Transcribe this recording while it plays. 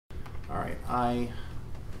All right, I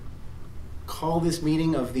call this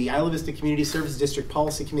meeting of the Isla Vista Community Services District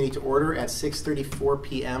Policy Committee to order at 6:34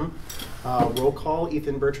 p.m. Roll call,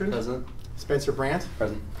 Ethan Bertrand. Present. Spencer Brandt.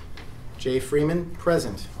 Present. Jay Freeman,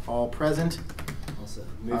 present. All present. Also,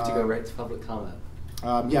 move to go right to public comment.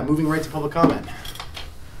 Yeah, moving right to public comment.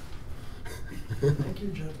 Thank you,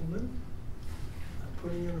 gentlemen. I'm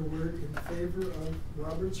putting in a word in favor of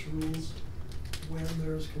Robert's rules when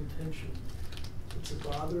there's contention. It's a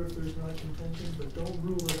bother if there's not contention, but don't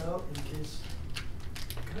rule it out in case,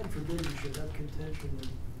 God forbid, you should have contention in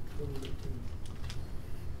 2018.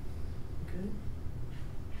 Okay?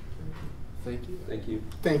 Thank you. Thank you.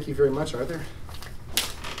 Thank you very much, Arthur.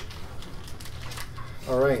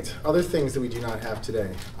 All right, other things that we do not have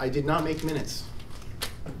today. I did not make minutes.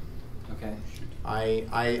 Okay.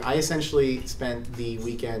 I essentially spent the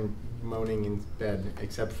weekend moaning in bed,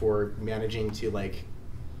 except for managing to like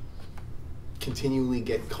continually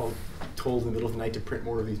get told in the middle of the night to print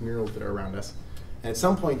more of these murals that are around us. And at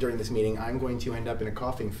some point during this meeting, I'm going to end up in a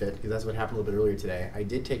coughing fit, because that's what happened a little bit earlier today. I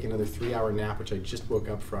did take another 3-hour nap, which I just woke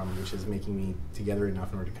up from, which is making me together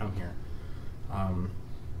enough in order to come here.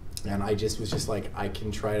 And I just was just like, I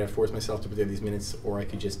can try to force myself to put these minutes, or I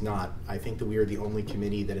could just not. I think that we are the only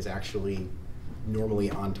committee that is actually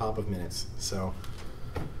normally on top of minutes. So,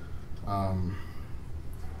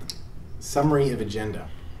 summary of agenda.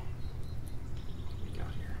 What we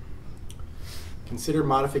got here? Consider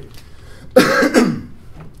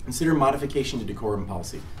modification to decorum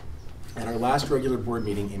policy. At our last regular board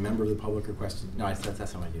meeting, a member of the public requested, no,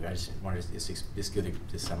 that's not what I do. I just wanted to just go to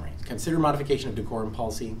this summary. Consider modification of decorum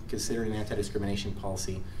policy, consider an anti-discrimination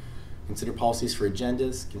policy, consider policies for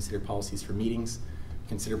agendas, consider policies for meetings,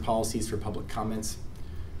 consider policies for public comments,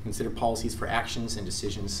 consider policies for actions and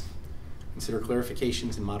decisions, consider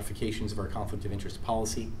clarifications and modifications of our conflict of interest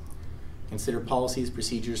policy, consider policies,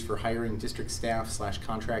 procedures for hiring district staff /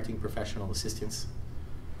 contracting professional assistants,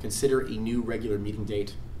 consider a new regular meeting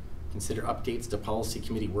date, consider updates to policy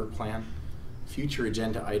committee work plan, future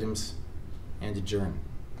agenda items, and adjourn.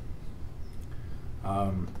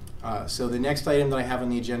 So the next item that I have on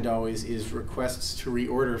the agenda always is requests to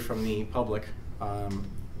reorder from the public.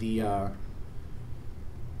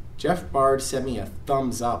 Jeff Bard sent me a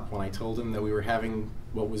thumbs up when I told him that we were having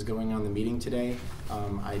what was going on in the meeting today.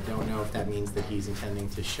 I don't know if that means that he's intending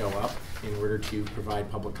to show up in order to provide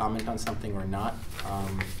public comment on something or not.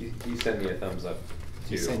 He sent me a thumbs up.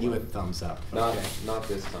 He sent you a thumbs up. Okay. Not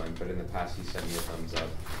this time, but in the past he sent me a thumbs up.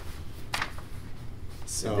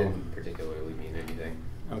 So, it didn't particularly mean anything.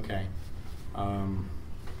 Okay.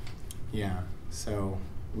 Yeah. So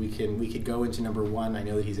we could go into number 1. I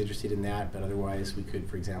know that he's interested in that, but otherwise we could,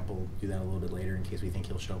 for example, do that a little bit later in case we think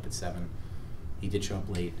he'll show up at 7. He did show up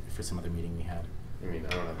late for some other meeting we had. I mean, I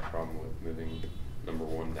don't have a problem with moving number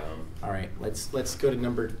 1 down. All right, let's go to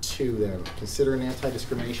number 2 then. Consider an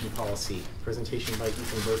anti-discrimination policy. Presentation by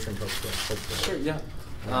Ethan Bertrand. Sure, yeah.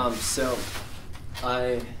 So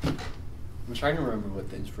I'm trying to remember what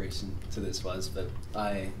the inspiration to this was, but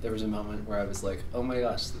there was a moment where I was like, oh my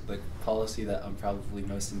gosh, the policy that I'm probably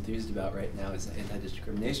most enthused about right now is the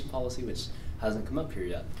anti-discrimination policy, which hasn't come up here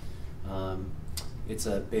yet. It's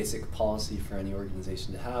a basic policy for any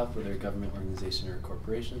organization to have, whether a government organization or a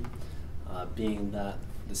corporation. Being that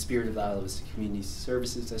the spirit of the Isla Vista Community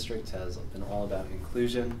Services District has been all about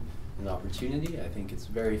inclusion and opportunity, I think it's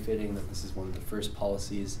very fitting that this is one of the first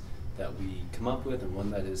policies that we come up with and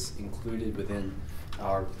one that is included within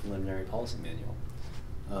our preliminary policy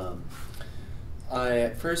manual. I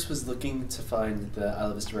at first was looking to find the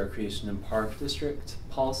Isla Vista Recreation and Park District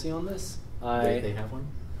policy on this. They have one?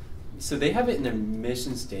 So they have it in their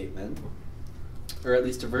mission statement, or at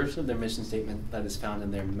least a version of their mission statement that is found in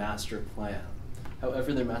their master plan.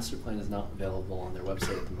 However, their master plan is not available on their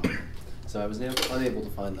website at the moment, so I was unable to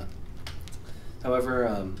find that.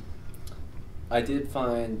 However, I did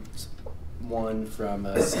find one from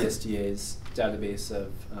CSDA's database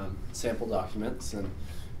of sample documents, and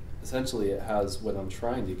essentially it has what I'm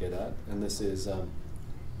trying to get at, and this is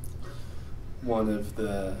one of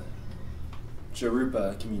the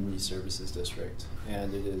Jurupa Community Services District,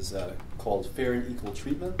 and it is called Fair and Equal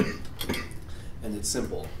Treatment, and it's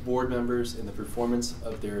simple. Board members in the performance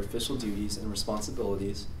of their official duties and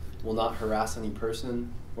responsibilities will not harass any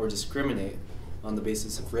person or discriminate on the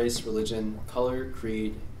basis of race, religion, color,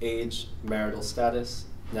 creed, age, marital status,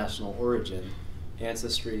 national origin,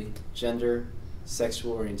 ancestry, gender,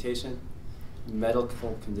 sexual orientation,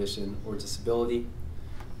 medical condition, or disability.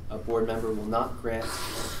 A board member will not grant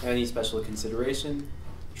any special consideration,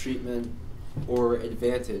 treatment, or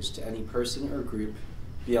advantage to any person or group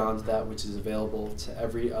beyond that which is available to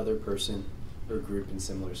every other person or group in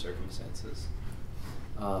similar circumstances.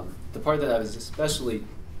 The part that I was especially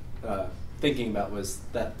thinking about was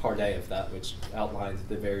that part A of that, which outlined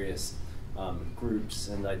the various groups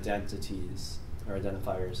and identities or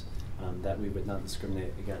identifiers that we would not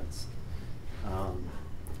discriminate against.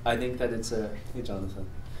 I think that it's hey Jonathan,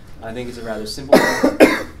 I think it's a rather simple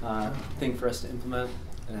thing for us to implement,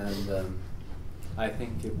 and I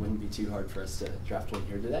think it wouldn't be too hard for us to draft one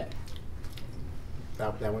here today.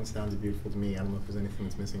 That one sounds beautiful to me. I don't know if there's anything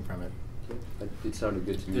that's missing from it. It sounded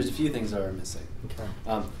good to me. There's a few things that are missing.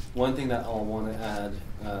 Okay. One thing that I'll want to add,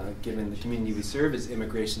 given the community we serve, is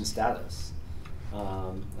immigration status.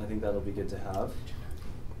 I think that'll be good to have.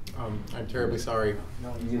 I'm terribly sorry.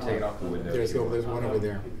 No, you can take it off the window. There's one over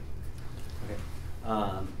there. Okay.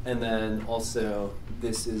 And then also,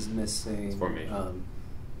 this is missing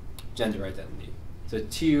gender identity. So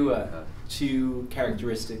two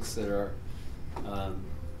characteristics that are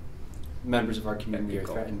members of our community are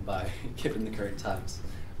threatened by, given the current times,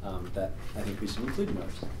 that I think we should include in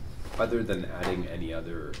ours. Other than adding any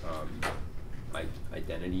other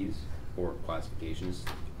identities or classifications,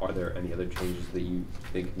 are there any other changes that you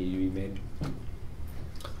think need to be made?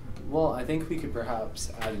 Well, I think we could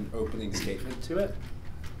perhaps add an opening statement to it,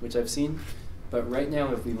 which I've seen. But right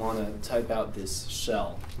now, if we want to type out this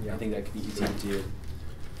shell, I think that could be easy to do.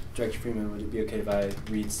 Director Freeman, would it be okay if I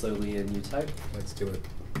read slowly and you type? Let's do it.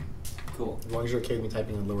 Cool. As long as you're okay with me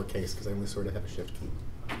typing in lowercase, because I only sort of have a shift key.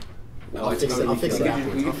 No, I'll fix it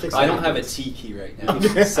afterwards. I don't have a T key right now,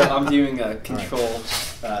 so I'm doing a control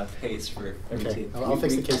paste for every Okay, T. I'll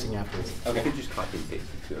fix the casing afterwards. Okay. You could just copy and paste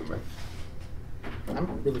it to him, right? I'm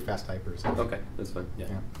a really fast typer. So. Okay, that's fine. Yeah.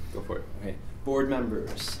 Go for it. Okay. Board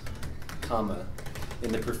members, comma,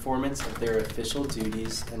 in the performance of their official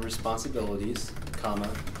duties and responsibilities, comma,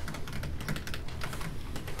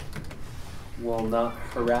 will not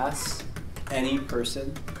harass any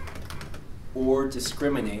person or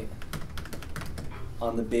discriminate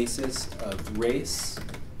on the basis of race,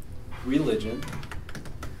 religion,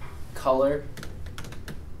 color,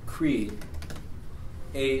 creed,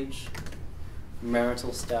 age,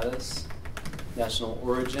 marital status, national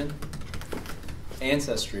origin,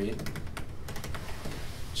 ancestry,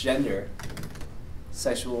 gender,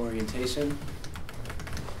 sexual orientation,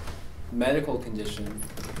 medical condition,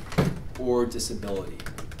 or disability,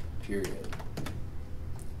 period.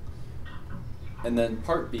 And then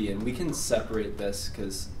part B, and we can separate this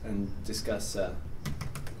and discuss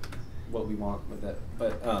what we want with it.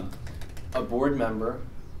 But a board member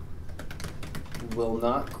will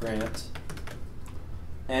not grant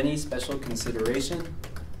any special consideration,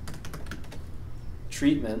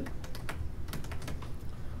 treatment,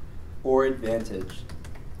 or advantage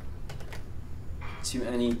to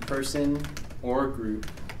any person or group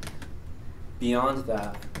beyond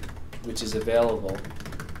that which is available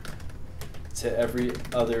to every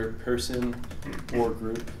other person or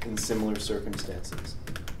group in similar circumstances.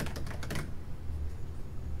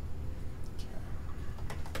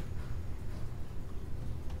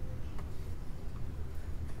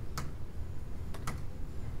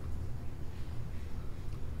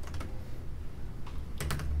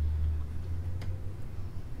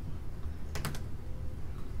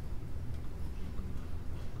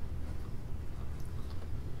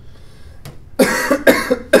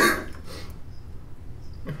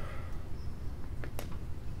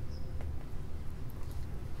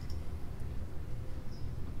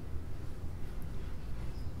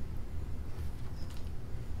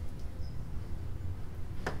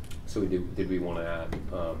 So did we want to add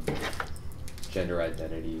gender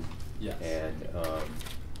identity? Yes.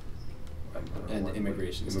 And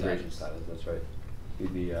immigration status. status. That's right.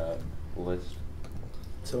 Let's.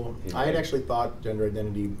 So I had actually thought gender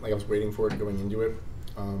identity, like I was waiting for it going into it,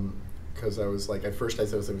 because I was like, at first I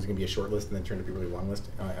thought it was going to be a short list and then turned to be a really long list,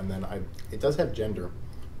 and then it does have gender.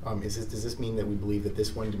 Does this mean that we believe that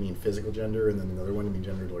this one to mean physical gender and then another one to mean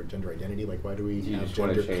gender or gender identity? Like, why do we You have just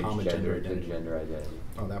want to gender, change comma, gender to identity? gender identity.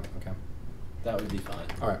 Oh, that okay. That would be fine.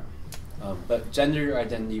 All right. But gender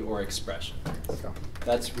identity or expression. Okay.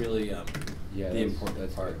 That's really Yeah, the important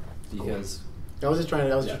that's part, cool. because I was just trying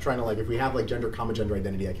to like, if we have like gender, comma, gender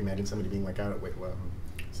identity, I can imagine somebody being like, oh, wait, what?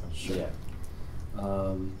 So. Sure. Yeah.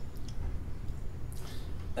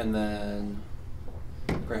 And then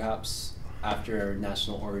perhaps after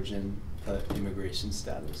national origin, put immigration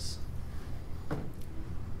status.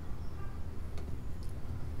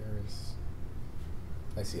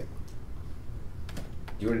 I see it.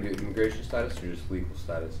 Do you want to do immigration status or just legal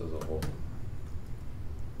status as a whole?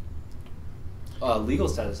 Legal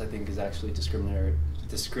status, I think, is actually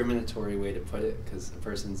discriminatory way to put it, because a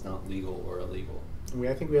person's not legal or illegal.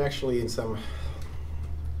 I think we actually in some.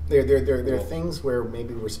 There are Well- things where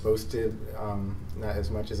maybe we're supposed to, not as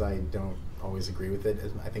much as I don't always agree with it.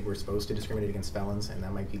 I think we're supposed to discriminate against felons, and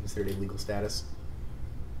that might be considered a legal status.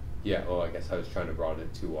 Yeah, well, I guess I was trying to broaden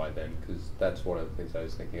it too wide then, because that's one of the things I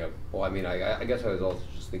was thinking of. Well, I mean, I guess I was also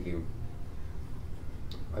just thinking.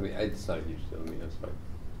 I mean, it's not a huge deal. I mean, that's fine.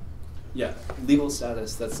 Yeah, legal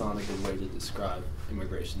status, that's not a good way to describe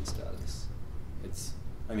immigration status. It's,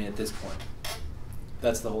 I mean, at this point,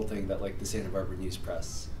 that's the whole thing that like the Santa Barbara News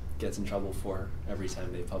Press gets in trouble for every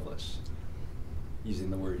time they publish,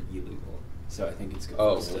 using the word illegal. So I think it's good for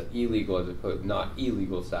Oh, us to, illegal as opposed, not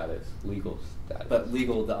illegal status, legal status. but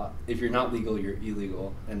legal, if you're not legal, you're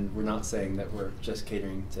illegal, and we're not saying that we're just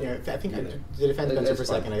catering to Yeah, I think either. to defend Spencer That's for a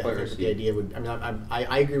fine. second, I Point think that the received. idea would, I mean,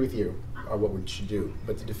 I agree with you on what we should do,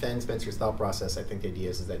 but to defend Spencer's thought process, I think the idea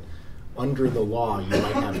is that under the law, you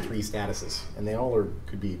might have 3 statuses, and they all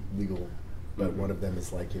could be legal, but one of them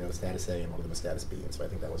is like, status A, and one of them is status B, and so I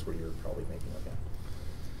think that was where you were probably making okay.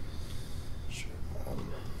 Sure.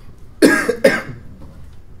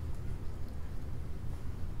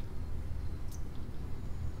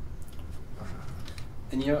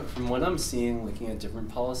 And from what I'm seeing, looking at different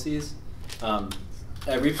policies,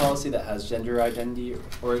 every policy that has gender identity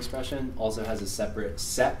or expression also has a separate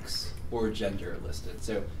sex or gender listed.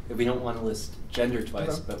 So if we don't want to list gender twice,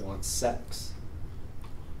 Okay. but want sex,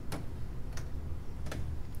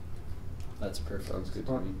 that's perfect. Sounds good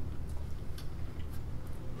to me.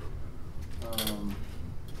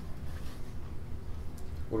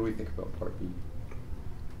 What do we think about Part B?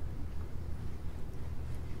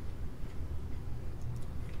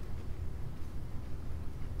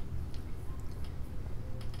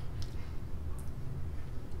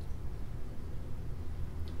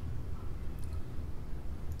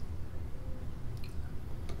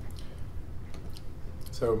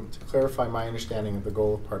 So to clarify, my understanding of the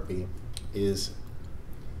goal of Part B is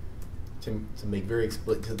to make very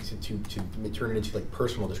explicit, to turn it into like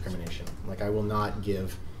personal discrimination. Like I will not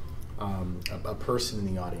give a person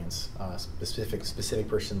in the audience, a specific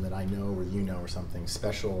person that I know or you know or something,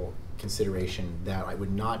 special consideration that I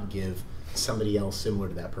would not give somebody else similar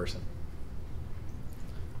to that person.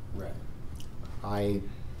 Right. I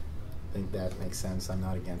think that makes sense. I'm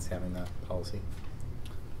not against having that policy.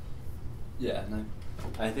 Yeah, and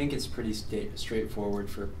I think it's pretty straightforward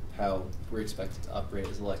for how we're expected to operate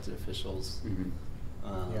as elected officials.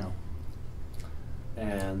 Mm-hmm. Yeah.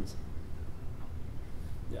 And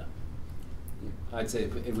yeah, I'd say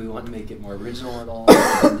if we want to make it more original at all, we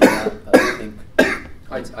can do that, but I think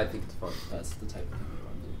I think it's fun. that's the type of thing we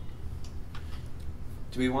want to do.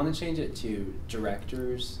 Do we want to change it to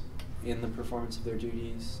directors in the performance of their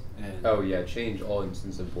duties? And Oh yeah, change all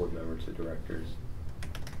instances of board members to directors.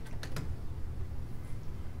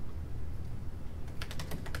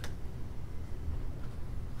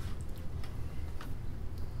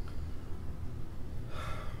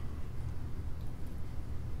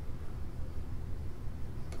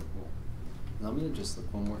 And I'm going to just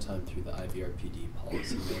look one more time through the IVRPD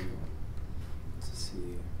policy manual to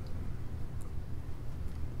see.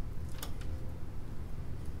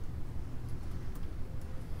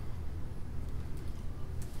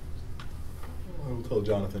 I will tell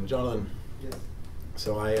Jonathan. Jonathan, Yes.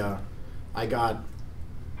 so I got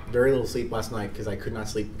very little sleep last night because I could not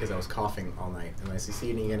sleep because I was coughing all night, and I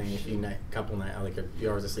succeeded in getting a few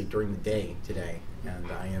hours of sleep during the day today,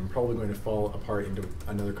 and I am probably going to fall apart into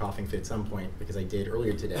another coughing fit at some point because I did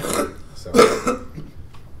earlier today. So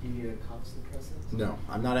You need a cough suppressant? no,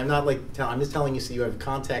 I'm not. I'm not like. I'm just telling you so you have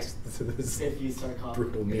context to this If you start coughing.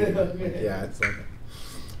 brutal meeting. Yeah, it's like.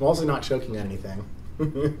 I'm also not choking on anything.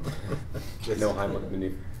 Just- No Heimlich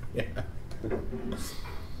maneuver. Yeah.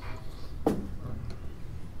 Are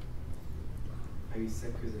you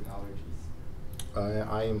sick because of allergies?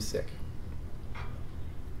 I am sick.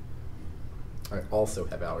 I also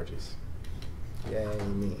have allergies. Yay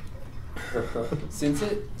me. Since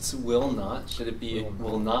it's will not, should it be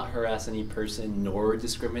will not harass any person nor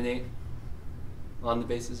discriminate on the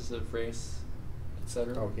basis of race,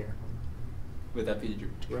 etc.? Oh, here. Would that be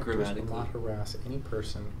Directors grammatically? will not harass any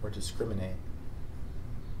person or discriminate.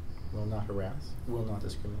 Will not harass. Will not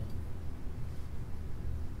discriminate.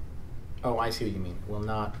 Oh, I see what you mean. Will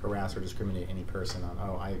not harass or discriminate any person on.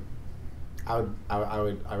 Oh, I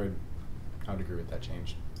would agree with that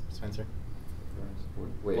change. Spencer.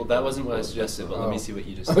 Wait, Well, that wasn't what I suggested, but let me Oh. see what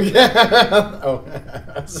you just Okay. said. Oh.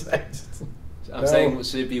 I'm No. saying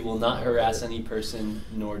should it be will not harass any person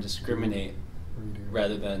nor discriminate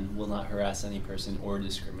rather than will not harass any person or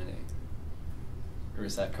discriminate? Or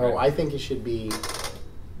is that correct? Oh, I think it should be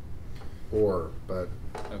or, but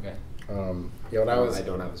Okay. Yeah, what I was. I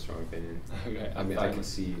don't have a strong opinion. Okay, I I'm mean, fine I can with-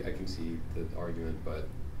 see the argument, but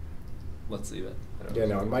Let's leave it. I don't Yeah,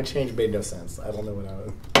 know. no, my change made no sense. I don't know what I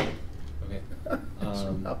was. Okay.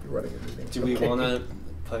 I'll be running a meeting. Do we Okay. want to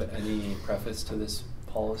put any preface to this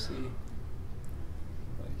policy?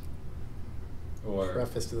 Like, or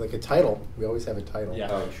Preface to like a title. We always have a title. Yeah.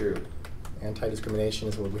 Oh, true. Anti-discrimination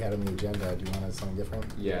is what we had on the agenda. Do you want something different?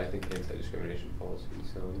 Yeah, I think anti-discrimination policy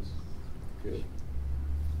sounds good.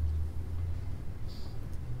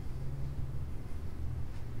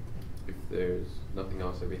 If there's nothing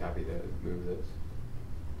else, I'd be happy to move this.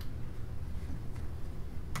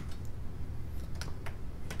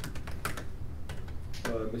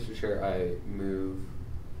 Mr. Chair, I move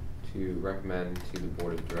to recommend to the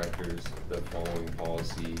Board of Directors the following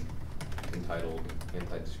policy entitled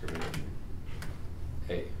Anti-Discrimination.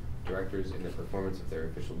 A. Directors, in the performance of their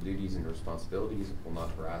official duties and responsibilities, will not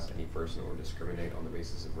harass any person or discriminate on the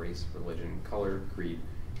basis of race, religion, color, creed,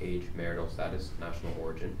 age, marital status, national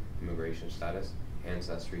origin, immigration status,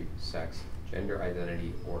 ancestry, sex, gender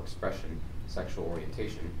identity or expression, sexual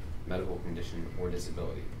orientation, medical condition, or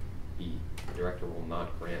disability. B. The director will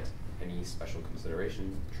not grant any special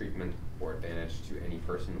consideration, treatment, or advantage to any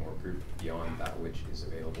person or group beyond that which is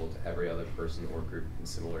available to every other person or group in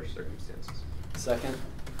similar circumstances. second?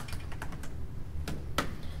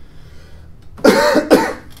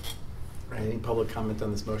 Any public comment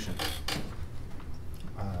on this motion?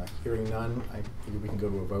 Hearing none, I think we can go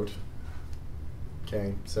to a vote.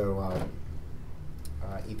 Okay, so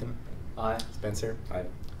Ethan? Aye. Spencer? Aye.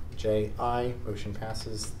 Jay, aye. Motion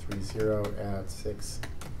passes 3-0 at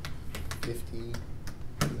 6:50.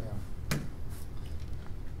 Yeah.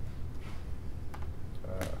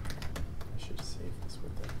 I should save this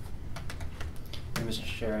with them. Hey, Mr.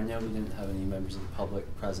 Chair, I know we didn't have any members of the public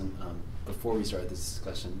present before we started this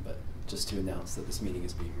discussion, but just to announce that this meeting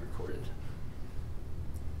is being recorded.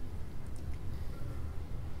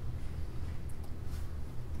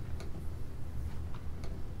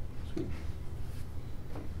 Sweet.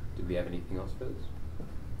 Did we have anything else for this?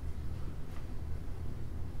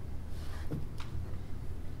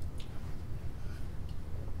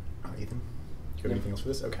 Ethan, do you have No. anything else for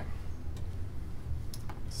this? Okay.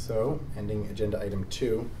 So, ending agenda item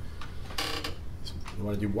 2. So you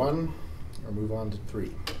want to do 1 or move on to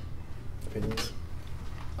 3? Opinions?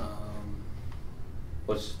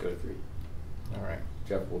 Let's just go to 3. All right.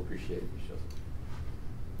 Jeff will appreciate it if you show.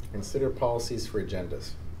 Consider policies for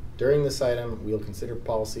agendas. During this item, we'll consider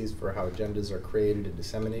policies for how agendas are created and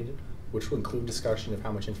disseminated, which will include discussion of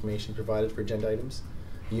how much information provided for agenda items,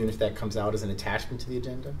 even if that comes out as an attachment to the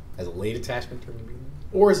agenda, as a late attachment during the meeting,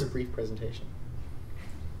 or as a brief presentation.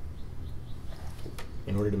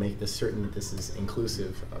 In order to make this certain that this is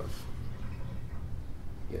inclusive of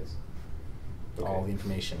Yes. all Okay. the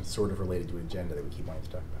information sort of related to an agenda that we keep wanting to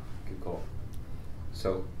talk about. Good call.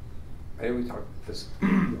 So, I know we talked about this a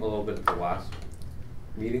little bit at the last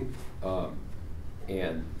meeting,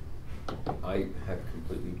 and I have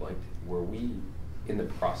completely blanked. Were we in the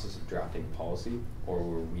process of drafting policy, or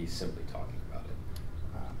were we simply talking about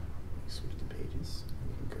it? Switch the pages.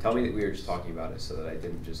 Tell me that we were just talking about it so that I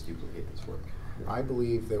didn't just duplicate this work. I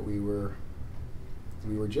believe that we were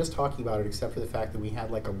just talking about it, except for the fact that we had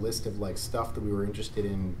like a list of like stuff that we were interested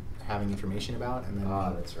in having information about, and then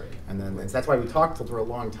That's right. and then and that's why we talked for a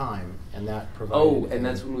long time, and that provided. Oh, and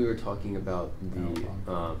that's when we were talking about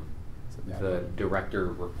No, the director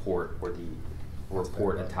report or the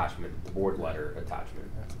report That's attachment, the board letter attachment,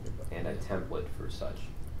 That's a good one. and a template for such.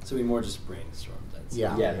 So we more just brainstormed. That's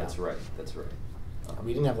Yeah. Yeah, that's right. That's right.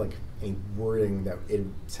 We didn't have like any wording that it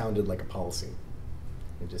sounded like a policy.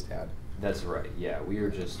 We just had. That's right. Yeah, we were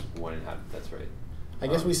just one and a half. That's right. I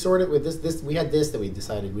guess we sorted with this. We had this that we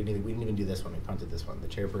decided we didn't even do this one. We punted this one. The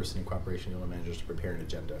chairperson in cooperation with the managers to prepare an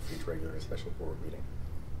agenda for each regular and special board meeting.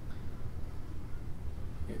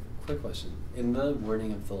 Okay, quick question. In the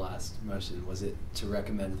wording of the last motion, was it to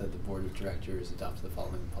recommend that the board of directors adopt the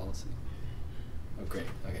following policy? Oh, great.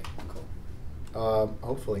 Okay, cool.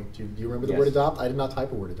 Hopefully, do you remember the Yes. word adopt? I did not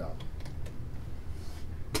type a word adopt.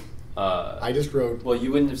 I just wrote. Well,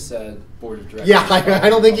 you wouldn't have said board of directors. Yeah, I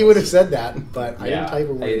don't think you would have said that, but I didn't yeah, type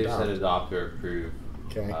a word I either adopt. said adopt or approve.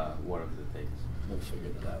 Okay. One of the things. We'll figure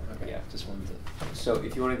that out. Okay. Yeah. Just wanted to. So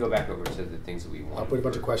if you want to go back over to the things that we want. I'll put a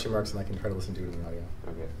bunch of question marks and I can try to listen to it in the audio.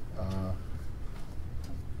 Okay.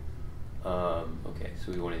 Okay,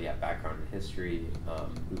 so we wanted background and history,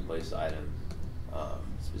 who placed the item,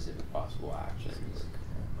 specific possible actions.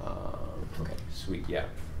 Okay, sweet, yeah.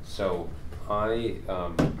 So I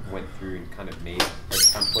went through and kind of made a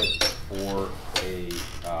template for a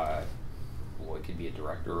example, it could be a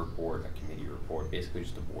director report, a committee report, basically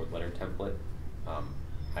just a board letter template.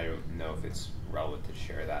 I don't know if it's relevant to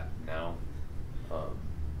share that now,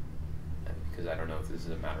 because I don't know if this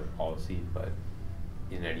is a matter of policy, but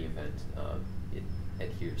in any event, it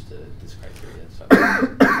adheres to this criteria.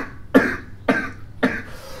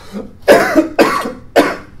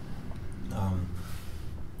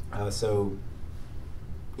 So,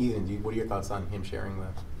 Ethan, what are your thoughts on him sharing the?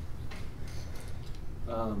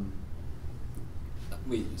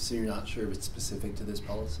 Wait, so you're not sure if it's specific to this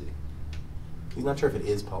policy? He's not sure if it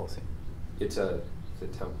is policy. It's a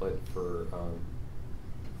template for.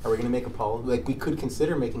 Are we going to make a policy? Like, we could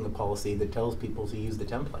consider making a policy that tells people to use the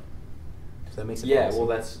template. So that makes it Yeah, policy. well,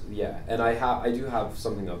 that's and I do have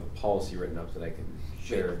something of a policy written up that I can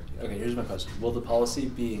share. Wait, okay, here's my question. Will the policy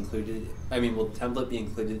be included, will the template be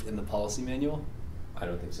included in the policy manual? I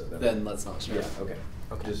don't think so. Then let's not share. Yeah. Okay.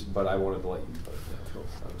 But I wanted to let you know. Cool.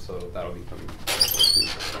 So that'll be coming.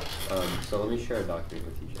 So let me share a document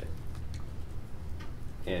with you, Jay.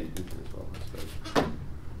 And Ethan as well, I suppose.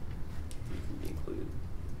 You can be included.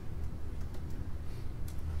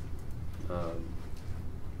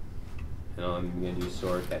 And I'm going to do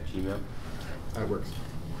sorg@gmail. That works.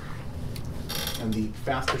 And the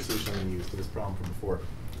faster solution I'm going to use to this problem from before,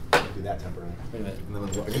 I'll do that temporarily. Wait a minute. And then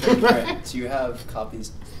we'll log in. Alright, do you have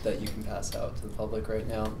copies that you can pass out to the public right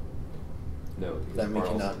now? No. because Then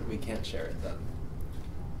Carl's- we can't share it then.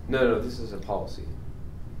 No, this is a policy.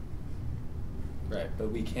 Right,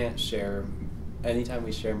 but we can't share, anytime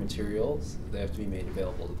we share materials, they have to be made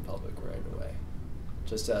available to the public right away.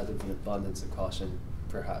 Just out of an abundance of caution,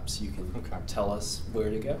 perhaps you can Okay. tell us where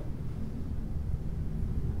to go.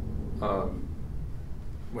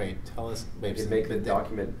 Wait, tell us. We can make the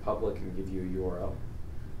document public and give you a URL.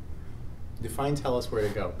 Define tell us where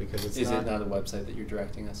to go, because it's Is not. it not a website that you're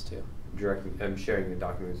directing us to? I'm sharing the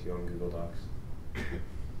document with you on Google Docs.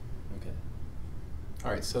 Okay.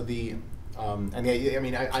 All right, so the,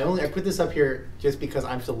 I put this up here just because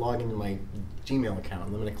I'm still logging into my Gmail account.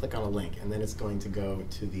 I'm going to click on a link, and then it's going to go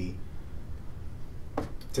to the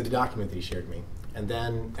document that he shared me. And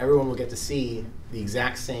then everyone will get to see the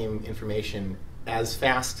exact same information as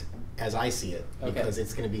fast as I see it, Okay. because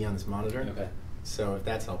it's going to be on this monitor. Okay. So if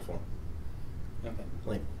that's helpful. Okay.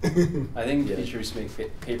 Like, I think Yeah. be sure to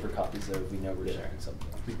make paper copies so we know we're Yeah. sharing something.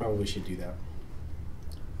 we probably should do that.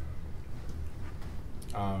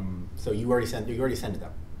 So you already sent it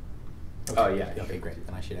though? Oh, yeah, Okay, sure. great.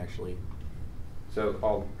 Then I should actually. So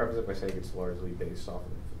I'll preface it by saying it's largely based off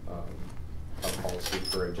of a policy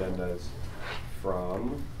for agendas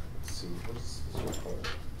from, let's see, what's this called?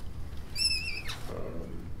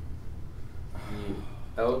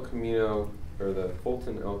 The El Camino, or the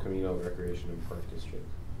Fulton El Camino Recreation and Park District.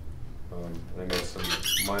 And I made some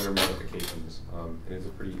minor modifications. And it's a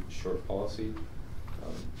pretty short policy,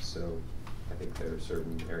 so I think there are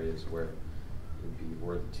certain areas where it would be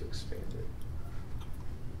worth to expand it.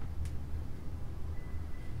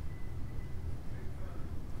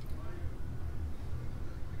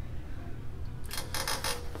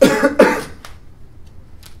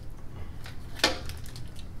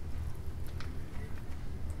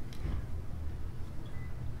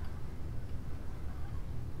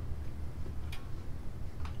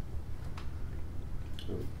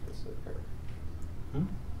 Ooh, that's a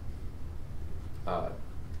error.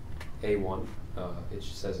 A1, it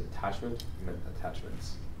just says attachment, meant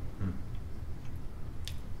attachments.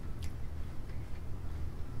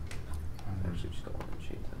 I actually just don't want to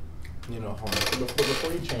change that. You know, hold on.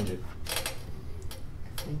 Before you change it,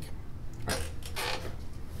 I think. All right.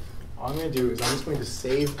 All I'm going to do is I'm just going to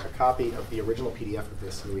save a copy of the original PDF of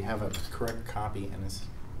this so that we have a correct copy in this.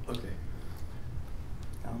 Okay.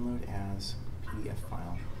 Download as PDF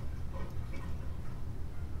file.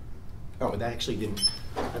 Oh, that actually didn't.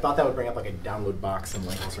 I thought that would bring up like a download box and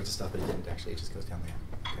like all sorts of stuff, but it didn't actually. It just goes down there.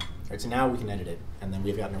 Okay. All right, so now we can edit it, and then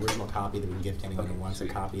we've got an original copy that we can give to anyone who Okay, wants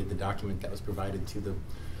sweet. a copy of the document that was provided to the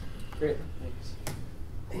Great, thanks.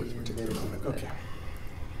 board's particular moment. Okay.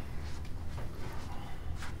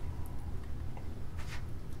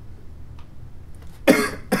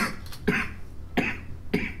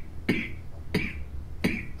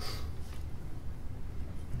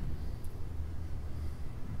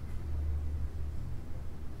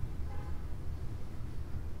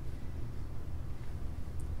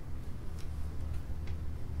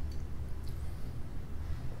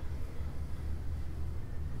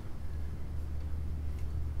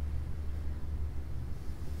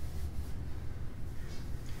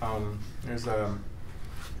 There's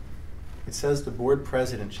it says the board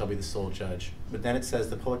president shall be the sole judge, but then it says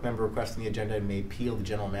the public member requesting the agenda may appeal the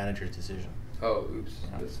general manager's decision. Oh, oops,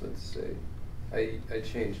 Yeah. that's meant to say. I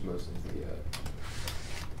changed most of the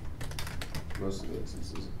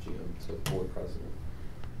instances of GM to board president.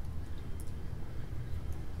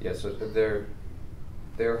 Yeah, so their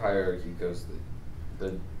hierarchy goes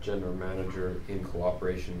the general manager in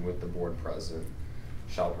cooperation with the board president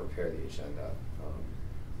shall prepare the agenda.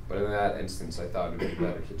 But in that instance, I thought it would be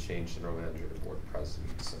better to change general manager to board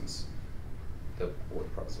president, since the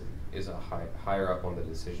board president is a higher up on the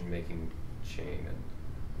decision-making chain. And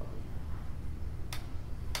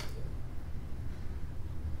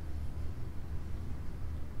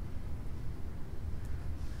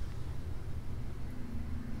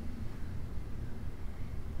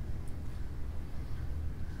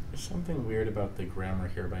There's something weird about the grammar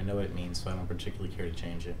here, but I know what it means, so I don't particularly care to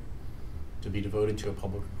change it. To be devoted to a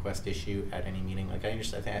public request issue at any meeting. Like, I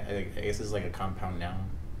understand, I guess this is like a compound noun.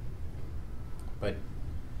 But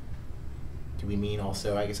do we mean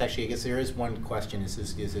also, I guess there is one question, is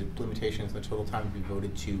it limitation of the total time to be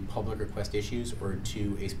devoted to public request issues or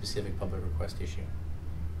to a specific public request issue?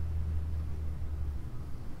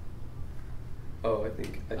 oh, I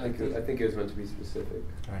think it was meant to be specific.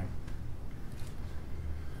 All right.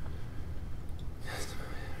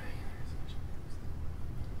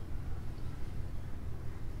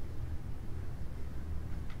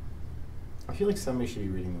 I feel like somebody should be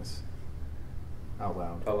reading this out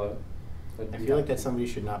loud. I feel like that somebody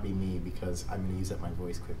should not be me, because I'm going to use up my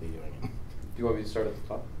voice quickly doing it. Do you want me to start at the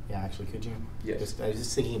top? Yeah, actually, could you? Yes. I was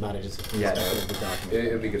just thinking about it just Yeah, of the document.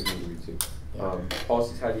 it'll be good for me to read too. Yeah.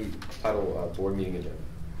 Policy title board meeting agenda.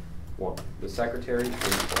 1. The secretary, in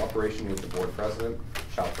cooperation with the board president,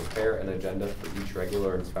 shall prepare an agenda for each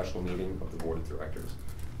regular and special meeting of the board of directors.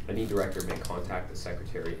 Any director may contact the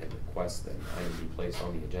secretary and request that an item be placed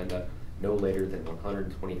on the agenda no later than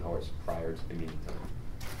 120 hours prior to the meeting time.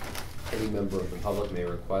 Any member of the public may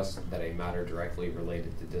request that a matter directly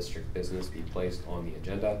related to district business be placed on the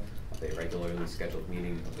agenda of a regularly scheduled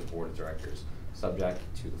meeting of the board of directors, subject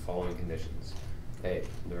to the following conditions. A.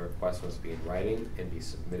 The request must be in writing and be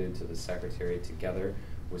submitted to the secretary together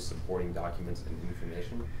with supporting documents and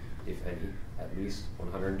information, if any, at least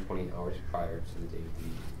 120 hours prior to the date of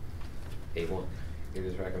the meeting. A1. It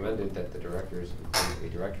is recommended that the directors include a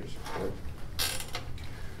director's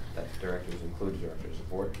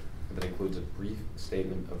report, that includes a brief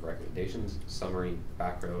statement of recommendations, summary,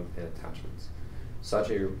 background, and attachments. Such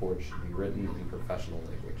a report should be written in professional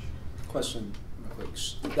language. Question, real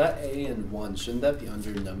quick. That A and 1, shouldn't that be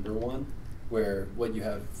under number 1, where what you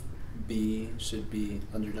have B should be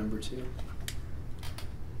under number 2?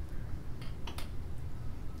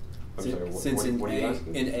 I'm sorry, Since what are you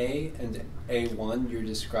asking? in A and A1, you're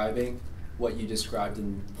describing what you described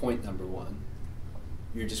in point number 1.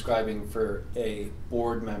 You're describing for a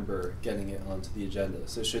board member getting it onto the agenda.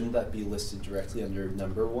 So shouldn't that be listed directly under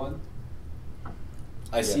number 1?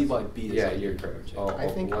 I see why B is. Yeah, you're correct. I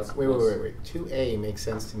think, wait. 2A makes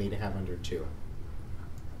sense to me to have under 2.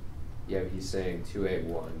 Yeah, he's saying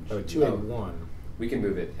 2A1. Oh, 2A1. We can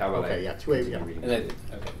move it. How about Okay, yeah, 2A, yeah. And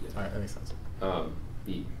All right, that makes sense.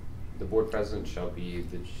 B. The board president shall be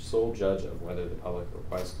the sole judge of whether the public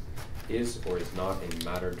request is or is not a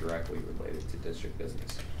matter directly related to district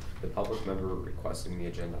business. The public member requesting the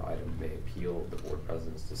agenda item may appeal the board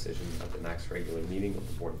president's decision at the next regular meeting of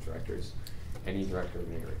the board of directors. Any director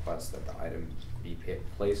may request that the item be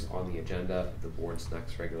placed on the agenda of the board's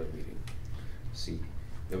next regular meeting. C.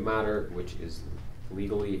 No matter which is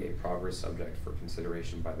legally a proper subject for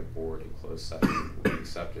consideration by the board in closed session will be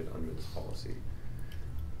accepted under this policy.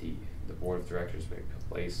 D. The board of directors may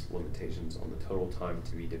place limitations on the total time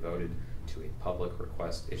to be devoted to a public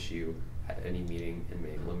request issue at any meeting and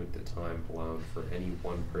may limit the time allowed for any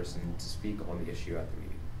one person to speak on the issue at the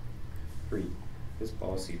meeting. 3. This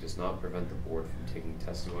policy does not prevent the board from taking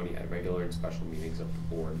testimony at regular and special meetings of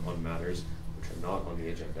the board on matters which are not on the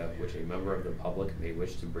agenda, which a member of the public may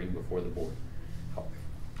wish to bring before the board.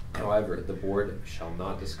 However, the board shall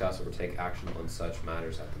not discuss or take action on such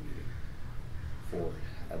matters at the meeting. 4.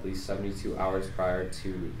 At least 72 hours prior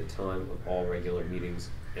to the time of all regular meetings,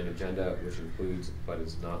 an agenda which includes but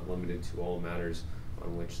is not limited to all matters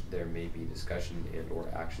on which there may be discussion and or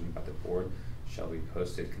action by the board shall be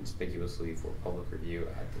posted conspicuously for public review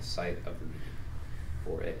at the site of the meeting.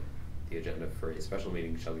 4A. The agenda for a special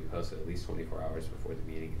meeting shall be posted at least 24 hours before the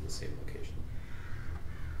meeting in the same location.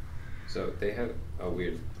 So they have a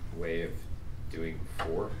weird way of doing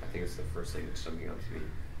 4. I think it's the first thing that's jumping out to me.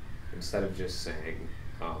 Instead of just saying,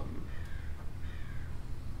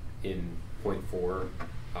 in point 4,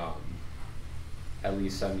 at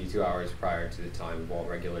least 72 hours prior to the time of all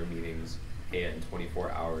regular meetings and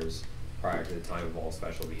 24 hours prior to the time of all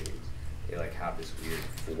special meetings. they like have this weird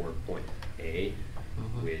 4.A,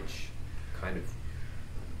 Mhm. which kind of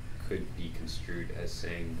could be construed as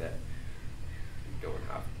saying that you don't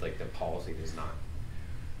have, like, the policy does not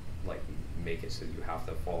like make it so you have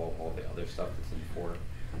to follow all the other stuff that's in 4.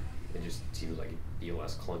 It just seems like it'd be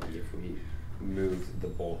less clunky if we move the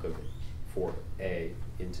bulk of 4A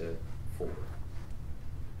into 4.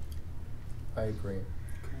 I agree.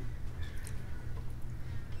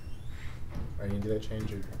 Are you gonna do that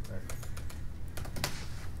change? Or?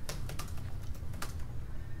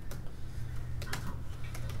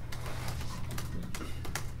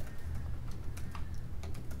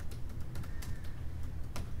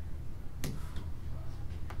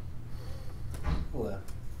 Hello.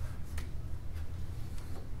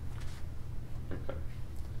 Okay.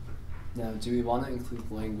 Now, do we want to include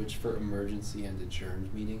language for emergency and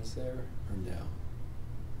adjourned meetings there, or no?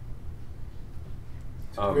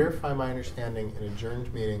 To verify my understanding, an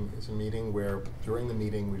adjourned meeting is a meeting where during the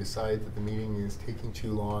meeting we decide that the meeting is taking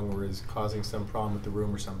too long or is causing some problem with the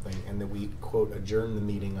room or something, and that we, quote, adjourn the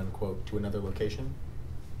meeting, unquote, to another location?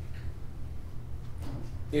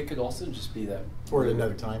 It could also just be that. Or at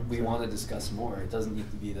another time. We Sure. want to discuss more. It doesn't need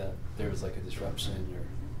to be that there was like a disruption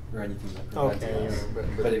or anything that prevented Okay, us. yeah,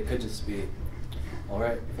 but- But it could just be, all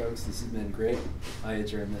right, folks, this has been great. I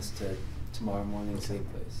adjourn this to tomorrow morning, Okay. same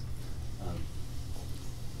place.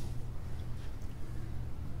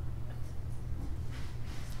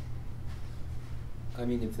 I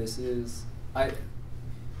mean, if this is,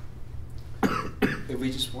 if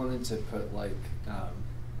we just wanted to put like,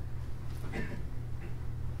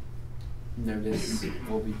 notice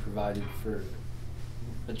will be provided for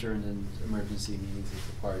adjourned and emergency meetings if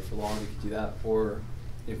required for long, we could do that. Or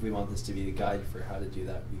if we want this to be a guide for how to do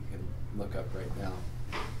that, we can look up right now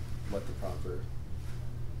what the proper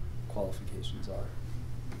qualifications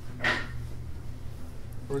are.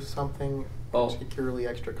 Or something Oh. particularly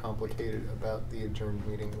extra complicated about the adjourned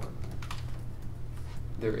meeting one?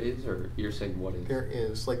 There is, or you're saying what is? There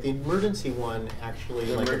is, like the emergency one actually,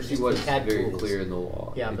 The like emergency just was had very tools. clear in the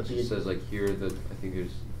law. Yeah, it but just says like here that I think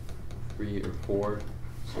there's 3 or 4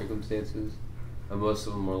 circumstances, and most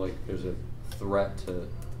of them are like there's a threat to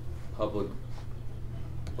public,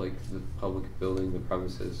 like the public building, the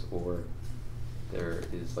premises, or there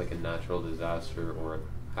is like a natural disaster or an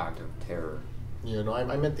act of terror. Yeah, no,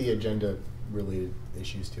 I meant the agenda related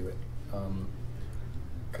issues to it.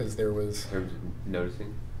 Because there was, In terms of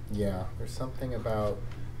noticing. yeah, there's something about,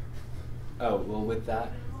 Oh, well, with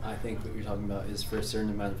that, I think what you're talking about is for a certain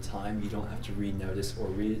amount of time, you don't have to re-notice or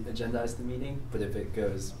re-agendize the meeting, but if it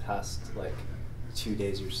goes past like 2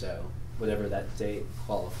 days or so, whatever that date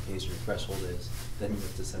qualification threshold is, then you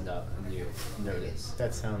have to send out a new notice.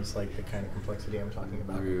 that sounds like the kind of complexity I'm talking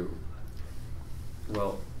about.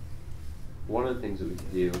 Well, one of the things that we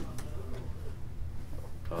could do,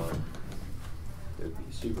 that would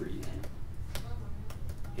be super easy,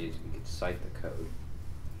 is we could cite the code.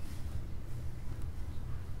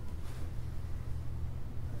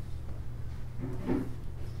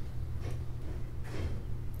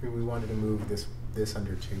 We wanted to move this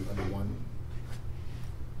under 2, under 1.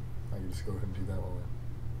 I can just go ahead and do that while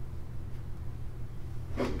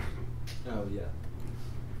Oh, yeah.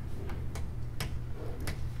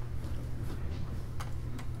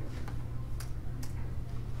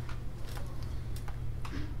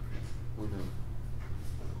 Oh no.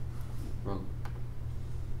 Wrong.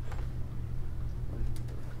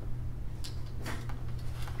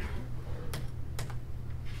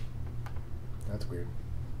 That's weird.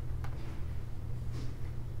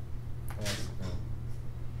 No.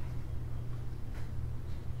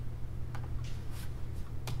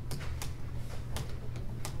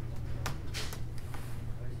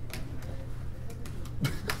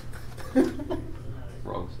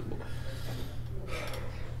 Wrong symbol.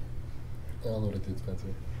 I don't know what it did, Spencer.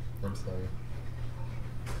 I'm sorry.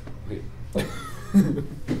 Wait.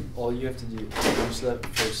 All you have to do is push that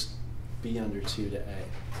first B under 2 to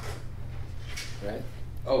A. Right?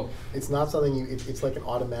 Oh, It's not something it's like an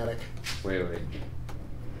automatic. wait.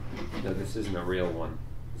 No, this isn't a real one.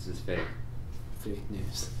 This is fake. Fake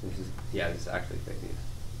news. This is actually fake news.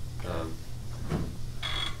 I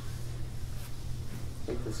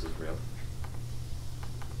think this is real.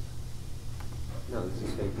 No, this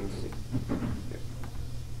is fake news too. Here.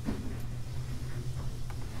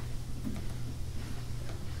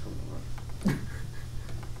 Come on.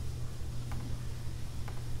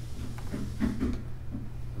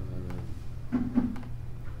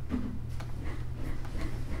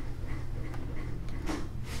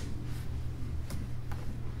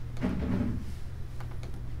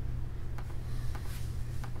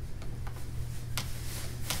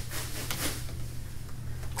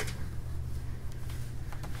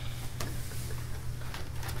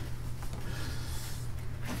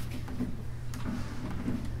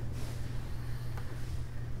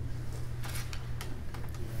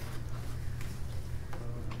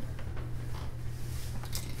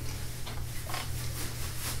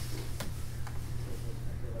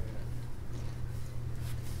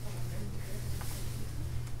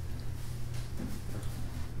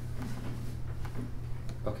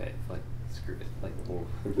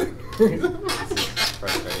 This is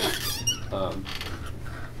frustrating.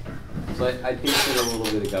 So I pasted a little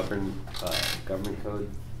bit of government code.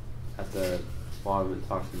 At the bottom it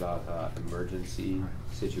talks about emergency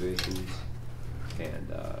situations and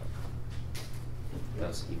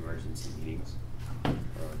thus emergency meetings. I'm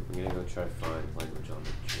gonna go try to find language on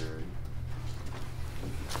adjourn.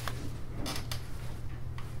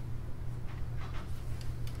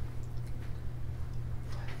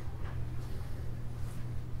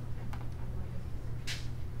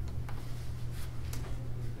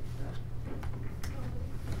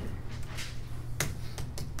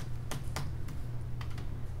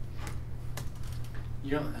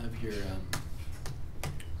 You don't have your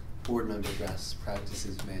board member best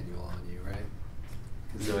practices manual on you, right?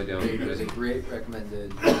 'Cause No, I don't. There's a great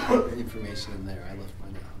recommended information in there. I left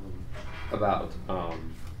mine at home. About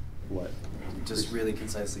what? Just really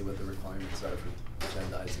concisely what the requirements are for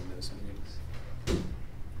agendizing those meetings.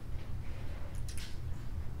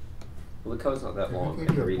 Well, the code's not that long. Who I gave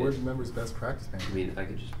can you a read board it. member's best practice I manual? mean, I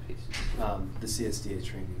could just paste it. The CSDA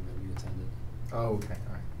training that we attended. Oh, okay,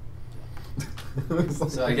 all right.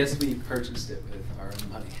 So I guess we purchased it with our own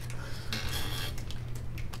money.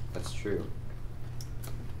 That's true.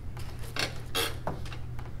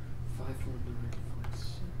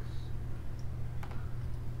 54946.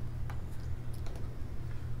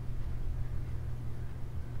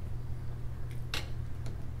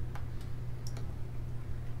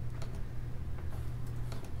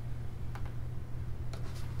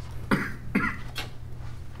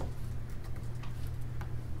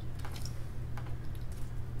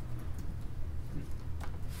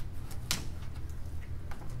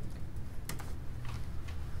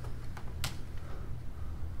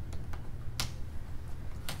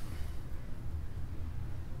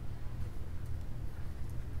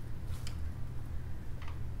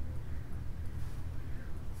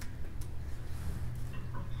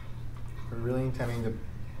 We're really intending to,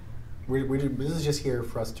 this is just here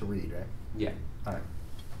for us to read, right? Yeah. All right.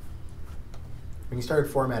 When you started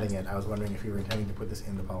formatting it, I was wondering if you were intending to put this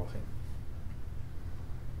in the policy.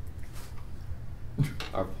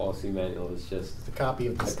 Our policy manual is just It's a copy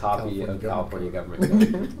of a this copy of California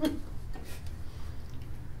government code.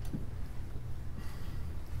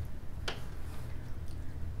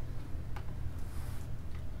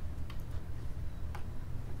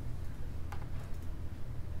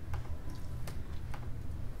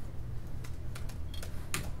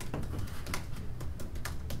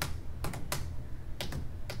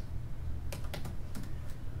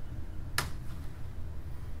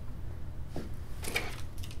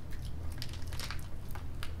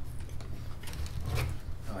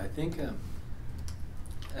 I think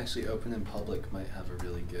actually Open and Public might have a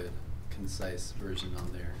really good, concise version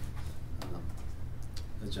on their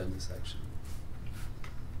agenda section.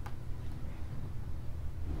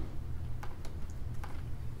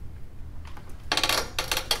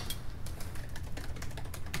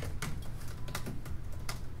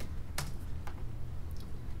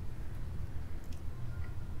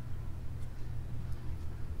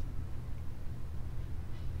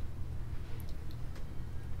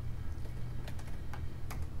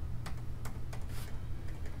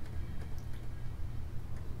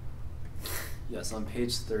 Yes, on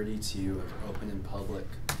page 32 of Open and Public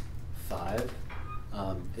 5,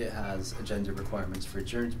 it has agenda requirements for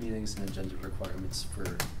adjourned meetings and agenda requirements for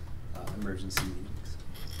emergency meetings.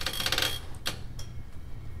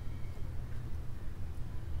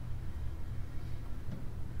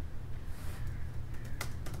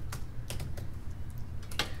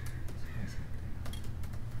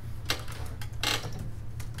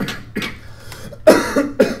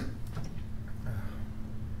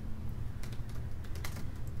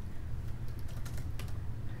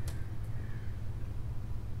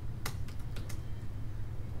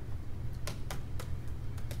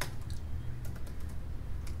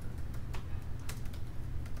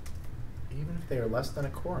 Even if they are less than a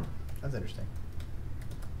quorum. That's interesting.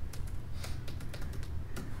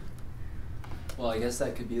 Well, I guess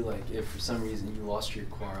that could be like if for some reason you lost your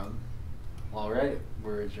quorum, all right,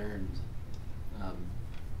 we're adjourned.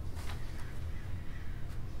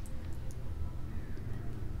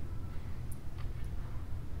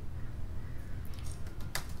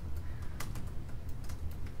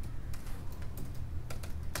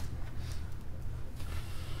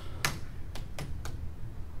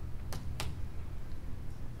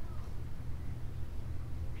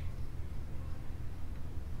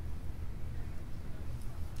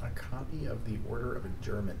 A copy of the order of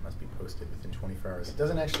adjournment must be posted within 24 hours. It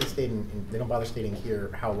doesn't actually state they don't bother stating here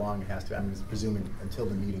how long it has to. I'm presuming until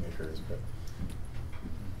the meeting occurs, but.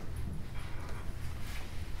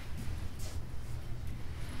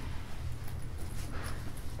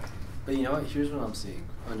 But you know what, here's what I'm seeing.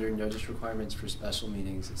 Under notice requirements for special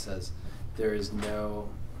meetings, it says there is no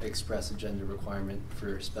express agenda requirement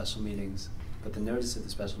for special meetings, but the notice of the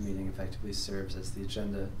special meeting effectively serves as the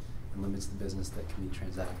agenda and limits the business that can be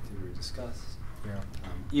transacted or discussed. Yeah.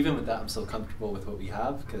 Even with that, I'm still comfortable with what we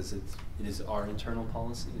have because it is our internal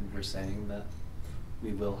policy and we're saying that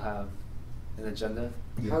we will have an agenda.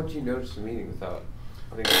 Yeah. How do you notice a meeting without?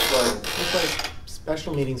 I think It's like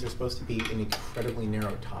special meetings are supposed to be an incredibly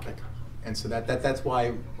narrow topic. And so that's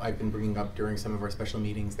why I've been bringing up during some of our special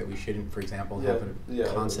meetings that we shouldn't, for example, have a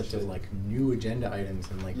concept of like new agenda items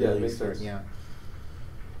and like really makes start, sense. yeah.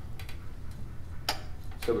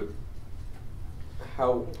 So, but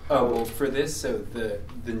how? Oh, well, for this, so the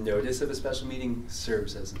notice of a special meeting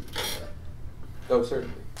serves as an agenda. Oh,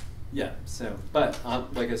 certainly. Yeah, so, but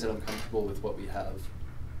like I said, I'm comfortable with what we have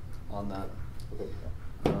on that. Okay.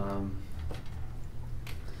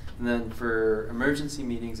 And then for emergency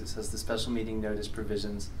meetings, it says the special meeting notice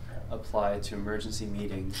provisions apply to emergency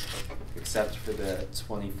meetings except for the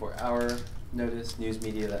 24-hour notice. News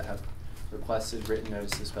media that have requested written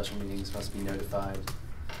notice of special meetings must be notified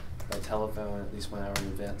by telephone at least 1 hour in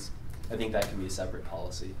advance. I think that can be a separate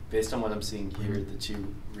policy. Based on what I'm seeing here, the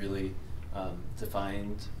two really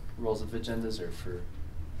defined roles of agendas are for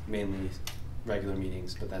mainly regular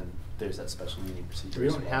meetings, but then there's that special meeting procedure. We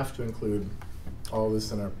as don't well. have to include all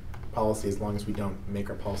this in our policy as long as we don't make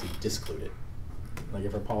our policy disclude it. Like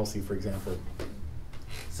if our policy, for example,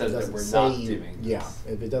 Says that doesn't we're say, not doing yeah, this.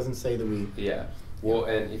 if it doesn't say that we, Yeah. Well,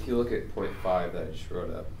 and if you look at point 5 that I just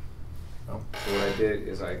wrote up, oh, so what I did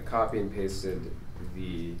is I copy and pasted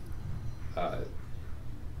the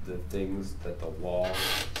things that the law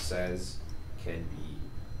says can be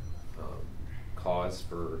cause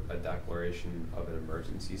for a declaration of an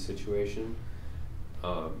emergency situation.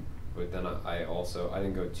 But then I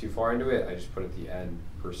didn't go too far into it. I just put at the end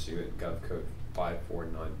pursuant Gov Code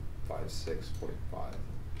 54956.5,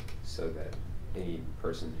 so that any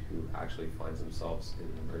person who actually finds themselves in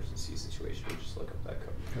an emergency situation would just look up that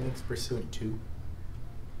code. I think it's pursuant to.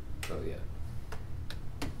 Oh yeah.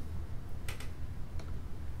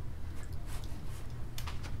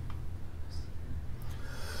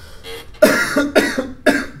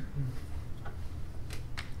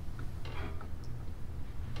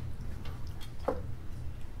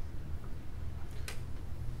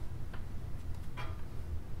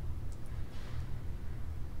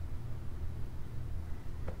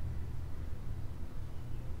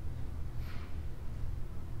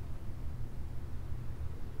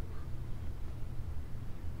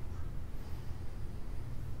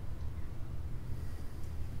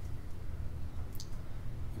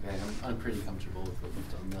 Okay, I'm pretty comfortable with what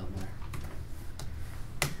we've done down there.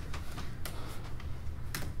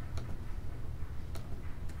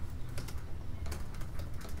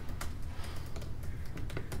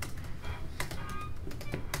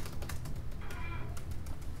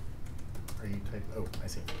 Are you type? Oh, I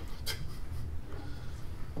see.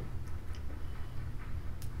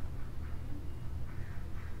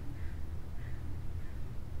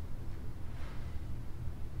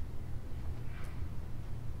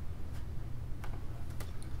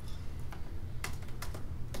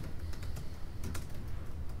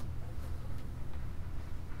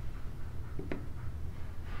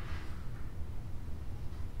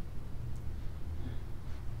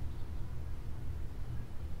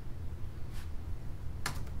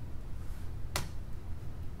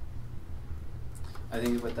 I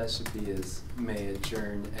think what that should be is may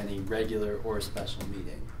adjourn any regular or special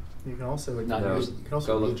meeting. You can also Not No, yours. you can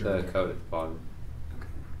also go look re-adjourn the it. code at the bottom. Okay.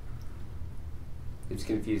 It's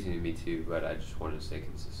confusing to me too, but I just wanted to stay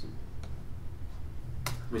consistent.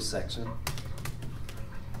 Which section?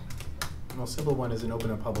 Well, simple one is an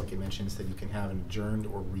open and public. It mentions that you can have an adjourned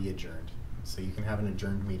or re-adjourned. So you can have an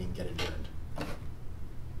adjourned meeting get adjourned.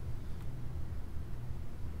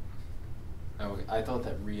 Oh, okay. I thought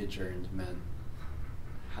that re-adjourned meant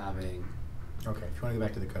having. Okay, if you want to go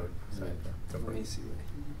back to the code. So, Right. yeah, go for Let me it. see what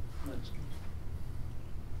he mentioned.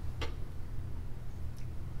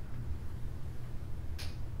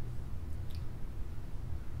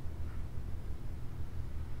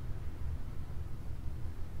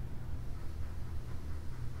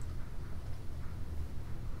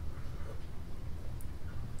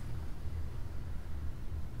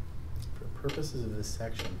 For purposes of this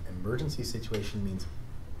section, emergency situation means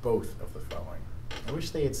both of the following. I wish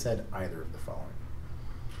they had said either of the following.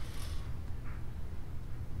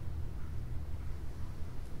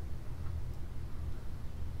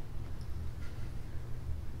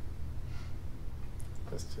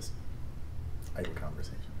 That's just idle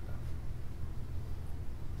conversation.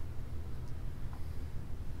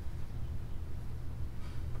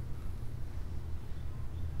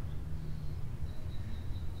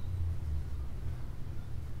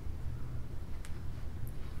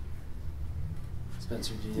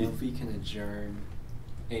 Spencer, do you know if we can adjourn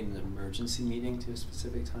an emergency meeting to a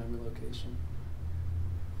specific time or location?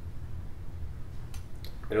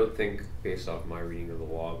 I don't think, based off my reading of the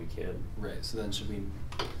law, we can. Right, so then should we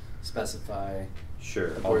specify?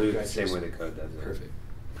 Sure, the I'll board do of it the same way directors? the code does it. Perfect.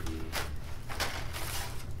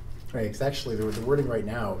 Right, because actually the wording right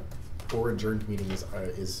now for adjourned meeting is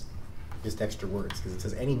just extra words, because it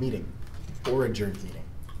says any meeting or adjourned meeting.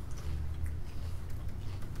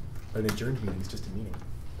 But an adjourned meeting is just a meeting.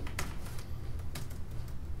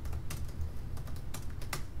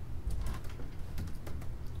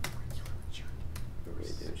 Okay,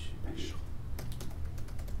 there should be.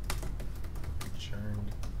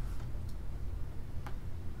 Adjourned.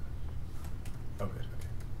 Oh, good, okay.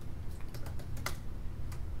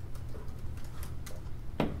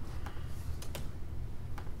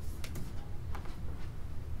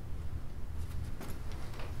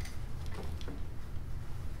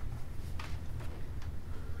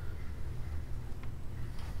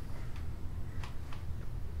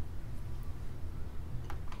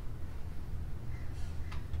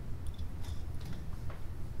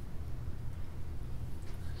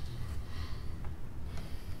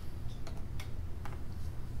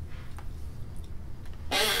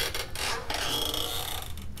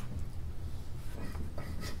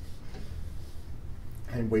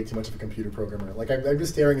 I'm way too much of a computer programmer. Like, I'm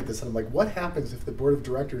just staring at this and I'm like, what happens if the board of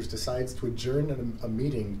directors decides to adjourn a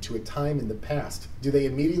meeting to a time in the past? Do they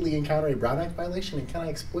immediately encounter a Brown Act violation, and can I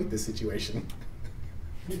exploit this situation?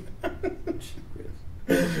 They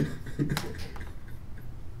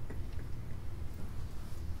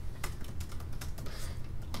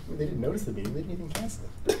didn't notice the meeting, they didn't even cancel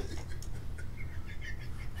it.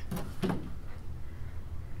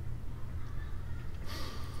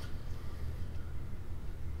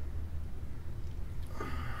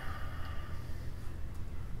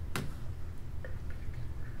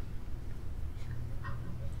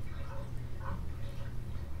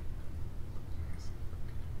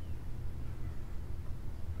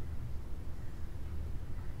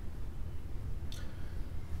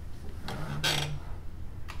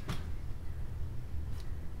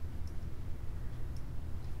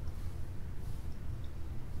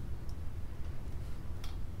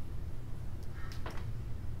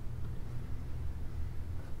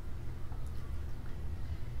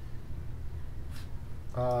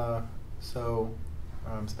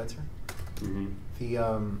 Spencer? Mm-hmm.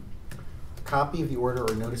 The copy of the order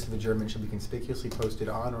or notice of adjournment should be conspicuously posted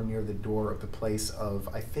on or near the door of the place of,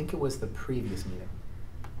 I think it was the previous meeting.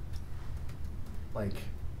 Like,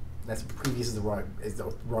 that's previous is the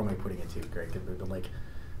wrong way of putting it too, Greg. But like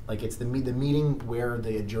it's the meeting where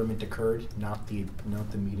the adjournment occurred, not the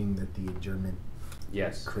meeting that the adjournment.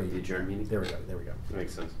 Yes, created. the adjourned meeting. There we go. There we go. That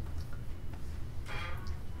makes sense.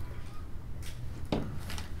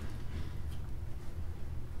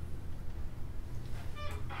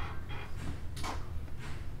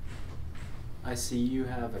 I see you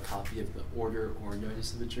have a copy of the order or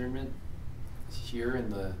notice of adjournment here in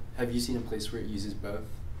the, have you seen a place where it uses both?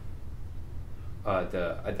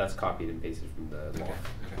 That's copied and pasted from the law.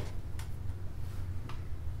 Okay.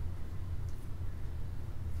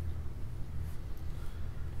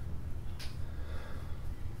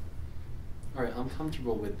 All right, I'm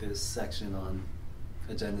comfortable with this section on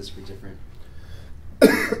agendas for different.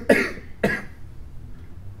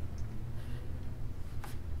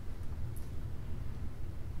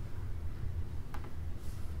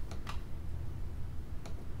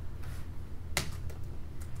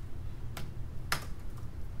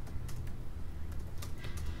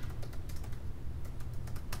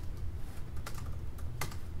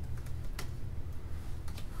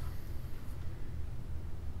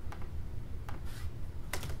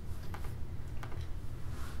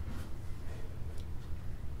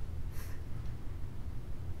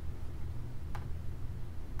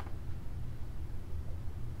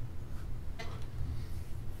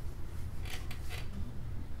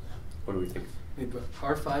 What do we think? Wait, but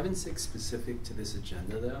are 5 and 6 specific to this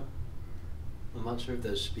agenda, though? I'm not sure if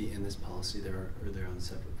those should be in this policy or their own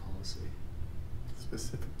separate policy.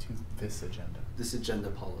 Specific to this agenda. This agenda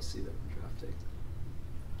policy that we're drafting.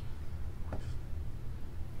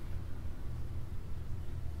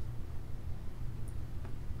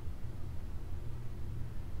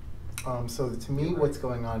 So to me, what's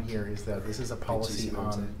going on here is that this is a policy see what I'm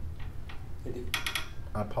on saying?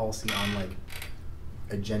 a policy on like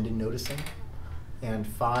agenda noticing, and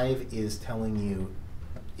 5 is telling you,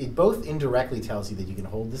 it both indirectly tells you that you can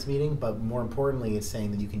hold this meeting, but more importantly, it's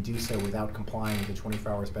saying that you can do so without complying with the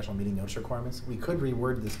 24-hour special meeting notice requirements. We could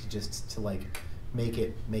reword this to like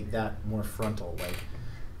make that more frontal, like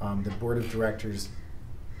the board of directors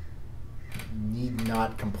need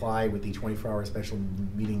not comply with the 24-hour special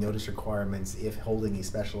meeting notice requirements if holding a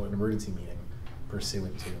special and emergency meeting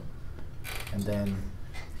pursuant to. And then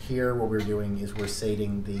here what we're doing is we're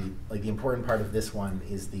stating the important part of this one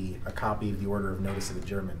is a copy of the order of notice of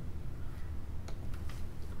adjournment.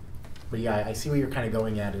 But yeah, I see what you're kind of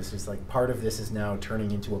going at, is just like part of this is now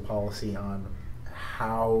turning into a policy on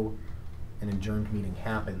how an adjourned meeting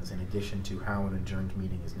happens in addition to how an adjourned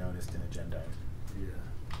meeting is noticed and agendized. Yeah.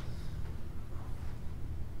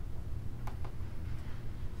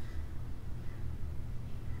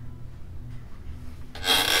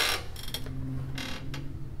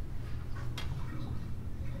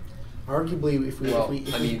 Arguably, if we, Well, if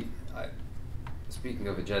we, I mean, speaking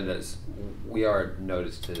of agendas, we are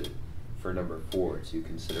noticed for number 4 to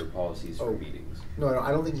consider policies for Oh. meetings. No,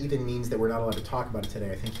 I don't think Ethan means that we're not allowed to talk about it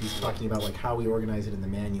today. I think he's talking about like how we organize it in the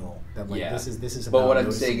manual. That like Yeah. this is about But what I'm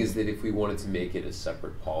noticing. saying is that if we wanted to make it a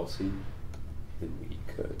separate policy, then we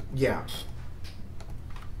could. Yeah.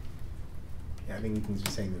 Yeah, I think Ethan's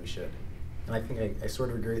just saying that we should. And I think I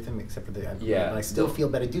sort of agree with him, except for Yeah, but I still no. feel,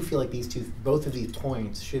 but I do feel like both of these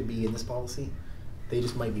points should be in this policy. They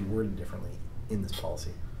just might be worded differently in this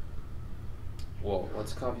policy. Well,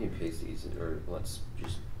 let's copy and paste these, or let's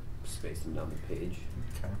just space them down the page.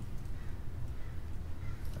 Okay.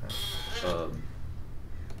 All right.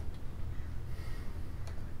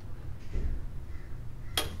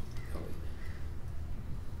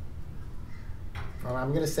 Well, I'm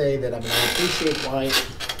going to say that I appreciate why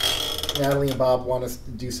Natalie and Bob want us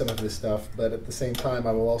to do some of this stuff, but at the same time,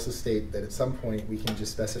 I will also state that at some point we can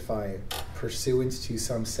just specify pursuant to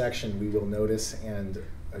some section, we will notice and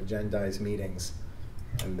agendize meetings,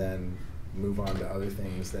 and then move on to other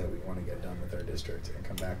things that we want to get done with our district and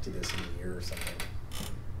come back to this in a year or something.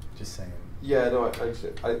 Just saying. Yeah, no,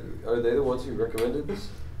 are they the ones who recommended this?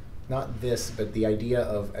 Not this, but the idea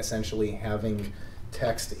of essentially having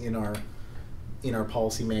text in our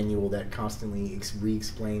policy manual that constantly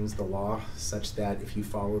re-explains the law, such that if you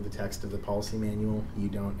follow the text of the policy manual, you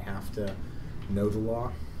don't have to know the law.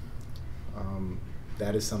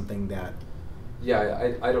 That is something that...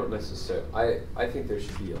 Yeah, I don't necessarily... I think there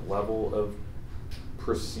should be a level of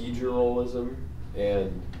proceduralism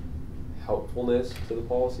and helpfulness to the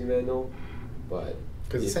policy manual, but...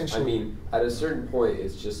 Because essentially... I mean, at a certain point,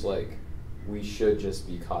 it's just like, we should just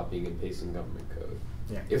be copying and pasting government code.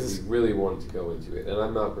 Yeah, if we really wanted to go into it, and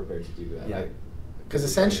I'm not prepared to do that. Yeah. Because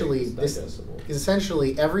essentially, digestible.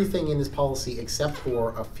 Everything in this policy, except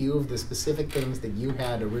for a few of the specific things that you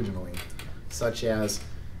had originally, such as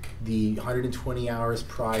the 120 hours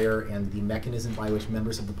prior and the mechanism by which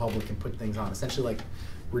members of the public can put things on. Essentially, like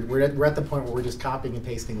we're at the point where we're just copying and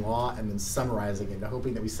pasting law and then summarizing it,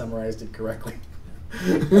 hoping that we summarized it correctly.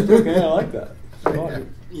 Okay, I like that. Yeah.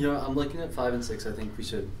 You know, I'm looking at 5 and 6. I think we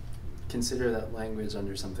should consider that language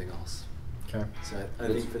under something else. Okay. So I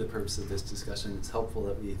think for the purpose of this discussion, it's helpful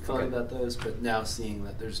that we thought about those, but now seeing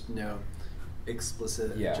that there's no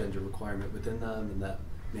explicit agenda requirement within them, and that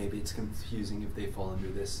maybe it's confusing if they fall under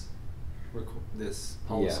this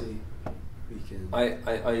policy, we can...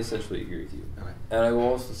 I essentially agree with you. Okay. And I will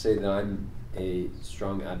also say that I'm a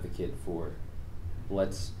strong advocate for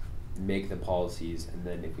let's make the policies, and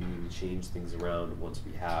then if we need to change things around once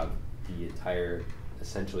we have the entire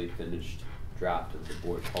essentially finished draft of the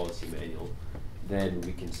board policy manual, then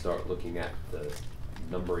we can start looking at the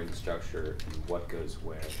numbering structure and what goes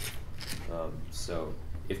where. So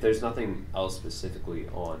if there's nothing else specifically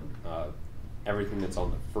on everything that's on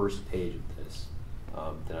the first page of this,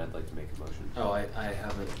 then I'd like to make a motion. Oh, I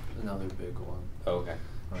have another big one. Oh, okay.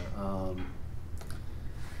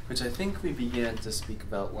 Which I think we began to speak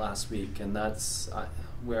about last week, and that's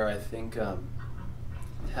where I think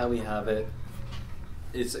how we have it.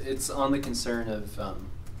 It's on the concern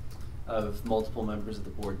of multiple members of the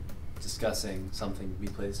board discussing something we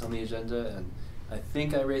placed on the agenda, and I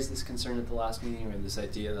think I raised this concern at the last meeting, or this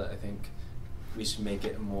idea that I think we should make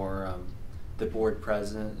it more the board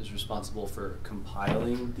president is responsible for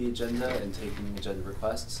compiling the agenda and taking agenda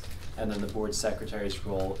requests, and then the board secretary's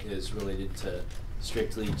role is related to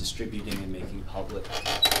strictly distributing and making public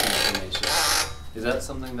information. Is that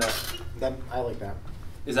something that I like that.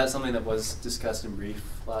 Is that something that was discussed in brief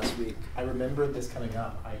last week? I remember this coming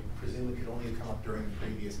up. I presume it could only have come up during the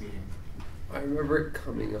previous meeting. I remember it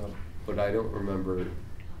coming up, but I don't remember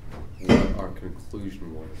what our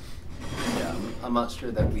conclusion was. Yeah, I'm not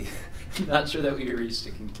sure that we reached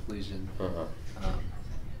a conclusion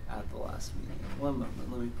at the last meeting. One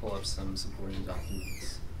moment, let me pull up some supporting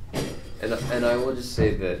documents. And I will just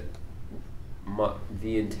say that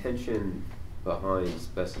the intention behind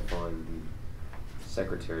specifying the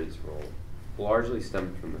secretary's role largely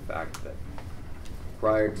stemmed from the fact that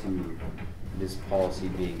prior to this policy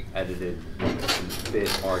being edited to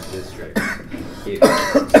fit our district, it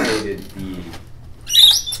stated the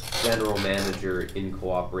general manager in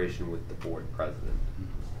cooperation with the board president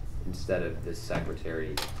instead of the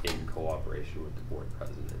secretary in cooperation with the board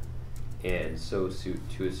president. And so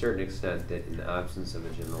to a certain extent, that in the absence of a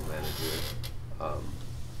general manager,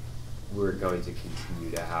 we're going to continue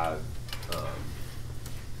to have,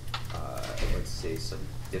 let's say, some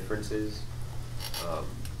differences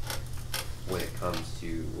when it comes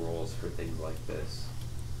to roles for things like this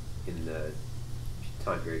in the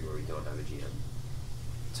time period where we don't have a GM.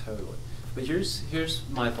 Totally. But here's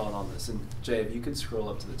my thought on this. And Jay, if you could scroll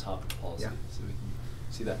up to the top of the policy, Yeah. so we can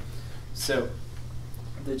see that. So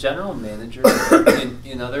the general manager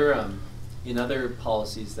in other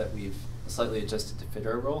policies that we've slightly adjusted to fit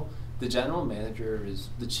our role, the general manager is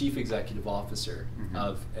the chief executive officer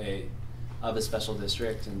of a special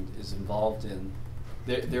district and is involved in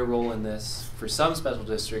their role in this. For some special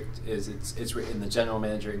district is it's written the general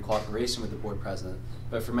manager in cooperation with the board president,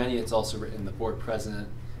 but for many it's also written the board president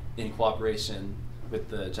in cooperation with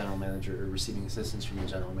the general manager or receiving assistance from the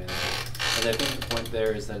general manager. And I think the point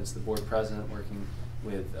there is that it's the board president working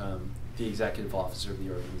with the executive officer of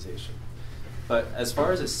the organization. But as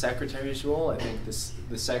far as a secretary's role, I think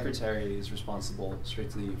the secretary is responsible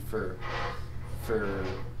strictly for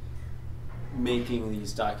making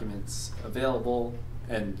these documents available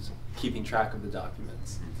and keeping track of the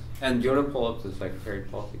documents. And Do you want to pull up the secretary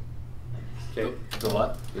policy? Jay? The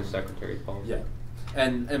what? The secretary policy. Yeah.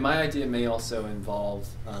 And my idea may also involve,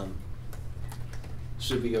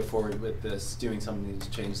 should we go forward with this, doing something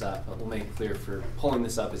to change that, but we'll make it clear for pulling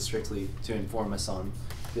this up is strictly to inform us on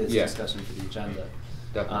this discussion for the agenda.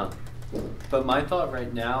 Definitely. But my thought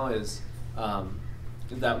right now is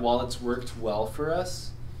that while it's worked well for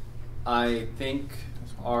us, I think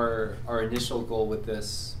our initial goal with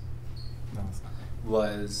this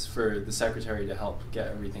was for the secretary to help get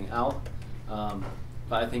everything out.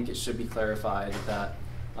 But I think it should be clarified that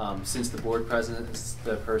since the board president is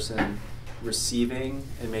the person receiving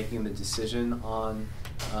and making the decision on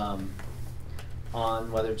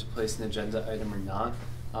whether to place an agenda item or not,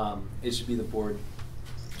 it should be the board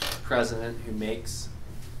president who makes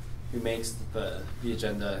the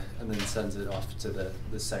agenda and then sends it off to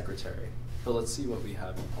the secretary. But let's see what we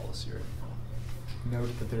have in policy right now.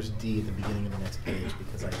 Note that there's D at the beginning of the next page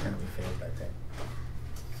because I apparently failed that day.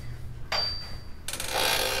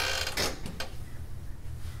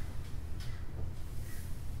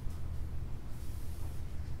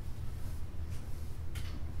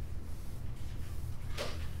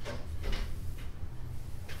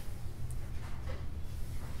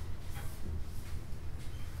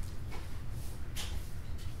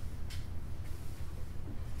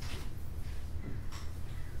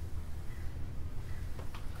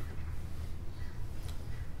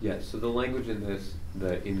 Yeah, so the language in this,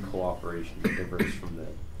 the in cooperation, differs from the,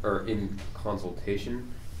 or in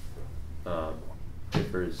consultation,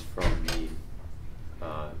 differs from the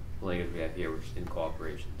language we have here, which is in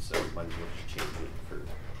cooperation. So might as well just change it for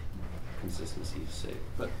consistency's sake.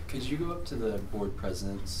 But could you go up to the board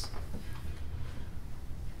president's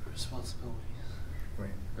responsibilities? Right.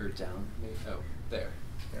 Or down, maybe? Oh, there.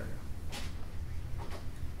 There we go.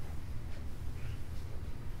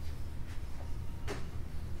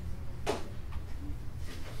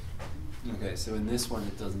 Okay, so in this one,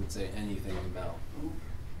 it doesn't say anything about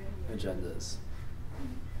agendas.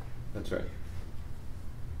 That's right.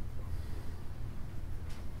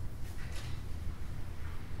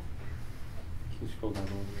 Can you scroll down a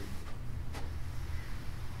little bit?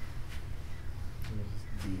 And this is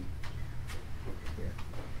D here.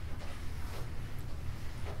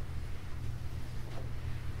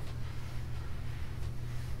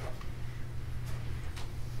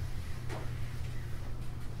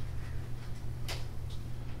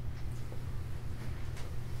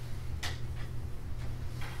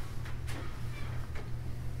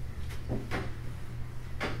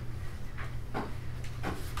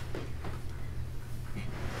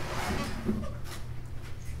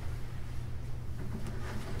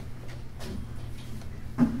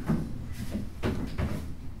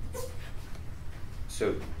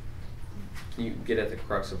 So, can you get at the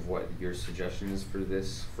crux of what your suggestion is for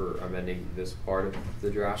this, for amending this part of the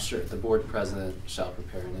draft? Sure, the board president shall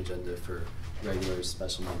prepare an agenda for regular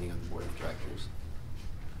special meeting of the board of directors.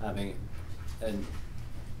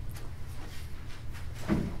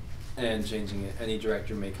 And changing it, any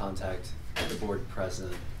director may contact the board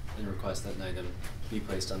president and request that an item be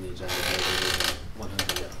placed on the agenda no later than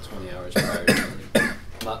 120 hours prior to the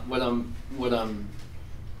meeting. What I'm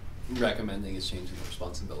recommending is changing the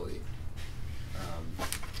responsibility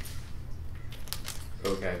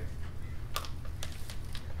Okay.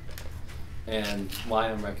 And why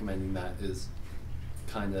I'm recommending that is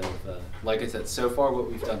kind of, like I said, so far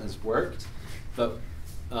what we've done has worked, but,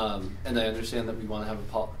 and I understand that we want to have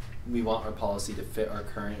we want our policy to fit our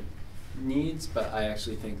current needs, but I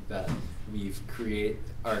actually think that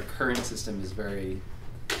our current system is very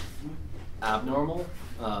abnormal,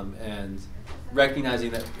 and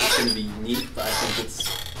recognizing that it's going to be unique, but I think it's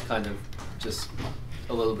kind of just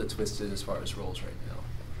a little bit twisted as far as roles right now.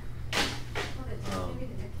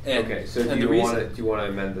 Okay, so do you want to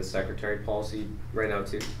amend the secretary policy right now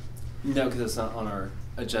too? No, because it's not on our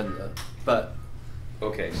agenda. But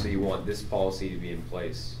okay, so you want this policy to be in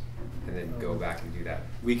place, and then go back and do that.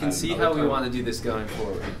 We can see how we want to do this going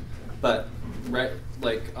forward. But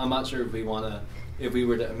I'm not sure if we want to. If we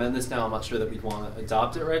were to amend this now, I'm not sure that we'd want to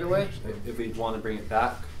adopt it right away. If we'd want to bring it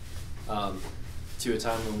back to a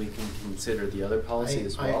time when we can consider the other policy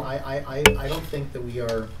as well. I don't think that we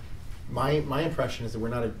are. My impression is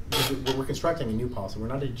that we're constructing a new policy. We're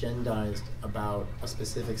not agendized about a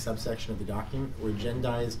specific subsection of the document. We're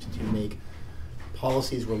agendized to make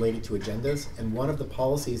policies related to agendas. And one of the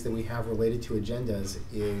policies that we have related to agendas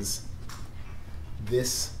is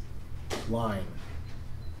this line.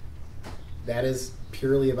 That is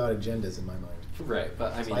purely about agendas in my mind. Right,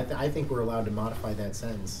 but I mean, so I think we're allowed to modify that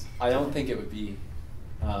sentence. I don't think it would be.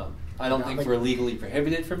 I don't think we're legally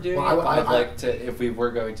prohibited from doing it. But I'd like to, if we were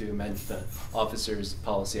going to amend the officer's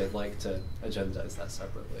policy, I'd like to agendize that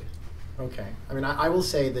separately. Okay. I mean, I will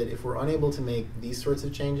say that if we're unable to make these sorts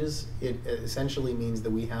of changes, it essentially means that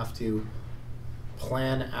we have to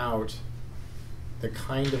plan out the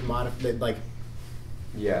kind of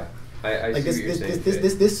Yeah, I see what you're saying.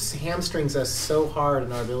 This hamstrings us so hard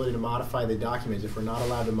in our ability to modify the document if we're not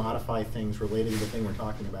allowed to modify things related to the thing we're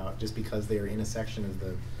talking about just because they are in a section of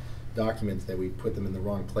the documents that we put them in the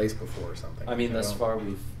wrong place before or something. I mean, thus far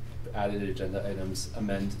we've added agenda items,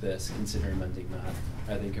 amend this, consider amending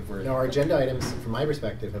that. I think if we're... No, our agenda items, from my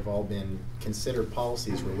perspective, have all been consider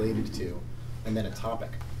policies related to, and then a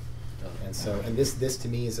topic. And so, and this to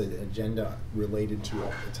me is an agenda related to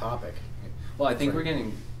a topic. Well, I think we're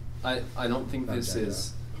getting... I don't think this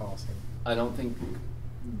is... policy. I don't think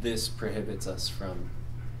this prohibits us from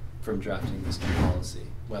drafting this new policy,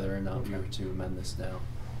 whether or not we were to amend this now.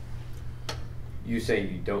 You say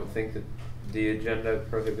you don't think that the agenda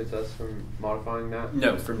prohibits us from modifying that?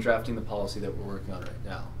 No, from drafting the policy that we're working on right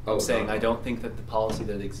now. Oh, I'm saying no. I don't think that the policy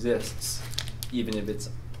that exists, even if it's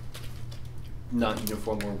not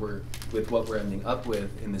uniform with what we're ending up with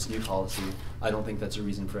in this new policy, I don't think that's a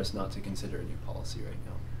reason for us not to consider a new policy right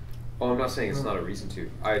now. Well, I'm not saying it's not a reason to.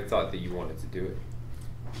 I thought that you wanted to do it.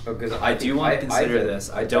 Because I do want to consider this.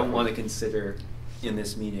 I don't want to consider in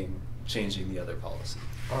this meeting changing the other policy.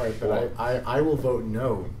 All right, but I will vote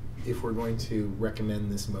no if we're going to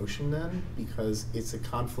recommend this motion then, because it's a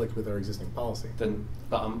conflict with our existing policy. Then,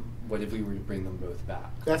 what if we were to bring them both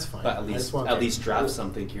back? That's fine. But at least draft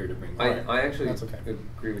something here to bring back. I actually okay.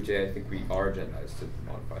 agree with Jay. I think we are agendized to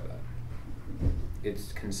modify that.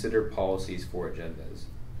 It's consider policies for agendas.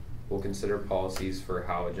 We'll consider policies for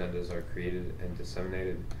how agendas are created and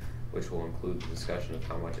disseminated, which will include the discussion of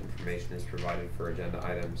how much information is provided for agenda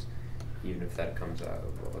items, even if that comes out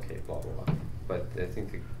of, well, okay, blah, blah, blah. But I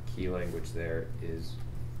think the key language there is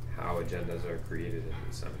how agendas are created and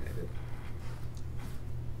disseminated.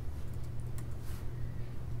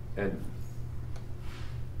 And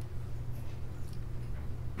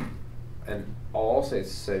I'll also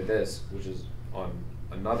say this, which is on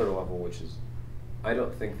another level, which is I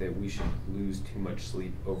don't think that we should lose too much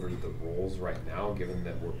sleep over the roles right now, given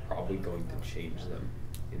that we're probably going to change them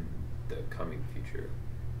in the coming future.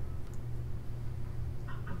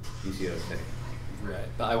 You see what I'm saying? Right,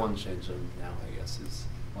 but I want to change them now, I guess, is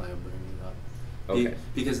why I'm bringing it up. Okay.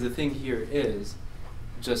 Because the thing here is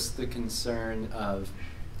just the concern of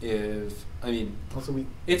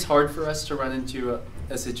it's hard for us to run into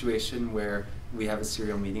a situation where we have a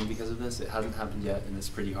serial meeting because of this. It hasn't happened yet, and it's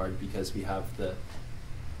pretty hard because we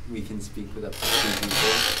can speak with up to 3 people,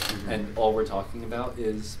 Mm-hmm. and all we're talking about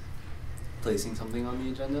is placing something on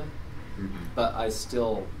the agenda. Mm-hmm. But I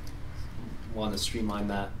still want to streamline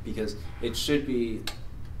that because it should be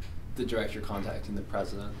the director contacting the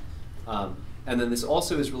president. And then this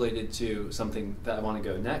also is related to something that I want to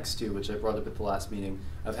go next to, which I brought up at the last meeting,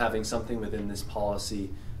 of having something within this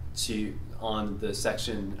policy on the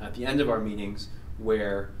section at the end of our meetings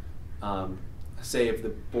where, say if the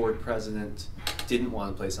board president didn't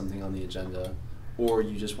want to place something on the agenda, or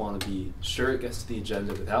you just want to be sure it gets to the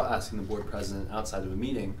agenda without asking the board president outside of a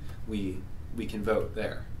meeting, we can vote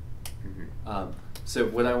there. Mm-hmm. So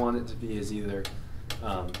what I want it to be is either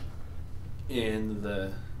in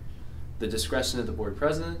the discretion of the board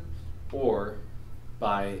president, or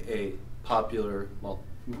by a popular, well,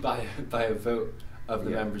 by a vote of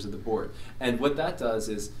the Yeah. members of the board. And what that does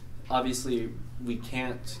is, obviously, we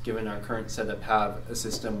can't, given our current setup, have a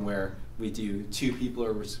system where we do 2 people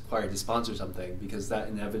are required to sponsor something, because that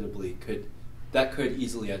inevitably could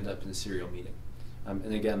easily end up in a serial meeting.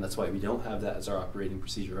 And again, that's why we don't have that as our operating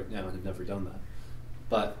procedure right now, and have never done that.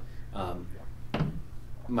 But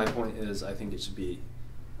my point is, I think it should be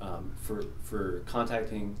for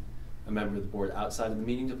contacting a member of the board outside of the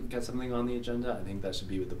meeting to get something on the agenda. I think that should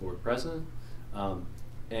be with the board president,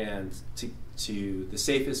 and to the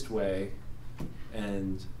safest way,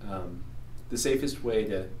 and the safest way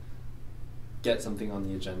to get something on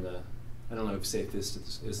the agenda. I don't know if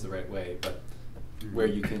safest is the right way, but where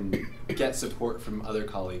you can get support from other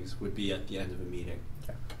colleagues would be at the end of a meeting.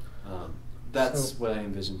 Okay. That's So- what I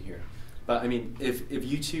envision here. But I mean, if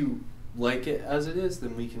you two like it as it is,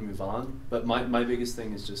 then we can move on. But my biggest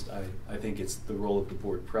thing is just I think it's the role of the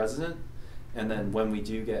board president, and then when we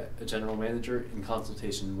do get a general manager, in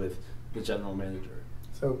consultation with the general manager.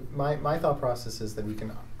 So my thought process is that we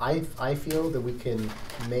can, I feel that we can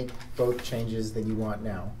make both changes that you want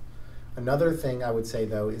now. Another thing I would say,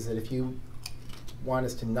 though, is that if you want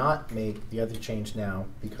us to not make the other change now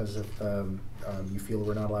because of you feel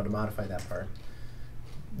we're not allowed to modify that part,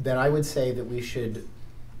 then I would say that we should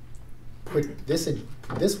put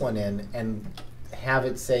this one in and have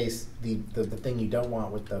it say the thing you don't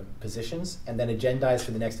want with the positions, and then agendize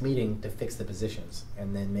for the next meeting to fix the positions,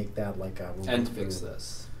 and then make that like a... And fix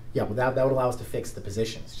this. Yeah, well, that would allow us to fix the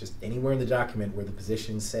positions. Just anywhere in the document where the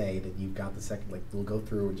positions say that you've got the second, like, we'll go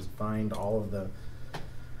through and just find all of the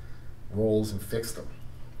roles and fix them.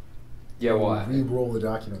 Yeah, well, We'll re-roll the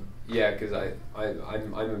document. yeah, because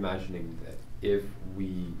I'm imagining that if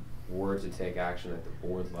we were to take action at the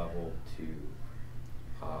board level to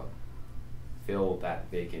fill that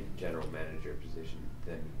vacant general manager position,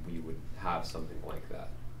 then we would have something like that,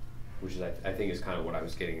 which is I think is kind of what I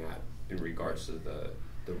was getting at in regards to the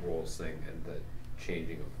roles thing and the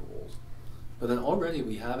changing of the roles. But then already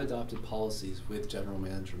we have adopted policies with general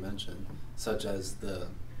manager mention, such as the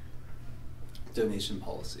donation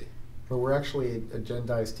policy. But we're actually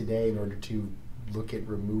agendized today in order to look at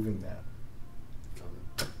removing that.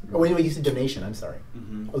 Oh, wait, you said donation, I'm sorry.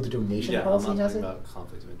 Mm-hmm. Oh, the donation yeah, policy I'm not has talking it? about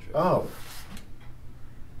conflict of interest. Oh.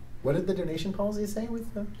 What did the donation policy say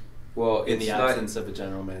with the... Well, In it's the not- absence of a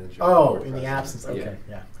general manager. Oh, or in the president. absence, okay,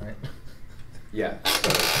 yeah, all right. Yeah.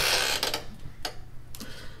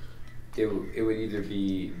 It would either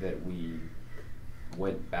be that we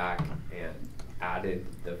went back and added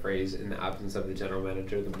the phrase "in the absence of the general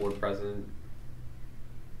manager, the board president,"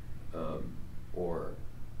 or,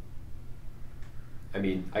 I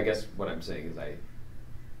mean, I guess what I'm saying is I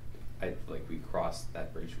like we cross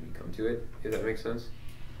that bridge when we come to it. If that makes sense.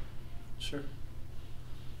 Sure.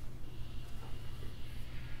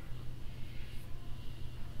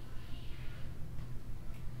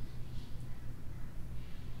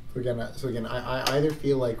 So again, I either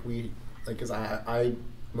feel like because I'm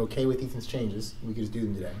okay with Ethan's changes, we could just do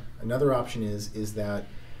them today. Another option is that,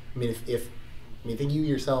 I mean, I think you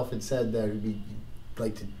yourself had said that we'd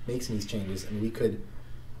like to make some of these changes, and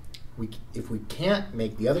if we can't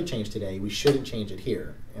make the other change today, we shouldn't change it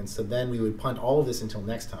here. And so then we would punt all of this until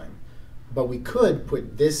next time. But we could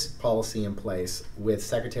put this policy in place with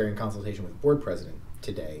secretary in consultation with board president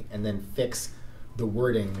today, and then fix the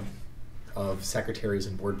wording of secretaries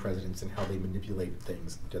and board presidents and how they manipulate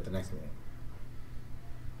things at the next meeting.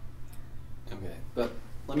 Okay, but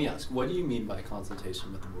let me ask, what do you mean by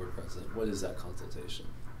consultation with the board president? What is that consultation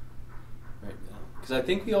right now? Because I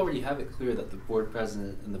think we already have it clear that the board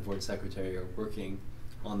president and the board secretary are working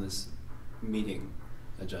on this meeting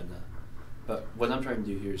agenda. But what I'm trying to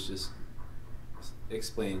do here is just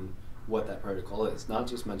explain what that protocol is, not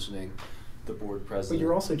just mentioning the board president. But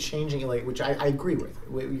you're also changing it, like, which I agree with.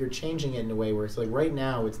 You're changing it in a way where it's like right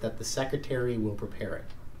now it's that the secretary will prepare it.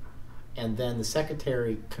 And then the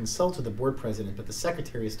secretary consults with the board president, but the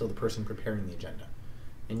secretary is still the person preparing the agenda.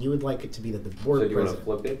 And you would like it to be that the board So do you want to president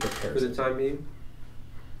flip it prepares for the it. time being?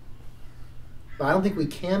 But I don't think we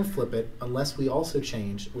can flip it unless we also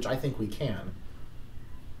change, which I think we can,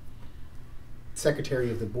 Secretary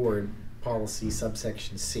of the Board policy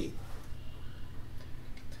subsection C.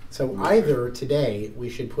 So either today we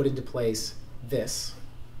should put into place this,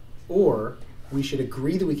 or we should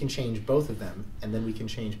agree that we can change both of them, and then we can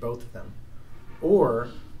change both of them. Or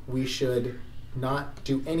we should not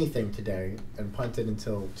do anything today and punt it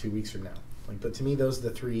until 2 weeks from now. Like, but to me, those are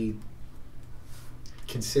the three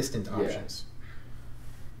consistent Yeah. options.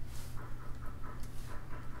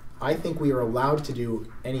 I think we are allowed to do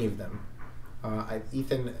any of them.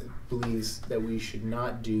 Ethan believes that we should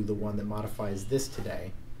not do the one that modifies this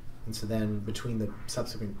today. And so then between the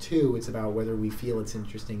subsequent two, it's about whether we feel it's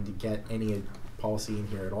interesting to get any policy in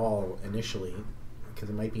here at all initially, because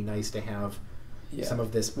it might be nice to have some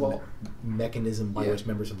of this mechanism by which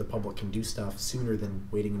members of the public can do stuff sooner than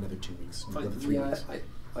waiting another 2 weeks, another 3 weeks.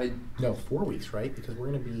 No, 4 weeks, right? Because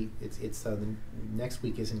we're going to be, the next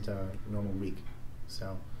week isn't a normal week.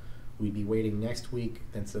 So we'd be waiting next week,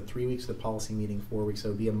 then so 3 weeks for the policy meeting, 4 weeks. So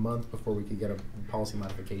it would be a month before we could get a policy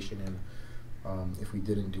modification in if we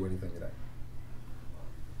didn't do anything today.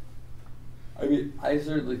 I mean, I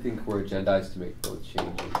certainly think we're agendized to make both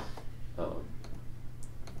changes. And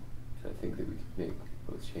I think that we could make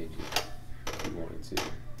both changes if we wanted to.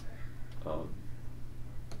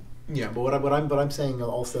 Yeah, but what I'm saying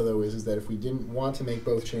also though is that if we didn't want to make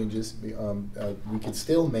both changes, we could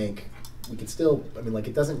still make. I mean, like,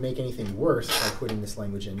 it doesn't make anything worse by putting this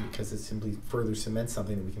language in because it simply further cements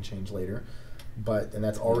something that we can change later. And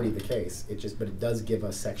that's already the case. But it does give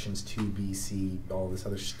us sections 2, B, C, all this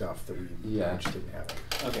other stuff that we are interested in having.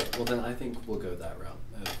 Okay, well then I think we'll go that route.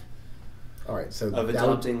 All right, so of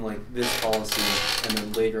adopting like this policy and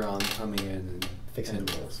then later on coming in and fixing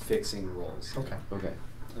the rules. Fixing rules. Okay. Okay.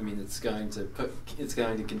 I mean, it's going to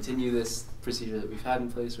continue this procedure that we've had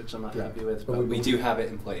in place, which I'm not happy with, but we do have it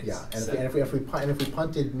in place. Yeah, and if we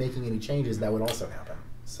punted making any changes, that would also happen.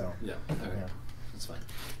 So yeah, okay, that's fine.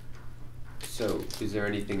 So, is there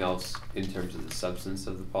anything else in terms of the substance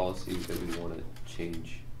of the policy that we want to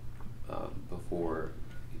change before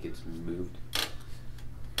it gets moved?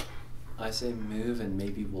 I say move, and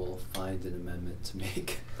maybe we'll find an amendment to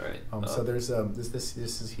make. All right. So there's this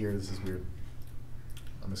is here. This is weird.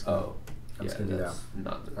 I'm just gonna do that.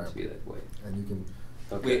 Not meant to be that way. And you can.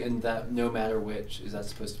 Okay. Wait, and that no matter which, is that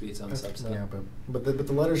supposed to be its own subset? Yeah, but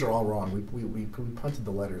the letters are all wrong. We punted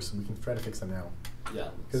the letters, so we can try to fix them now. Yeah.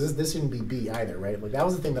 Because this shouldn't be B either, right? Like that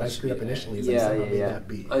was the thing that I screwed up initially. Is I made that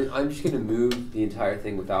B. I'm just gonna move the entire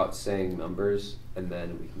thing without saying numbers, and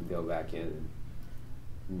then we can go back in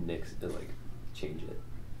and nix and change it.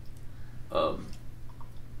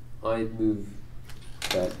 I move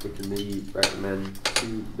that the committee recommend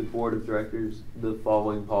to the Board of Directors the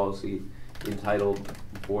following policy entitled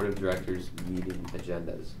Board of Directors Meeting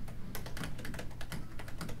Agendas.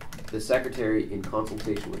 The Secretary, in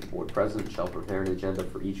consultation with the Board President, shall prepare an agenda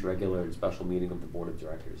for each regular and special meeting of the Board of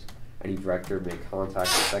Directors. Any director may contact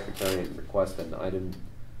the Secretary and request that an item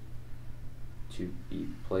to be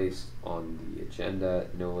placed on the agenda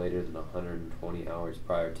no later than 120 hours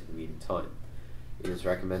prior to the meeting time. It is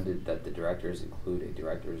recommended that the directors include a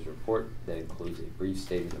director's report that includes a brief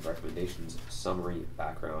statement of recommendations, summary,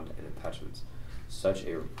 background, and attachments. Such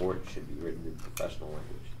a report should be written in professional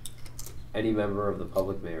language. Any member of the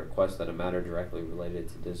public may request that a matter directly related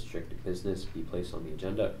to district business be placed on the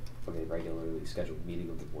agenda of a regularly scheduled meeting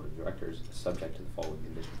of the Board of Directors, subject to the following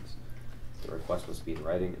conditions. The request must be in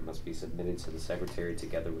writing and must be submitted to the Secretary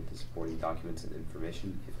together with the supporting documents and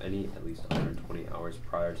information, if any, at least 120 hours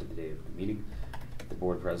prior to the day of the meeting. The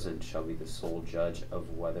Board President shall be the sole judge of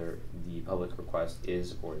whether the public request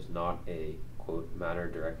is or is not a, quote, matter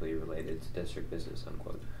directly related to district business,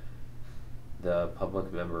 unquote. The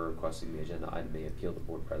public member requesting the agenda item may appeal the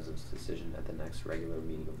Board President's decision at the next regular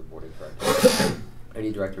meeting of the Board of Directors.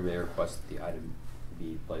 Any director may request that the item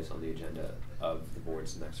be placed on the agenda of the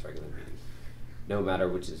Board's next regular meeting. No matter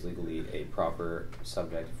which is legally a proper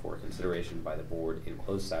subject for consideration by the Board in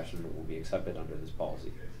closed session will be accepted under this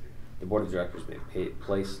policy. The Board of Directors may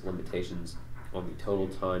place limitations on the total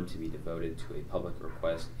time to be devoted to a public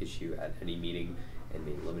request issue at any meeting and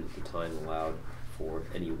may limit the time allowed for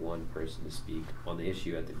any one person to speak on the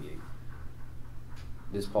issue at the meeting.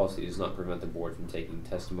 This policy does not prevent the Board from taking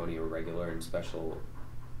testimony or regular and special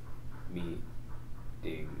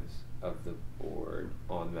meetings of the Board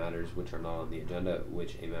on matters which are not on the agenda,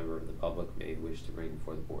 which a member of the public may wish to bring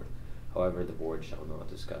before the Board. However, the Board shall not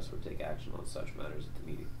discuss or take action on such matters at the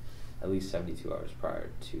meeting at least 72 hours prior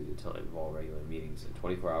to the time of all regular meetings and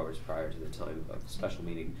 24 hours prior to the time of the special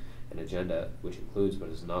meeting. An agenda, which includes but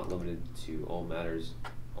is not limited to all matters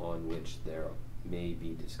on which there may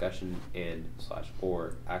be discussion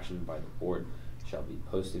and/or action by the Board, shall be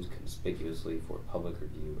posted conspicuously for public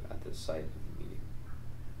review at the site of the meeting.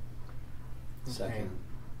 Second.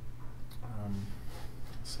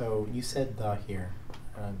 So you said the here.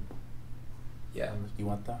 Yeah. Do you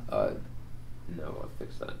want that? No, I'll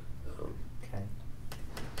fix that. Okay.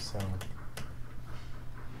 So.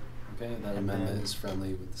 Okay, that amendment is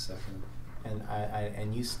friendly with the second.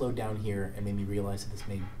 And you slowed down here and made me realize that this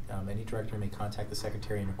may, any director may contact the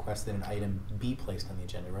secretary and request that an item be placed on the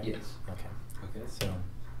agenda, right? Yes. Okay. Okay. So,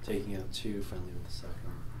 Taking out 2, friendly with the second.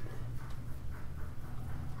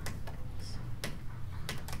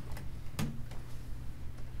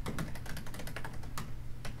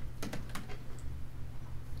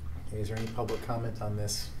 okay, is there any public comment on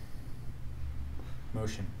this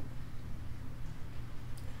motion?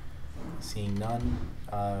 Seeing none.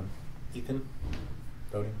 Ethan,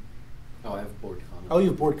 voting? Oh, I have board comment. Oh, you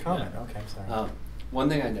have board comment. Yeah. Okay, I'm sorry. One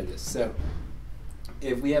thing I noticed, so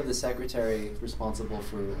if we have the secretary responsible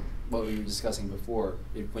for what we were discussing before,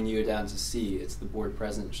 when you go down to C, it's the board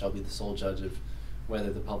president shall be the sole judge of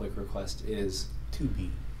whether the public request is. 2B.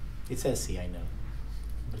 It says C, I know,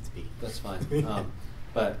 but it's B. That's fine.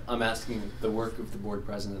 But I'm asking the work of the board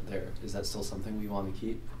president there, is that still something we want to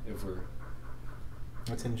keep if we're.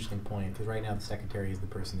 That's an interesting point, because right now the secretary is the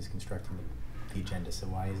person who's constructing the agenda, so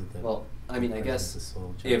why is it that? Well, I mean, I president's guess the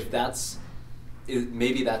sole judge? if that's,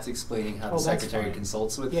 maybe that's explaining how the Oh, that's secretary fine.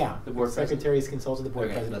 consults with Yeah, the board president. secretaries consult with the board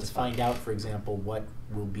Okay, president that's to find fine. out, for example, what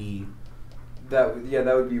will be. That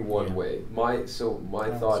would be one Yeah. way. My I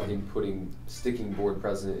thought see. in sticking board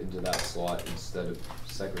president into that slot instead of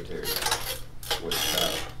secretary was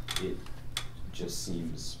that it just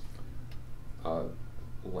seems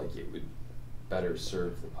like it would better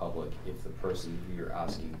serve the public if the person who you're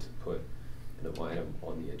asking to put an item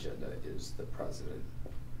on the agenda is the president,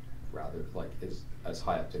 rather like is as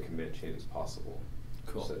high up the command chain as possible,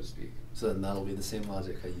 Cool. so to speak. So then that'll be the same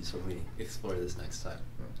logic I use when we explore this next time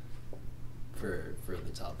for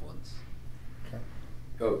the top ones. Okay.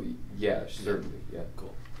 Oh yeah, certainly, yeah.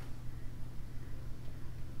 Cool.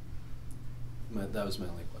 That was my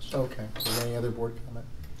only question. Okay, is there any other board comment?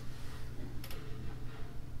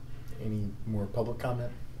 Any more public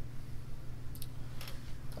comment?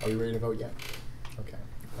 Are we ready to vote yet? Okay.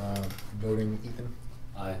 Voting, Ethan?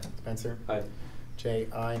 Aye. Spencer? Aye. Jay,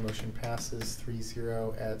 aye. Motion passes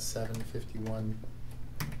 3-0 at 7:51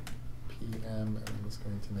 p.m. I'm just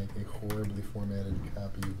going to make a horribly formatted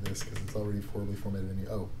copy of this because it's already horribly formatted.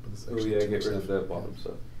 But this is Oh actually yeah, too get much rid of stuff. the bottom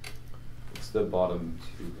stuff. It's the bottom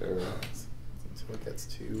 2 paragraphs. Until it gets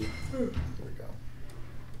to, here we go.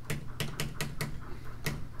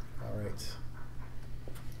 All right.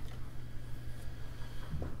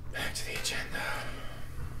 Back to the agenda.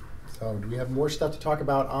 So, do we have more stuff to talk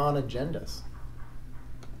about on agendas?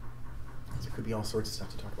 There could be all sorts of stuff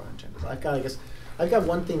to talk about on agendas. I've got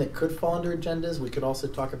one thing that could fall under agendas. We could also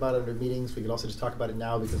talk about it under meetings. We could also just talk about it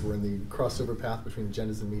now because we're in the crossover path between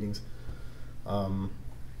agendas and meetings.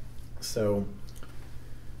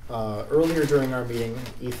 Earlier during our meeting,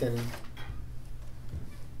 Ethan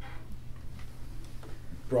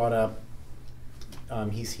brought up,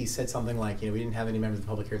 he said something like, we didn't have any members of the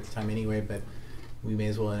public here at the time anyway, but we may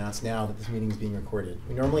as well announce now that this meeting is being recorded.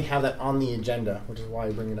 We normally have that on the agenda, which is why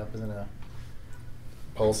I bring it up as in a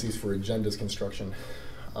policies for agendas construction.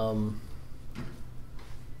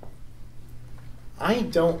 I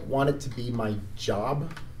don't want it to be my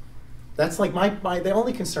job. That's like the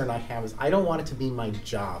only concern I have is I don't want it to be my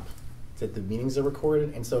job that the meetings are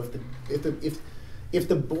recorded. And so if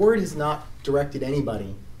the board has not directed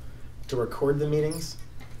anybody to record the meetings,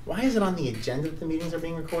 why is it on the agenda that the meetings are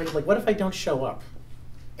being recorded? Like, what if I don't show up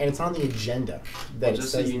and it's on the agenda that Well, it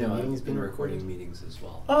just so says you the know, meeting's I've been being recording recorded? meetings as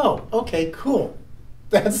well. Oh, okay, cool.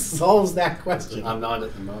 That solves that question. I'm not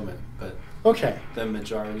at the moment, but Okay. the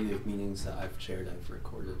majority of meetings that I've chaired, I've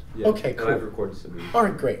recorded. Yeah, Okay, and cool. I've recorded some meetings. All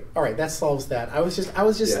right, great. All right, that solves that. I was just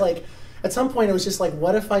Yeah. like, at some point, it was just like,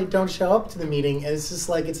 what if I don't show up to the meeting and it's just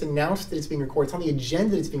like it's announced that it's being recorded, it's on the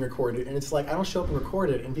agenda that it's being recorded, and it's like I don't show up and record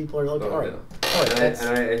it, and people are like, Oh, all right, no. all right, that's,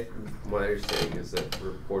 My understanding is that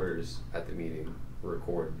reporters at the meeting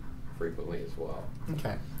record frequently as well.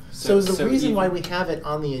 okay. So- So is the so reason even- why we have it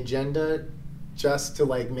on the agenda just to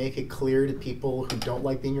like make it clear to people who don't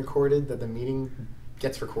like being recorded that the meeting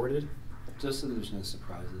gets recorded? Just so there's no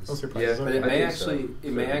surprises. No surprises. Yeah, But it I may think so, actually,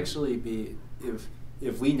 it may certainly. actually be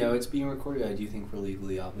if we know it's being recorded, I do think we're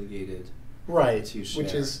legally obligated. Right, To which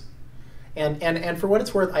share. is, and for what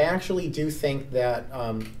it's worth, I actually do think that,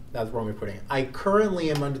 that's the wrong way of putting it. I currently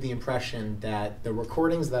am under the impression that the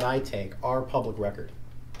recordings that I take are public record.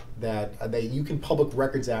 That you can Public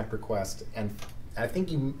Records Act request, and I think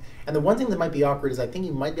and the one thing that might be awkward is I think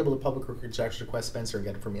you might be able to Public Records Act request Spencer and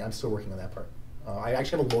get it for me. I'm still working on that part. I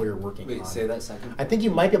actually have a lawyer working on it. Wait, say that second. I think you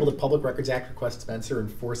might be able to Public Records Act request Spencer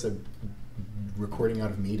and force a recording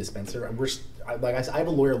out of me to Spencer. And like I said, I have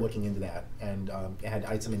a lawyer looking into that, and I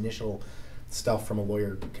had some initial stuff from a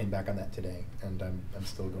lawyer came back on that today, and I'm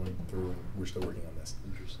still going through. And we're still working on this.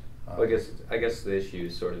 Interesting. Well, I guess the issue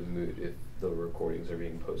is sort of moot if the recordings are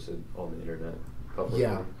being posted on the internet publicly.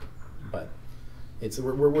 Yeah, but it's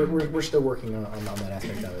we're still working on that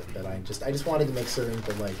aspect of it. But I just wanted to make certain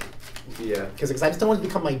that, like, Yeah. because I just don't want it to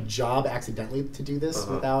become my job accidentally to do this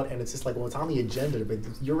Uh-huh. without, and it's just like, well, it's on the agenda, but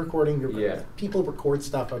you're recording, Yeah. people record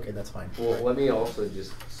stuff, okay, that's fine. Well, Right. let me also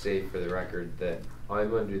just say for the record that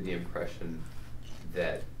I'm under the impression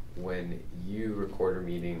that when you record a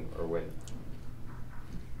meeting, or when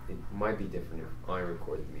it might be different if I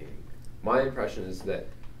record the meeting. My impression is that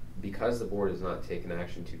because the board has not taken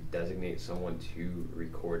action to designate someone to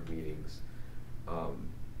record meetings,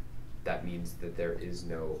 that means that there is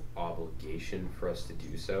no obligation for us to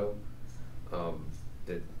do so.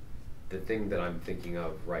 The thing that I'm thinking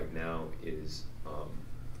of right now is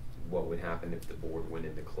what would happen if the board went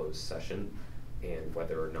into closed session, and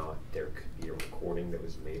whether or not there could be a recording that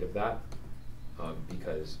was made of that.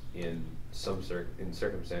 Because in some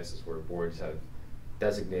circumstances where boards have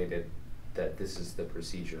designated that this is the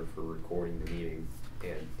procedure for recording the meeting,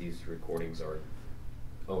 and these recordings are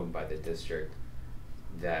owned by the district,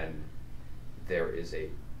 then there is a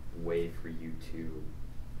way for you to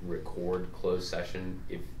record closed session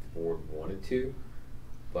if the board wanted to,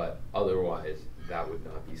 but otherwise that would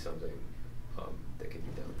not be something that can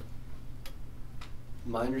be done.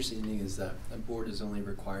 My understanding is that a board is only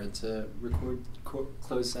required to record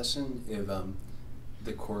closed session if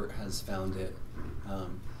the court has found it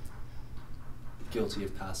guilty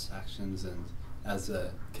of past actions, and as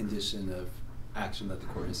a condition of action that the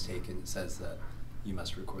court has taken, it says that you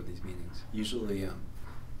must record these meetings. Usually a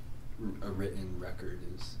written record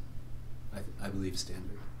is, I believe,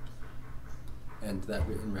 standard. And that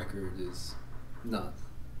written record is not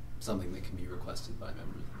something that can be requested by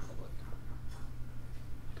members of the public.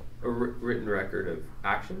 A written record of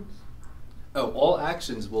actions? Oh, all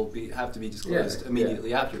actions will have to be disclosed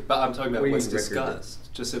immediately after. But I'm talking about What do you what's mean record?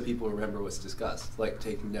 discussed, just so people remember what's discussed, like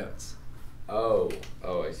taking notes. Oh,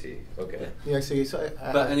 I see. Okay. Yeah, so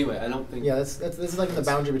But anyway, I don't think. yeah, this is like the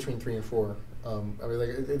boundary between 3 and 4. I mean,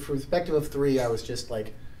 like, from perspective of 3, I was just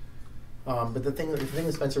like, but the thing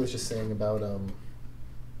that Spencer was just saying about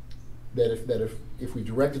that if we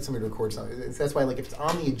directed somebody to record something, that's why, like, if it's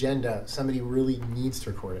on the agenda, somebody really needs to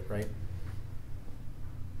record it, right?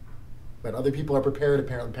 But other people are prepared,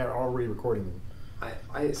 apparently, already recording them.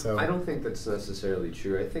 I don't think that's necessarily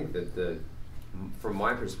true. I think that from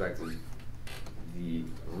my perspective, the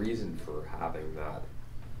reason for having that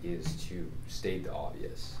is to state the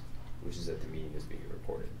obvious, which is that the meeting is being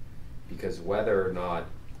recorded. Because whether or not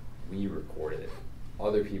we record it,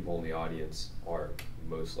 other people in the audience are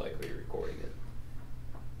most likely recording it.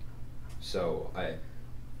 So I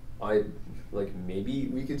like, maybe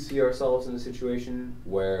we could see ourselves in a situation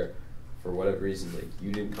where, for whatever reason, like,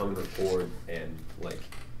 you didn't come and record, and like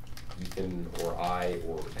Ethan or I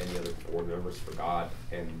or any other board members forgot,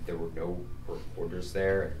 and there were no recorders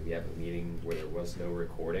there, and we have a meeting where there was no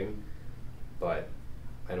recording. But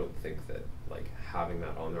I don't think that, like, having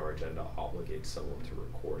that on our agenda obligates someone to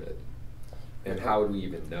record it. And how would we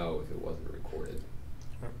even know if it wasn't recorded?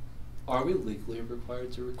 Are we legally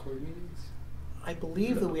required to record meetings? I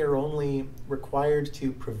believe that we are only required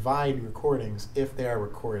to provide recordings if they are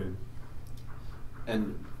recorded.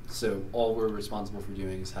 And so all we're responsible for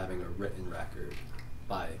doing is having a written record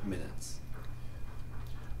by minutes.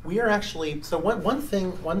 We are actually, so one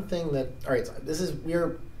thing that, all right, so we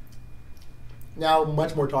are now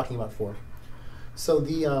much more talking about 4. So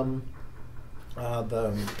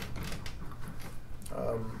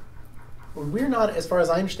we're not, as far as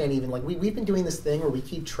I understand, even, like, we've been doing this thing where we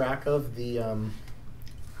keep track of the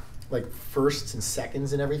like, firsts and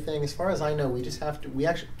seconds and everything. As far as I know, we just have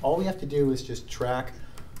to, all we have to do is just track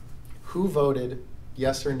who voted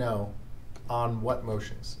yes or no on what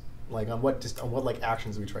motions, like on what like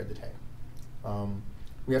actions we tried to take.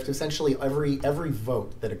 We have to essentially, every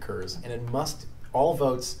vote that occurs, and all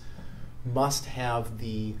votes must have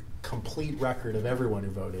the complete record of everyone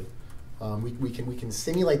who voted. We can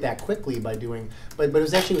simulate that quickly by doing, but it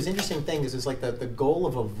was interesting thing is, it's like the goal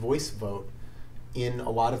of a voice vote in a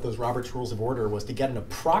lot of those Robert's Rules of Order was to get an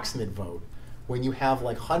approximate vote when you have,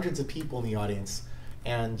 like, hundreds of people in the audience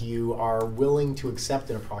and you are willing to accept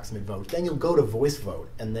an approximate vote. Then you'll go to voice vote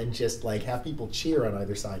and then just, like, have people cheer on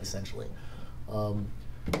either side, essentially.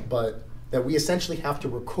 But that we essentially have to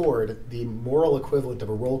record the moral equivalent of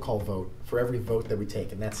a roll call vote for every vote that we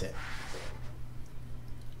take, and that's it.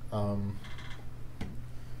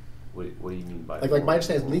 What do you mean by Like my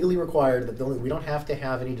understanding is legally required that we don't have to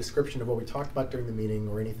have any description of what we talked about during the meeting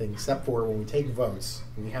or anything, except for when we take votes,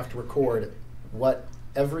 we have to record what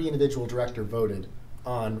every individual director voted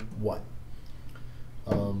on what.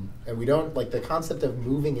 and we don't, like, the concept of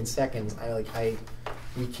moving in seconds,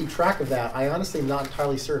 we keep track of that. I honestly am not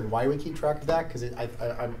entirely certain why we keep track of that, because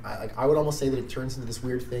I would almost say that it turns into this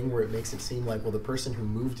weird thing where it makes it seem like, well, the person who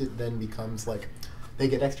moved it then becomes like, they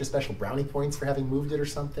get extra special brownie points for having moved it or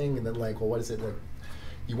something, and then like, well, what is it like?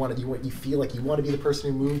 You feel like you want to be the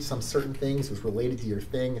person who moved some certain things was related to your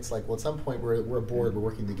thing. It's like, well, at some point we're a board, we're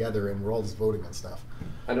working together, and we're all just voting on stuff.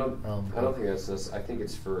 I don't think that's this. I think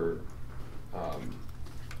it's for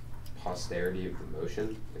posterity of the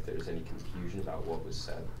motion. If there's any confusion about what was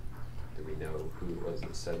said, do we know who it was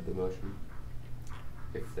that said the motion?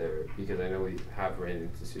 Because I know we have ran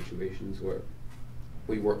into situations where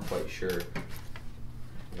we weren't quite sure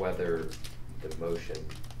whether the motion,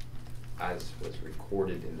 as was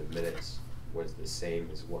recorded in the minutes, was the same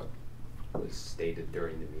as what was stated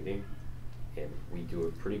during the meeting. And we do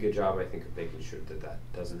a pretty good job, I think, of making sure that that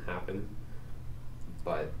doesn't happen.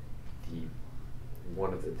 But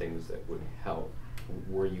one of the things that would help,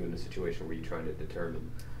 were you in a situation where you're trying to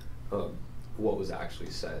determine what was actually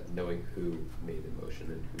said, knowing who made the motion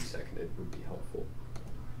and who seconded would be helpful.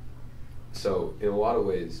 So in a lot of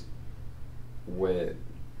ways, when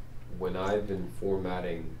I've been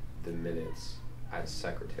formatting the minutes as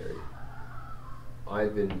secretary,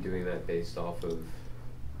 I've been doing that based off of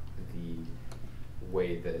the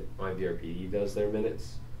way that IVRPD does their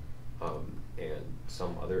minutes, and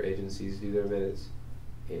some other agencies do their minutes,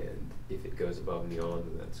 and if it goes above and beyond,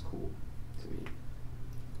 then that's cool to me.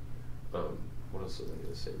 What else was I going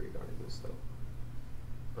to say regarding this,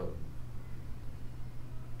 though?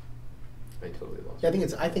 I totally lost. Yeah,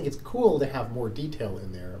 I think it's cool to have more detail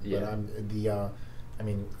in there, but Yeah.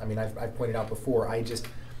 I've pointed out before, I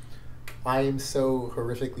am so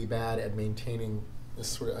horrifically bad at maintaining this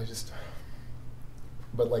sort of,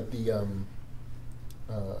 but like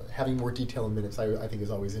having more detail in minutes, I think is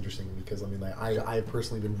always interesting, because I've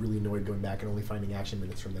personally been really annoyed going back and only finding action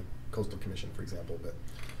minutes from the Coastal Commission, for example, but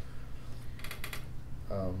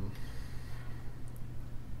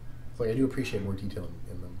so I do appreciate more detail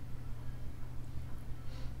in them.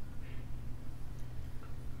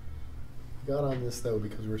 I got on this though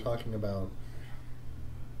because we were talking about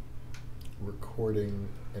recording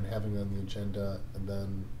and having it on the agenda, and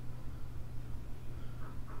then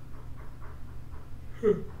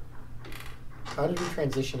how did we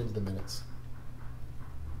transition into the minutes?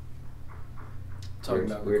 We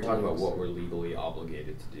were talking about what we're legally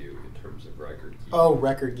obligated to do in terms of record keeping. Oh,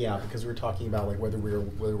 record, yeah, because we were talking about like whether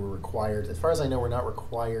we're required. As far as I know, we're not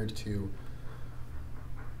required to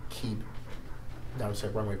keep. No,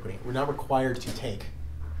 sorry, wrong way of putting it. We're not required to take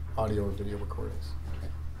audio or video recordings.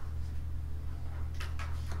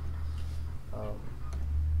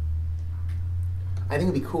 I think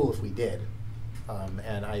it'd be cool if we did, but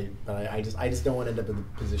I just don't want to end up in the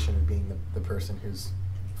position of being the person who's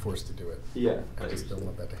forced to do it. Yeah, I just don't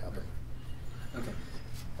want that to happen. Okay.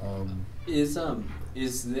 Is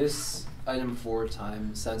this item 4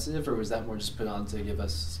 time sensitive, or was that more just put on to give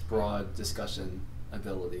us broad discussion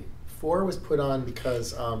ability? 4 was put on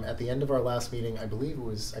because at the end of our last meeting, I believe it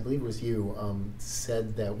was you,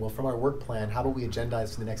 said that, well, from our work plan, how about we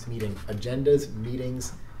agendize for the next meeting? Agendas,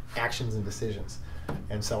 meetings, actions, and decisions.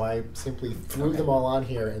 And so I simply threw them all on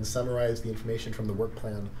here and summarized the information from the work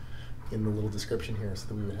plan in the little description here, so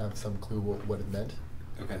that we would have some clue what it meant.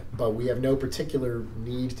 Okay. But we have no particular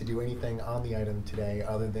need to do anything on the item today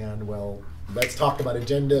other than, well, let's talk about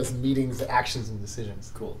agendas, meetings, actions, and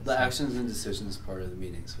decisions. Cool. The actions and decisions part of the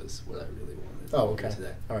meetings was what I really wanted to Oh, okay. do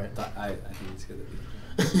today. All right. But I think it's good that we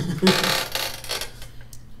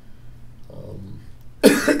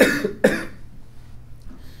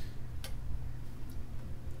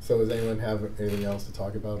So does anyone have anything else to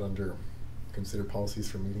talk about under consider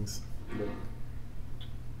policies for meetings? No.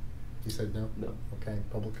 You said no? No. Okay,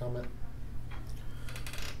 public comment?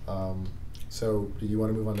 So do you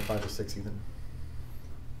want to move on to 5 or 6, Ethan?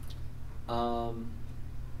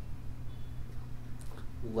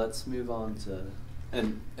 Let's move on to,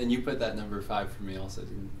 and you put that number 5 for me also,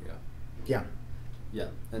 didn't you? Yeah. Yeah,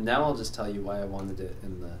 and now I'll just tell you why I wanted it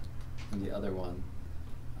in the other one,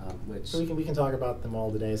 which. So we can talk about them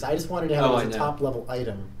all today. So I just wanted to have it as a top level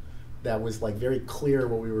item that was like very clear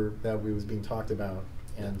that was being talked about.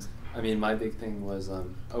 And I mean, my big thing was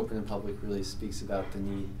open and public really speaks about the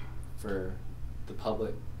need for the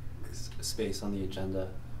public space on the agenda,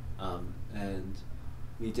 and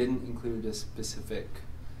we didn't include a specific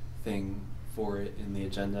thing for it in the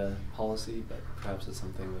agenda policy, but perhaps it's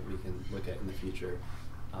something that we can look at in the future.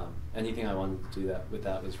 Anything I wanted to do with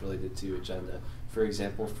that was related to agenda. For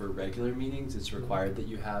example, for regular meetings, it's required that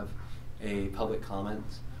you have a public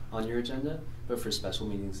comment on your agenda, but for special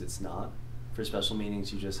meetings, it's not. for special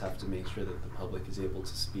meetings, you just have to make sure that the public is able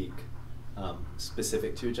to speak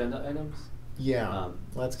specific to agenda items. Yeah, well,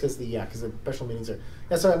 that's because the special meetings are.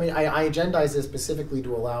 Yeah, so I mean, I agendize this specifically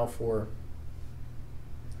to allow for.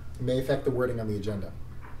 May affect the wording on the agenda.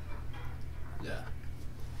 Yeah.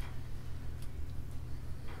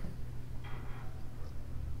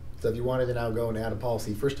 So if you wanted to now go and add a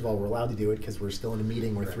policy, first of all, we're allowed to do it because we're still in a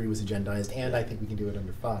meeting where 3 was agendized, and I think we can do it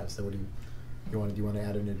under 5. So what do you want? Do you want to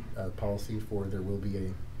add in a policy for there will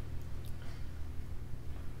be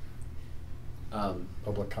a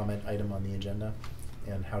public comment item on the agenda,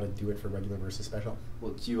 and how to do it for regular versus special?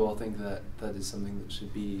 Well, do you all think that that is something that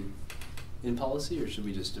should be in policy, or should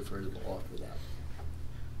we just defer to the law for that?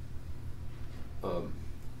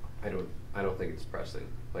 I don't think it's pressing.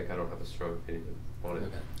 Like, I don't have a strong opinion on it.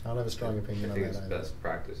 Okay. I don't have a strong opinion I on think that it's either. best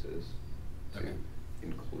practices to Okay.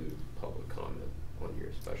 include public comment on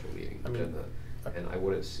your special meeting I mean, agenda. And I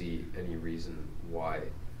wouldn't see any reason why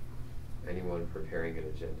anyone preparing an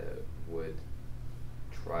agenda would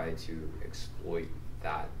try to exploit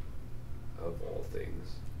that of all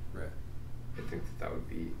things. Right. I think that would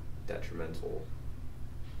be detrimental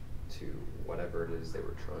to whatever it is they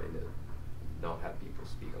were trying to not have people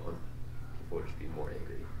speak on. People would just be more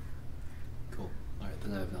angry. Cool. All right,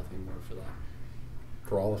 then I have nothing more for that.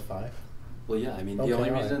 For all of 5? Well, yeah, I mean, the Okay, only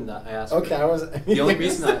all right. reason that I asked. Okay, I was. The only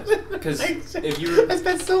reason because if you. I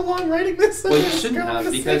spent so long writing this. Well, you shouldn't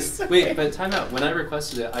have, because wait, but time out. When I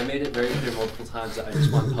requested it, I made it very clear multiple times that I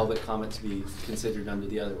just want public comment to be considered under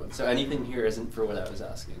the other one. So anything here isn't for what I was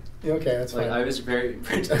asking. Okay, that's Like, fine. I was very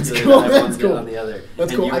particular That's that cool. I That's wanted cool. it on the other.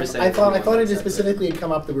 That's and cool. you were saying I thought you it wanted had separate. specifically had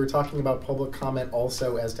come up that we were talking about public comment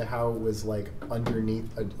also as to how it was like underneath,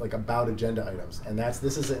 like about agenda items, and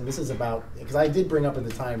this is about, because I did bring up at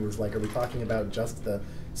the time, it was like, are we talking about just the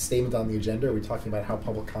statement on the agenda, or are we talking about how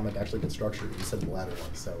public comment actually gets structured? You said the latter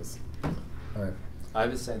one, so it's all right. I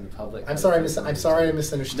was saying the public. I'm sorry, I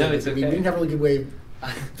misunderstood. No, it's I mean, okay. we didn't have a really good way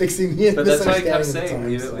of fixing the But that's why I misunderstanding kept at the saying time,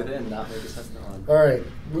 leave so. it within, not make assessment on. All right,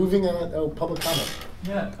 moving on. Oh, public comment.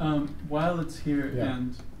 Yeah, while it's here Yeah.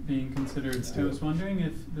 and being considered, Let's I do was it. wondering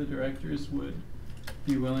if the directors would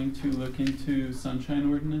be willing to look into sunshine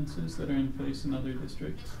ordinances that are in place in other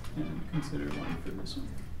districts and consider one for this one.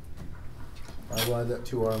 I will add that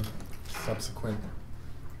to our subsequent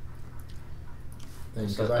thing.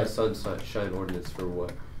 'Cause A sunshine ordinance for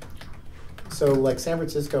what? So, like San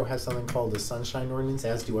Francisco has something called the Sunshine Ordinance,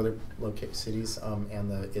 as do other cities,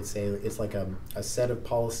 and it's like a set of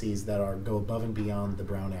policies that go above and beyond the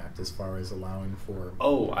Brown Act as far as allowing for.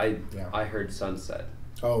 Oh, Yeah. I heard sunset.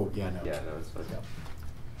 Oh yeah, no. Yeah, no, it's fine.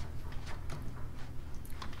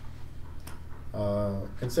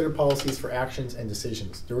 Consider policies for actions and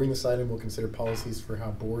decisions. During this item, we'll consider policies for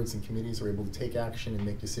how boards and committees are able to take action and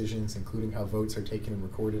make decisions, including how votes are taken and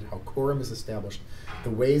recorded, how quorum is established,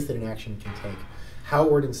 the ways that an action can take, how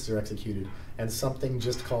ordinances are executed, and something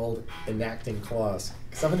just called enacting clause.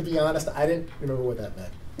 Because I'm going to be honest, I didn't remember what that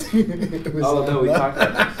meant. It was, Oh, no, we talked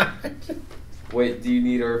about this. Wait, do you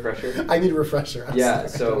need a refresher? I need a refresher. I'm Yeah,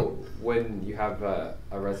 sorry. so when you have a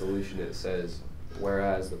resolution, it says,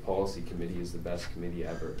 whereas the policy committee is the best committee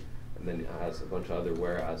ever, and then it has a bunch of other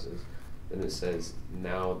whereases. Then it says,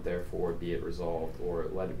 now therefore be it resolved, or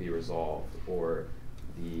let it be resolved, or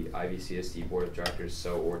the IVCSD Board of Directors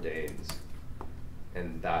so ordains.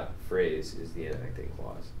 And that phrase is the enacting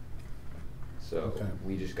clause. So Okay.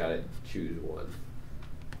 we just gotta choose one.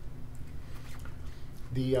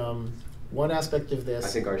 The one aspect of this. I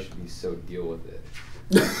think ours should be so deal with it.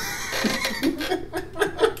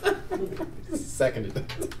 Seconded.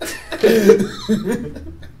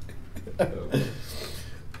 Okay.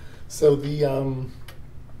 So the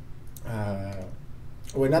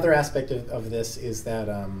another aspect of this is that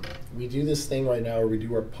we do this thing right now where we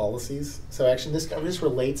do our policies. So actually, this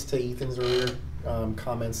relates to Ethan's earlier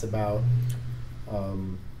comments about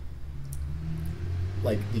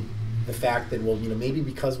like the fact that, well, maybe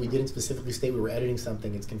because we didn't specifically state we were editing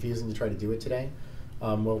something, it's confusing to try to do it today.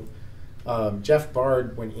 Jeff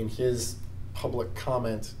Bard, when in his public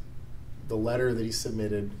comment, the letter that he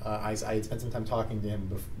submitted, I had spent some time talking to him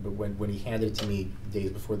when he handed it to me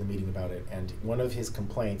days before the meeting about it, and one of his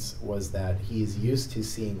complaints was that he is used to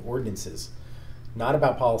seeing ordinances, not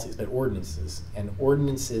about policies, but ordinances, and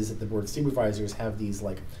ordinances at the Board of Supervisors have these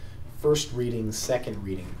like first reading, second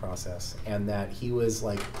reading process, and that he was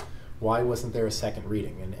like, why wasn't there a second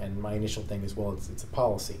reading? And my initial thing is, well, it's a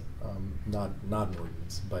policy, not an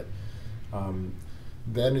ordinance. But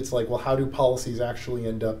then it's like, well, how do policies actually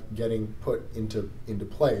end up getting put into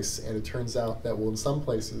place? And it turns out that, well, in some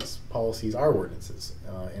places, policies are ordinances.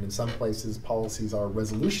 And in some places, policies are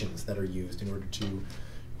resolutions that are used in order to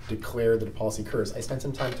declare that a policy occurs. I spent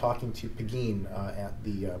some time talking to Pegeen at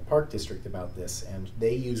the Park District about this, and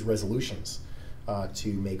they use resolutions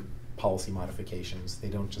to make policy modifications. They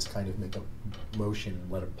don't just kind of make a motion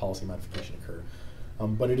and let a policy modification occur.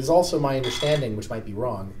 But it is also my understanding, which might be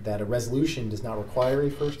wrong, that a resolution does not require a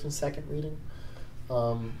first and second reading.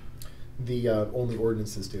 Only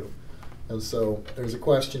ordinances do. And so there's a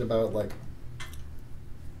question about like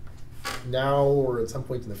now or at some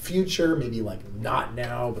point in the future, maybe like not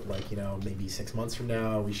now, but like, you know, maybe 6 months from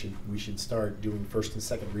now, we should start doing first and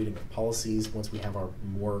second reading of policies once we have our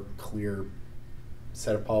more clear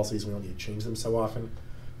set of policies. We don't need to change them so often.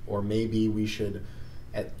 Or maybe we should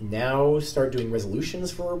now start doing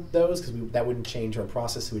resolutions for those, because that wouldn't change our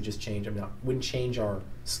process. It would just change, wouldn't change our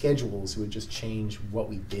schedules. It would just change what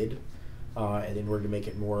we did, and in order to make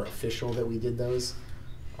it more official that we did those.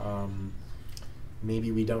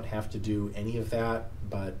 Maybe we don't have to do any of that,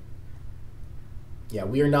 but yeah,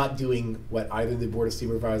 we are not doing what either the Board of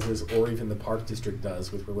Supervisors or even the Park District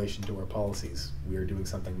does with relation to our policies. We are doing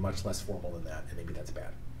something much less formal than that, and maybe that's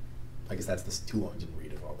bad. I guess that's too long, didn't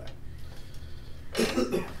read of all that.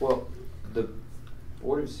 Well, the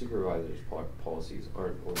Board of Supervisors policies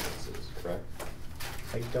aren't ordinances, correct?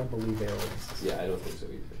 I don't believe they are ordinances. Yeah, I don't think so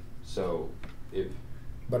either. So if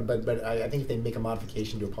But I think if they make a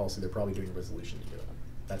modification to a policy, they're probably doing a resolution to do it.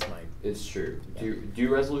 That's my. it's true. Yeah. Do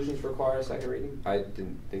resolutions require a second reading? I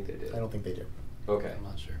didn't think they did. I don't think they do. Okay. I'm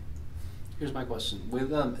not sure. Here's my question.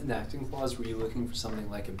 With enacting clause, were you looking for something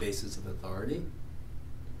like a basis of authority?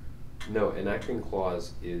 No, enacting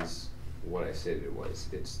clause is what I said it was.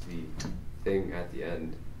 It's the thing at the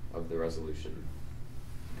end of the resolution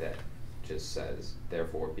that just says,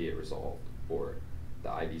 therefore be it resolved, or the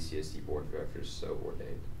IVCSD Board of Directors so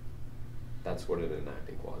ordained. That's what an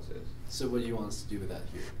enacting clause is. So what do you want us to do with that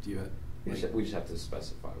here? Do you We just have to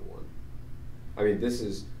specify one. I mean, this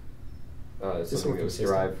is something more that was consistent.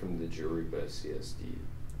 derived from the Jaruba CSD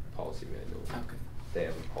policy manual. Okay. They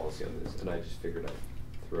have a policy on this, and I just figured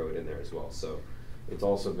I'd throw it in there as well. So it's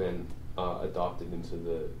also been adopted into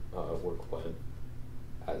the work plan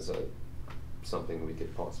as something we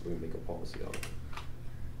could possibly make a policy of.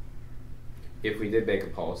 If we did make a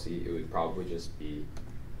policy, it would probably just be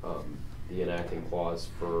the enacting clause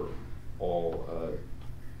for all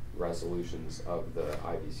resolutions of the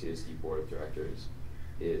IVCSD Board of Directors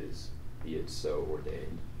is be it so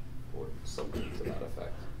ordained, or something to that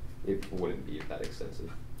effect. It wouldn't be that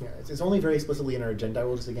extensive. Yeah, it's only very explicitly in our agenda. I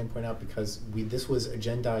will just again point out, because this was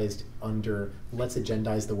agendized under let's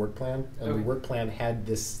agendize the work plan, and Okay. the work plan had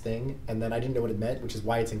this thing, and then I didn't know what it meant, which is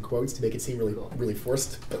why it's in quotes to make it seem really Cool. really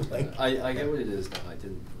forced. But like, I get what it is now. I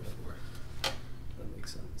didn't before. That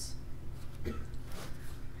makes sense.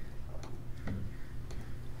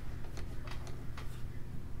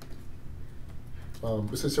 so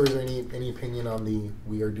is there any opinion on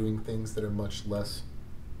we are doing things that are much less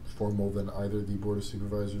formal than either the Board of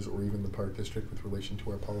Supervisors or even the Park District with relation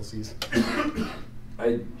to our policies?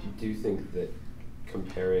 I do think that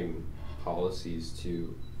comparing policies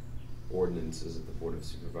to ordinances at the Board of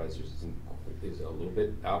Supervisors is a little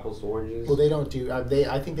bit apples to oranges. Well, they don't do.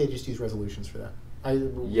 I think they just use resolutions for that.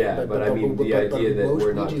 Yeah, but I mean, the idea that most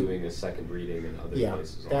we're not we do- doing a second reading in other Yeah,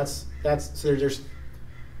 places. that's so there's.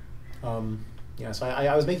 Yeah, so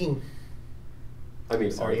I was making. I mean,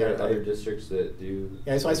 Sorry, are there I- other districts that do?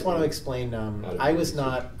 Yeah, so I just want to explain. I was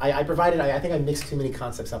not. I provided. I think I mixed too many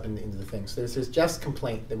concepts up into the thing. So there's just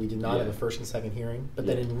complaint that we did not have a Yeah. first and second hearing. But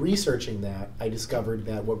then Yeah. in researching that, I discovered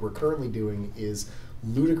that what we're currently doing is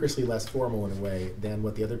ludicrously less formal in a way than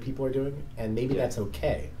what the other people are doing, and maybe Yeah. that's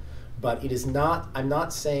okay. But it is not. I'm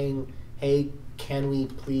not saying, hey, can we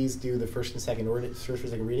please do the first and second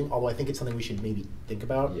reading? Although I think it's something we should maybe think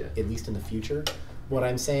about, Yeah. at least in the future. What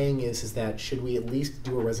I'm saying is that should we at least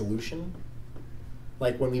do a resolution?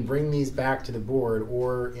 Like when we bring these back to the board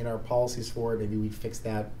or in our policies for it, maybe we fix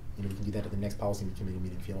that, we can do that at the next policy committee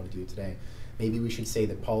meeting if you want to do it today. Maybe we should say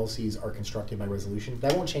that policies are constructed by resolution.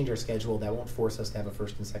 That won't change our schedule, that won't force us to have a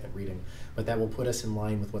first and second reading, but that will put us in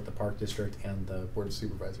line with what the Park District and the Board of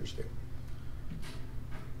Supervisors do.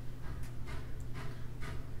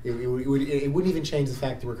 It wouldn't even change the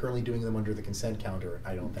fact that we're currently doing them under the consent calendar,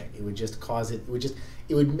 I don't think. It would just cause it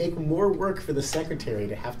would make more work for the secretary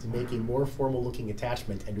to have to make a more formal looking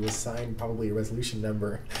attachment and to assign probably a resolution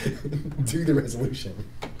number to the resolution.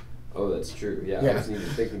 Oh, that's true. Yeah, Yeah. I wasn't even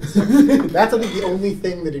thinking the second. That's I think the only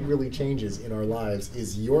thing that it really changes in our lives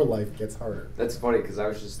is your life gets harder. That's funny because I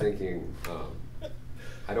was just thinking,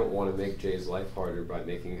 I don't want to make Jay's life harder by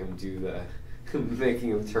making him do the.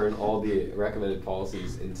 Making him turn all the recommended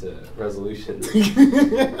policies into resolutions.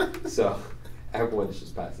 So everyone's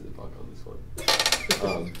just passing the buck on this one.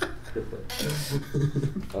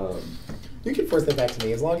 You can force that back to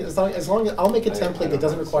me as long as I'll make a I template don't that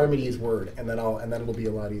doesn't have require me to to. use Word, and then it'll be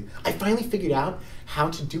a lot easier. I finally figured out how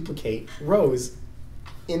to duplicate rows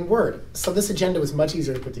in Word, so this agenda was much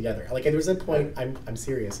easier to put together. Like there was a point, I'm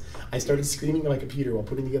serious. I started screaming at my computer while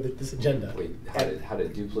putting together this agenda. Wait, how to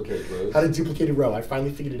duplicate rows? How to duplicate a row? I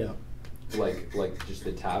finally figured it out. Like just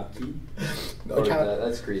the tab key? Like Or how-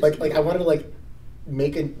 that's crazy. Like I wanted to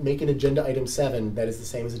make an agenda item 7 that is the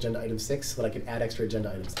same as agenda item 6, so that I could add extra agenda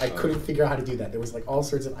items. I couldn't figure out how to do that. There was all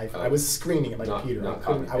sorts of I was screaming at my computer. Not I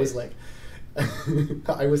couldn't. I was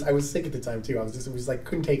copy-paste. I was sick at the time too. I was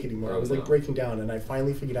couldn't take it anymore. I was breaking down, and I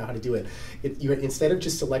finally figured out how to do it. Instead of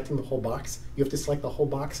just selecting the whole box, you have to select the whole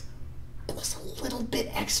box plus a little bit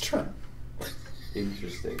extra.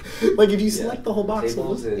 Interesting. Like if you select the whole box,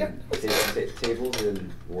 Tables in yeah. tables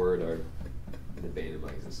in Word are the bane of my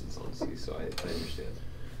existence, honestly. So I understand.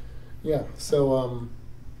 Yeah. So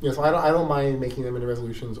so I don't mind making them into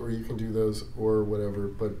resolutions, or you can do those or whatever.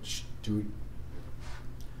 But do it.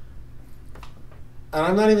 And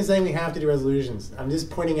I'm not even saying we have to do resolutions. I'm just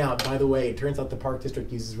pointing out, by the way, it turns out the Park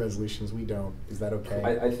District uses resolutions. We don't. Is that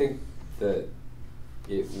okay? I think that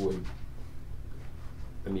it would.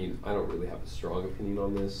 I mean, I don't really have a strong opinion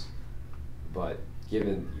on this, but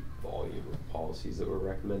given the volume of policies that were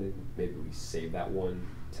recommended, maybe we save that one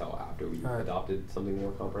till after we All right. adopted something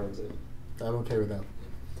more comprehensive. I'm okay with that.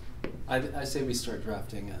 I say we start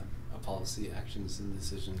drafting a policy, actions, and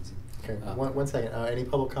decisions. Okay. One second. Any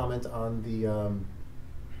public comment on the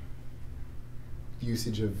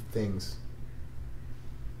usage of things?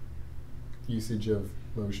 Usage of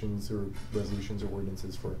motions or resolutions or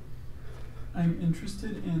ordinances for. I'm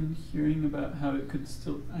interested in hearing about how it could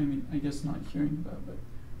still, I mean, I guess not hearing about, but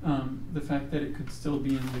the fact that it could still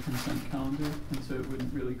be in the consent calendar, and so it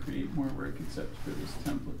wouldn't really create more work except for this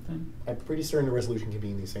template thing. I'm pretty certain a resolution can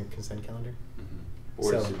be in the same consent calendar.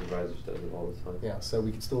 Board of So- Supervisors does it all the time. Yeah, so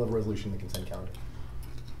we could still have a resolution in the consent calendar.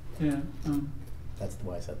 Yeah, That's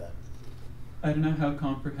why I said that. I don't know how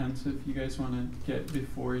comprehensive you guys want to get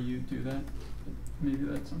before you do that, but maybe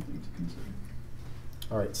that's something to consider.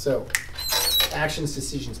 All right, so actions,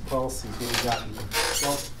 decisions, policies, what we got?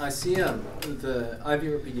 Well, I see the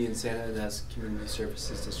IVRPD and Santa Ynez Community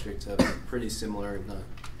Services District have pretty similar, if not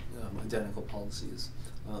identical policies,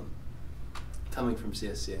 coming from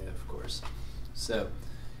CSCA, of course. So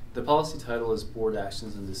the policy title is Board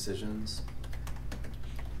Actions and Decisions.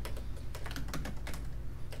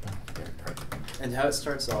 And how it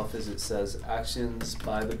starts off is it says actions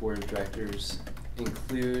by the Board of Directors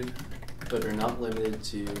include but are not limited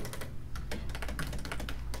to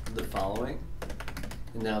the following.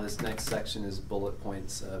 And now this next section is bullet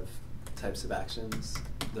points of types of actions.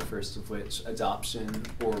 The first of which, adoption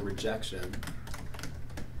or rejection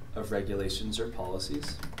of regulations or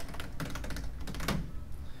policies.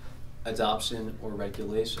 Adoption or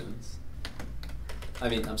regulations.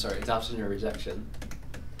 Adoption or rejection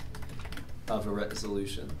of a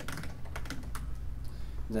resolution.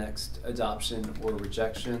 Next, adoption or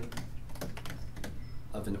rejection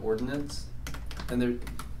of an ordinance. And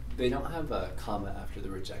they don't have a comma after the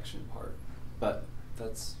rejection part, but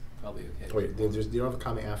that's probably okay. Wait, you don't have a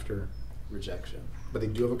comma after, Rejection. but they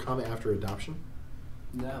do have a comma after adoption?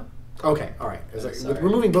 No. Okay, all right. It's Oh, like, sorry. with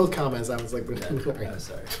removing both commas, I was like, Yeah. Oh,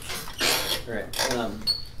 sorry. All right.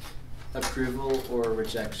 Approval or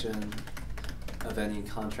rejection of any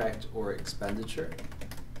contract or expenditure.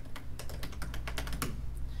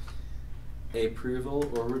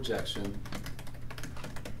 Approval or rejection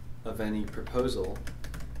of any proposal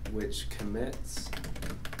which commits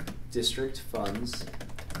district funds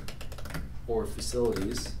or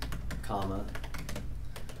facilities, comma,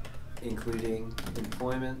 including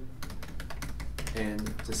employment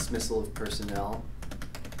and dismissal of personnel,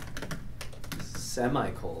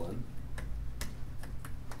 semicolon,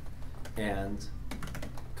 and,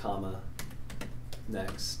 comma,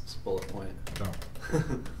 next bullet point.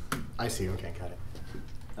 Oh. I see, okay, got it.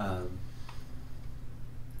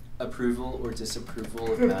 Approval or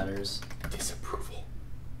disapproval of matters. Disapproval.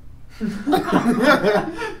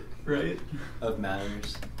 Right? Of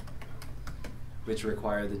matters which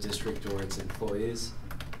require the district or its employees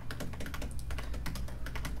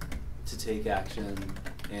to take action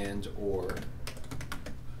and or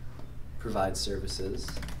provide services.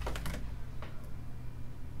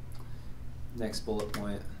 Next bullet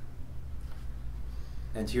point.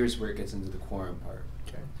 And here's where it gets into the quorum part.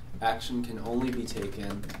 Okay. Action can only be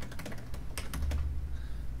taken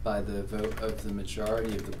by the vote of the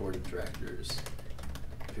majority of the Board of Directors,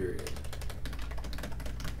 period.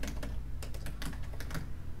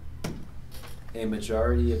 A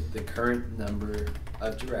majority of the current number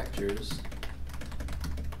of directors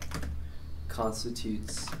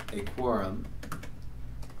constitutes a quorum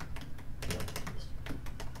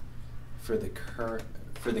for the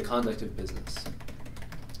conduct of business,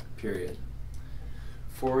 period.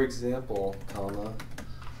 For example, comma,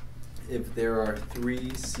 if there are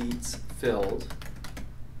 3 seats filled,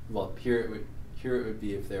 well, here it would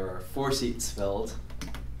be if there are 4 seats filled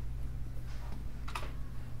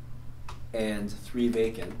and 3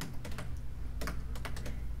 vacant.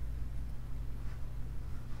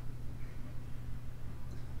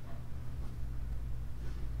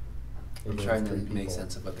 I'm trying to make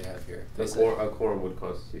sense of what they have here. A quorum would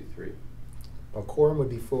constitute 3. A quorum would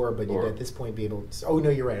be 4, but you'd 4. at this point be able to, oh, no,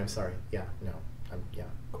 you're right, I'm sorry. Yeah, no, yeah,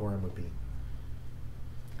 quorum would be.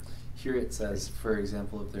 Here it says, for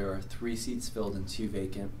example, if there are 3 seats filled and 2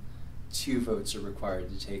 vacant, 2 votes are required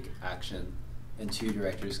to take action, and 2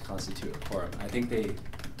 directors constitute a quorum. I think they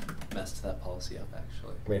messed that policy up,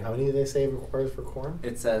 actually. Wait, how many do they say required for quorum?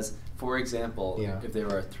 It says, for example, Yeah. if there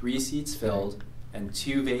are 3 seats filled and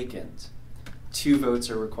 2 vacant, 2 votes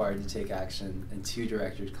are required to take action, and 2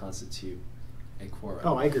 directors constitute a quorum.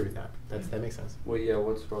 Oh, I agree with that. That makes sense. Well, yeah,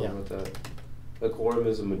 what's wrong Yeah. with that? A quorum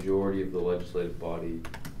is a majority of the legislative body,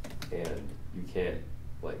 and you can't,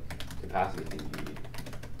 like, to pass anything, you need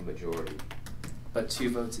a majority. But 2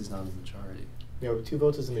 votes is not a majority. No, 2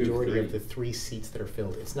 votes is the 2, majority 3. of the 3 seats that are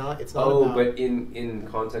filled. It's not Oh, about. but in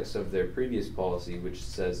context of their previous policy, which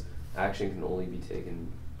says action can only be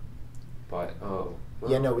taken by, oh.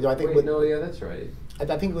 Yeah, no, I think wait, with- no, yeah, that's right.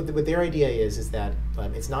 I think what their idea is that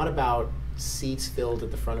it's not about seats filled at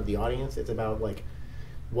the front of the audience. It's about, like,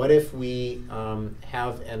 what if we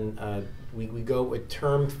have we go, a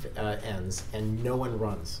term ends and no one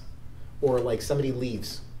runs, or like somebody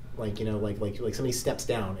leaves, like, you know, like somebody steps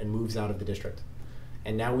down and moves out of the district,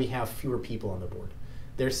 and now we have fewer people on the board.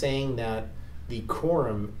 They're saying that the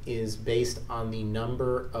quorum is based on the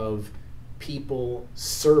number of people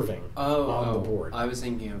serving on the board. I was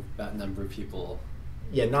thinking of that number of people.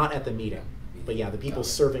 Yeah, not at the meeting, but yeah, the people Got it.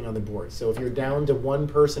 serving on the board. So if you're down to 1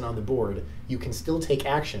 person on the board, you can still take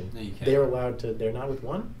action. No, you can't. They're allowed to. They're not with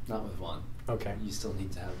 1. Not with 1. Okay. You still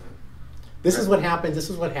need to have This is what happened. This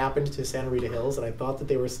is what happened to Santa Rita Hills, and I thought that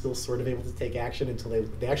they were still sort of able to take action until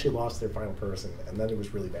they actually lost their final person, and then it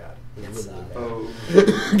was really bad. It was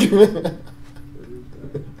really, really bad. Oh.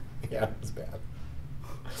 Yeah, it was bad.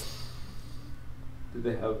 Did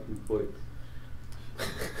they have conflicts?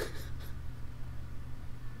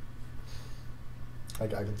 I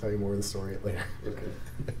can tell you more of the story later. Okay.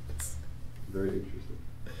 Very interesting.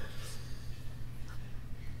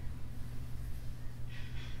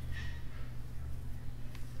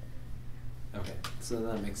 Okay, so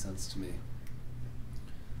that makes sense to me.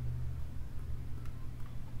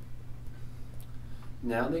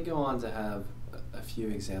 Now they go on to have a few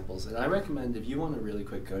examples, and I recommend if you want to really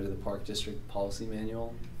quick go to the Park District Policy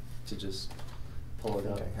Manual to just pull it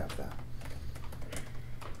up. Okay, have that.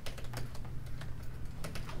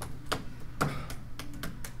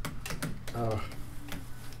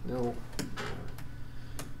 No.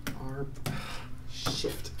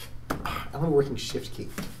 Shift. I'm working shift key.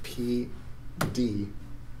 P, D.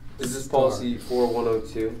 Is this star. policy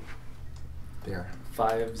 4102? There.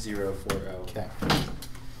 5040. Okay.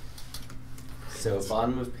 So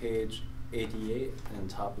bottom of page 88 and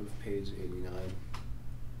top of page 89.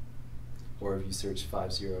 Or if you search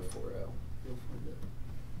 5040, you'll find it.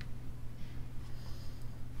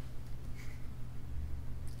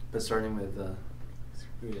 But starting with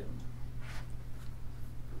read it.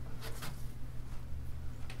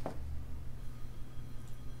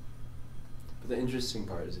 But the interesting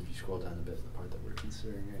part is if you scroll down a bit, the part that we're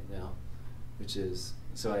considering right now, which is,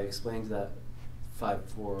 so I explained that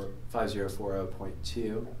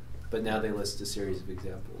 5040.2, but now they list a series of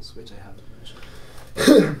examples, which I haven't mentioned.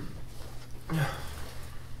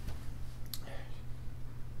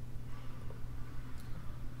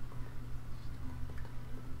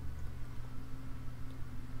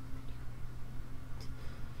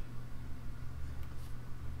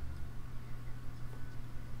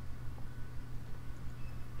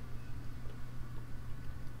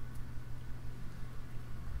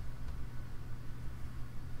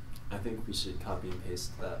 I think we should copy and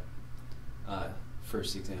paste that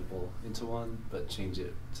first example into one, but change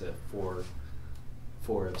it to 4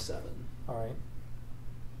 of 7. All right.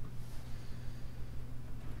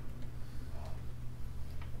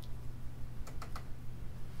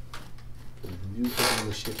 You hitting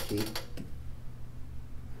the shift key.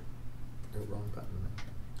 No, wrong button.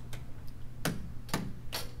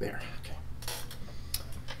 There. Okay.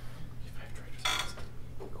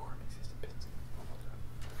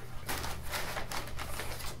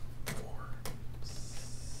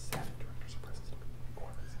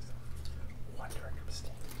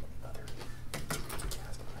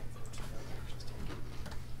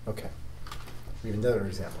 give you another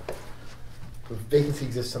example. If a vacancy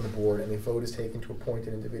exists on the board and a vote is taken to appoint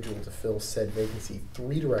an individual to fill said vacancy,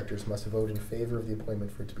 3 directors must vote in favor of the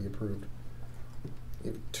appointment for it to be approved.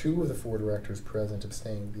 If 2 of the 4 directors present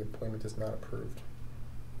abstain, the appointment is not approved.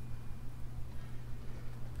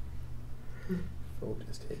 Vote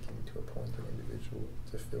is taken to appoint an individual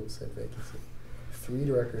to fill said vacancy. 3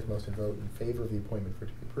 directors must vote in favor of the appointment for it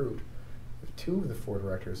to be approved. If 2 of the 4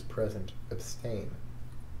 directors present abstain,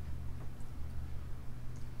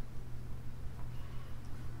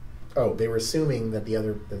 oh, they were assuming that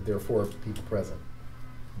that there are 4 people present,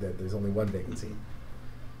 that there's only 1 vacancy.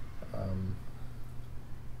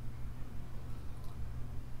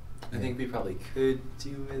 I think we probably could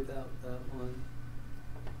do without that one.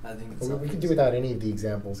 I think it's Well, we something- could do without any of the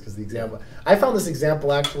examples, because the example, I found this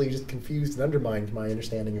example actually just confused and undermined my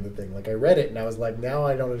understanding of the thing. Like, I read it and I was like, now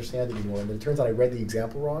I don't understand it anymore. And then it turns out I read the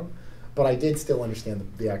example wrong, but I did still understand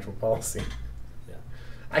the actual policy. Yeah.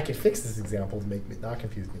 I can fix this example to make it not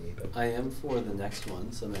confuse me. But I am for the next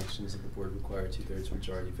one. Some actions of the board require 2/3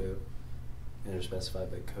 majority vote and are specified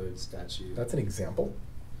by code statute. that's an example.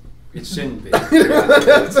 It shouldn't be. I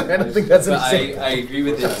don't think that's an But example. I agree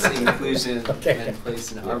with its inclusion Okay. and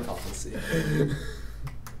place in our policy. Just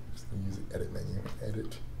gonna use the edit menu.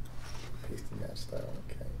 Edit. Paste and match style.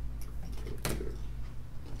 Okay.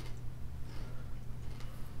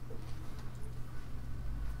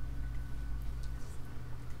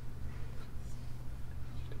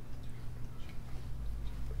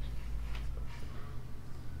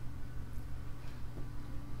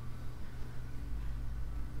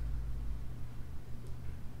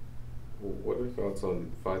 What are thoughts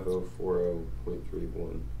on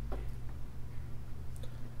 5040.31?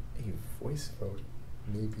 A voice vote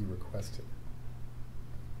may be requested.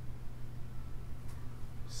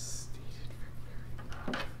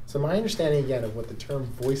 So my understanding again of what the term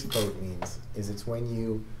voice vote means is it's when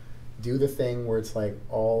you do the thing where it's like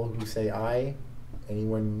all who say aye,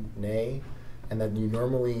 anyone nay, and then you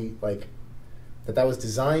normally like that was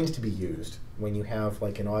designed to be used when you have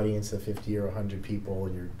like an audience of 50 or 100 people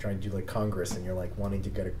and you're trying to do like Congress and you're like wanting to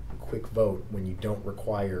get a quick vote when you don't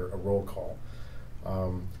require a roll call.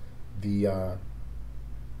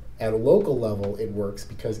 At a local level, it works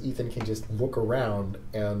because Ethan can just look around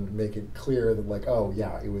and make it clear that like, oh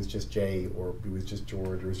yeah, it was just Jay or it was just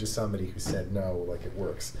George or it was just somebody who said no, like it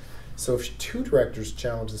works. So if 2 directors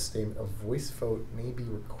challenge the statement, a voice vote may be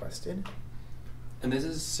requested. And this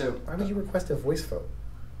is so. Why would you request a voice vote?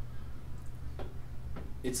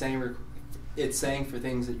 It's saying for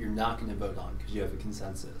things that you're not going to vote on because you have a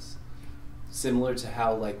consensus. Similar to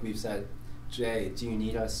how, like we've said, Jay, do you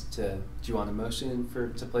need us to? Do you want a motion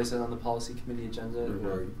to place it on the policy committee agenda,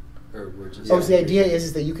 or we're just? Oh, so the idea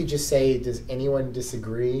is that you could just say, does anyone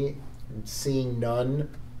disagree? Seeing none,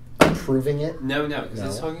 approving it. No, because No.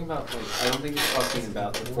 it's talking about like I don't think it's talking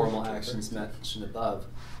about the formal actions mentioned above,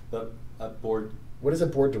 but a board. What is a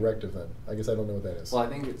board directive then? I guess I don't know what that is. Well, I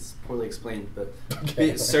think it's poorly explained, but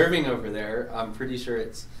Okay. serving over there, I'm pretty sure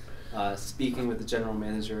it's speaking with the general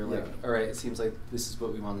manager. Like, Yeah. all right, it seems like this is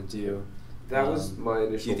what we want to do. That was my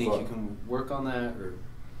initial Do you think thought. you can work on that, or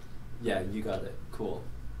yeah, you got it. Cool.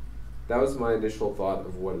 That was my initial thought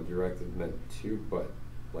of what a directive meant too, but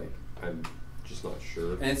like I'm just not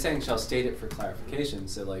sure. And it's saying shall state it for clarification,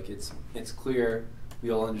 so like it's clear. We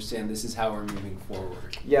all understand this is how we're moving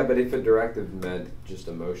forward. Yeah, but if a directive meant just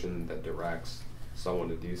a motion that directs someone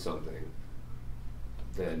to do something,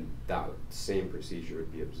 then that same procedure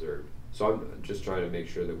would be observed. So I'm just trying to make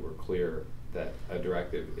sure that we're clear that a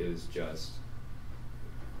directive is just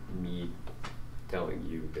me telling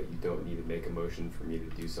you that you don't need to make a motion for me to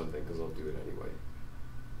do something because I'll do it anyway.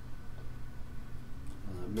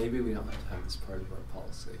 Maybe we don't have to have this part of our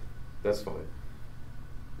policy, That's fine.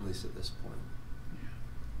 at least at this point.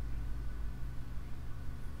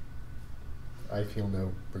 I feel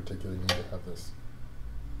no particular need to have this.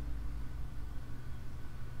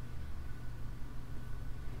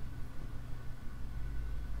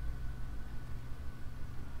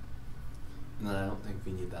 And then I don't think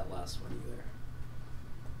we need that last one either.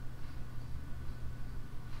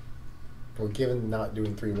 Well, given not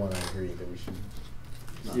doing 3-1, I agree that we should.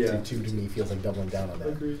 Not Yeah. 2 to me feels like doubling down on that.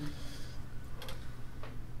 Agreed.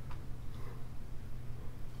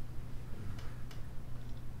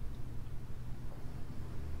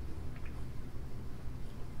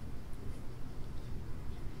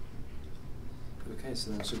 Okay,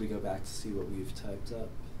 so then should we go back to see what we've typed up?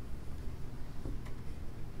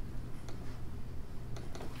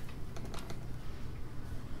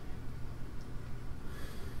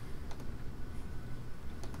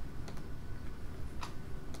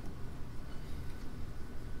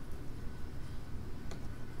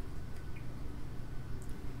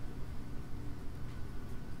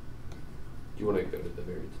 you want to go to the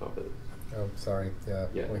very top of this? Oh, sorry. Yeah.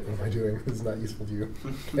 Yeah. Like, what am I doing? This is not useful to you.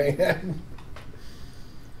 Okay.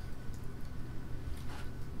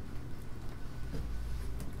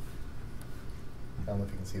 I don't know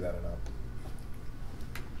if you can see that or not.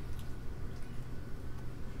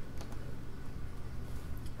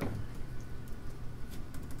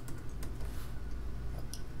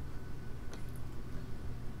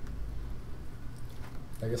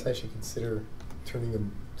 I guess I should consider turning the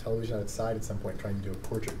television on its side at some point, trying to do a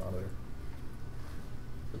portrait monitor.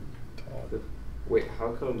 Tall. Wait,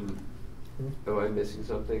 how come, Hmm? am I missing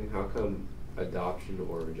something? How come adoption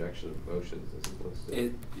or rejection of motions isn't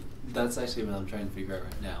listed? That's actually what I'm trying to figure out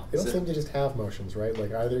right now. They don't So- seem to just have motions, right?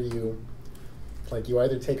 Like either you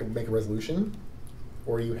either make a resolution,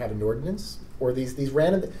 or you have an ordinance, or these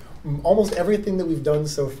random. Almost everything that we've done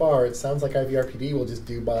so far, it sounds like IVRPD will just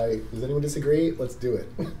do by. Does anyone disagree? Let's do it.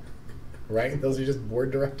 Right? Those are just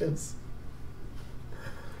board directives.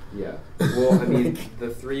 Yeah. Well, I mean, the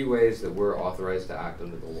 3 ways that we're authorized to act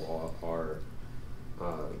under the law are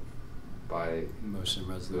by Motion,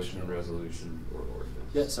 resolution. motion, resolution, or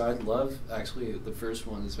ordinance. Yeah, so I'd love, actually, the first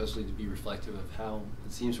one, especially to be reflective of how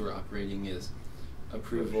it seems we're operating, is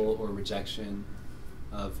approval or rejection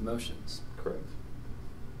of motions. Correct.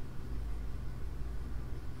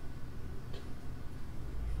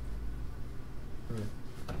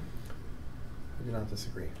 I do not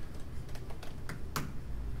disagree.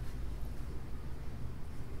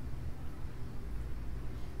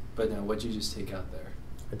 But now, what'd you just take out there?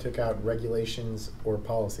 I took out regulations or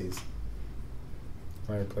policies.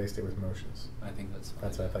 I replaced it with motions. I think that's fine.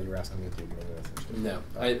 That's what I thought you were asking me to do. Maybe that's interesting.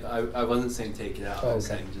 No, I wasn't saying take it out. Oh, I was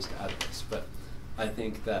okay. saying just add this. But I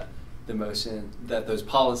think that the motion, that those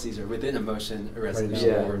policies are within a motion, a resolution,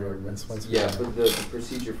 now, or an yeah. ordinance. Once we Yeah, have- but the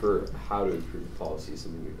procedure for how to approve the policy is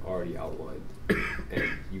something we've already outlined, and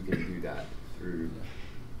you can do that through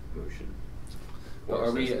motion. But or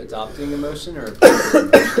are we essentially- adopting a motion or approving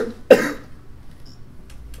a motion?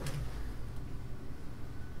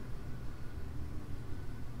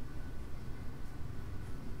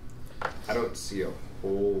 I don't see a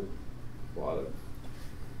whole lot of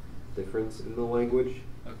difference in the language.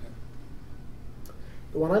 Okay.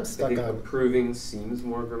 The one I'm I stuck think on. approving seems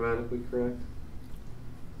more grammatically correct.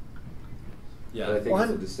 Yeah. But I think Well, it's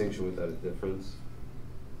a I'm- distinction without a difference.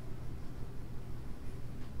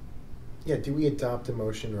 Yeah, do we adopt a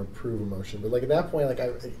motion or approve a motion? But like at that point,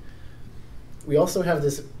 we also have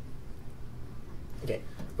this. Okay,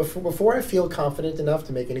 before I feel confident enough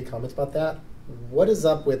to make any comments about that, what is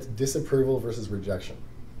up with disapproval versus rejection?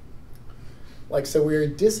 Like, so we're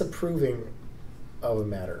disapproving of a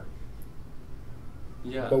matter,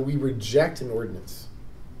 Yeah. but we reject an ordinance.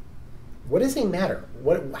 What is a matter?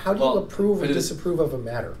 How do Well, you approve or but it's disapprove of a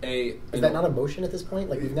matter? Is an- that not a motion at this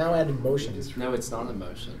point? Like we've now added motions. No, it's not a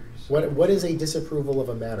motion. What is a disapproval of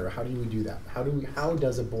a matter? How do we do that? How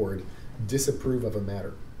does a board disapprove of a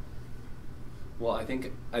matter? Well, I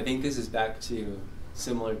think this is back to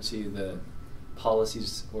similar to the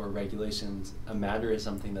policies or regulations. A matter is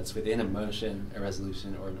something that's within a motion, a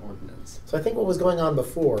resolution, or an ordinance. So I think what was going on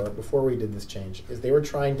before we did this change, is they were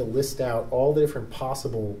trying to list out all the different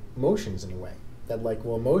possible motions in a way. That like,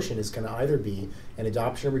 well, a motion is going to either be an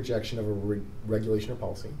adoption or rejection of a regulation or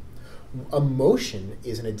policy. A motion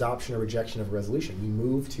is an adoption or rejection of a resolution. We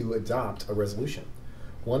move to adopt a resolution.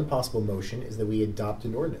 One possible motion is that we adopt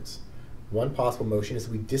an ordinance. One possible motion is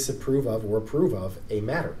that we disapprove of or approve of a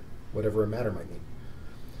matter, whatever a matter might mean.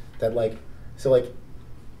 That like, so like,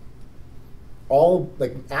 all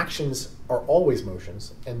like actions are always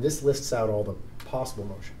motions, and this lists out all the possible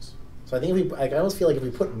motions. So I think if I almost feel like if we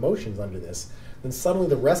put motions under this, then suddenly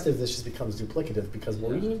the rest of this just becomes duplicative because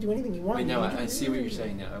well, you can do anything you want. I know. You can I do see what you're anything.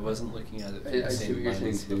 saying now. I wasn't looking at it I through the see same what you're saying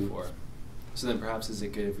lens too. before. So then perhaps is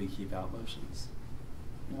it good if we keep out motions?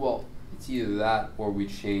 Well, it's either that or we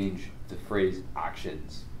change the phrase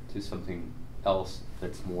actions to something else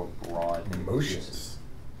that's more broad. and Emotions.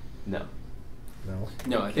 No. No.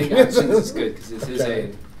 No, I think actions is good because this is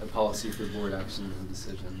Okay. a policy for board actions and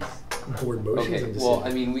decisions. Board motions Okay, and well, decisions. I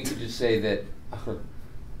mean, we could just say that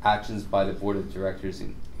actions by the board of directors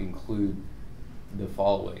include the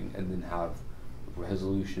following, and then have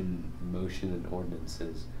resolution, motion, and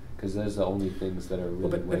ordinances, because those are the only things that are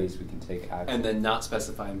really but- ways we can take action. And then not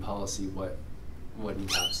specify in policy what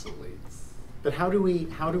encapsulates. But how do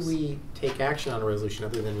we take action on a resolution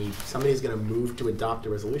other than somebody's going to move to adopt a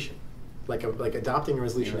resolution? Like adopting a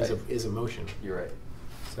resolution You're right. is a motion. You're right.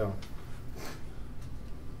 So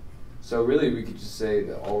So really, we could just say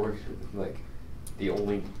that the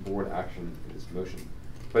only board action is motion.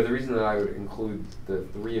 But the reason that I would include the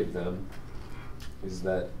 3 of them is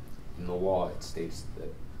that in the law it states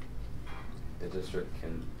that the district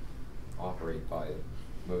can operate by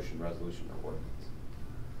motion, resolution, or ordinance.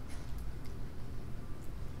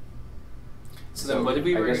 So then what did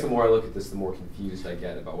we I guess re- the more I look at this, the more confused I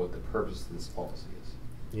get about what the purpose of this policy is.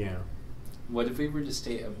 Yeah. What if we were to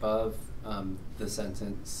state above the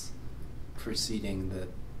sentence preceding the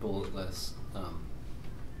bullet list,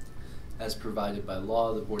 as provided by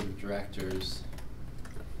law, the board of directors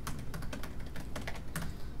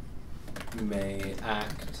may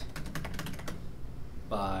act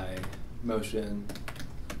by motion,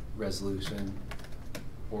 resolution,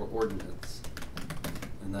 or ordinance.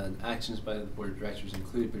 And then actions by the board of directors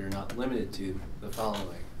include but are not limited to the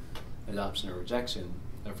following: adoption or rejection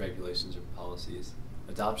of regulations or policies,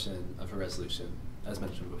 adoption of a resolution, as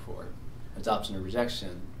mentioned before, adoption or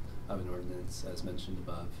rejection of an ordinance, as mentioned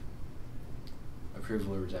above,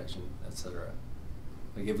 approval or rejection, etc.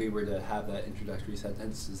 Like if we were to have that introductory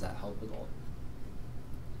sentence, does that help at all?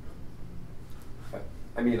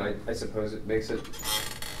 I mean, I suppose it makes it,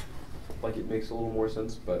 like it makes a little more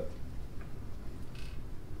sense, but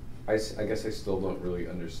I guess I still don't really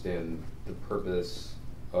understand the purpose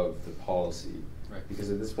of the policy. Right.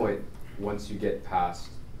 Because at this point, once you get past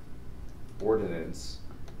ordinance,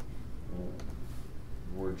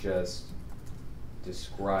 we're just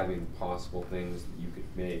describing possible things that you could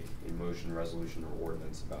make a motion, resolution, or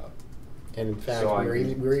ordinance about. And in fact, So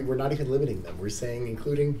we're not even limiting them. We're saying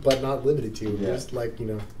including but not limited to. Yeah. Just like, you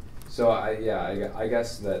know. So I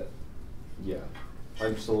guess that, yeah,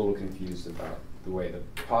 I'm just a little confused about the way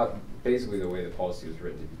basically the way the policy was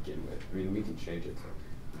written to begin with. I mean, we can change it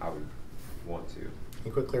to how we want to.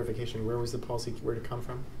 And quick clarification, where was the policy, where did it come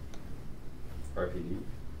from? RPD?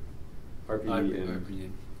 RPD and, RPD.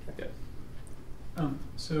 yeah.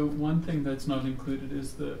 So one thing that's not included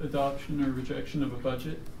is the adoption or rejection of a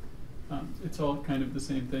budget. It's all kind of the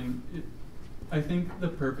same thing. I think the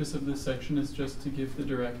purpose of this section is just to give the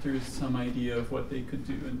directors some idea of what they could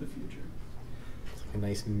do in the future. It's like a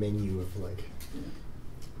nice menu of like, Yeah.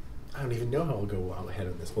 I don't even know how I'll go ahead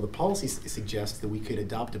on this. Well, the policy suggests that we could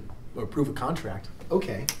adopt or approve a contract.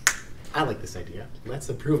 Okay, I like this idea. Let's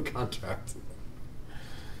approve a contract.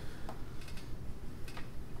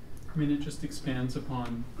 I mean, it just expands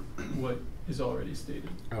upon what is already stated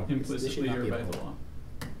Oh, this should implicitly not or be a by bullet. law.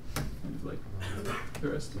 Kind of like the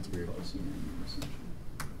rest That's of the weird. policy manual, essentially.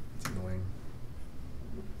 It's annoying.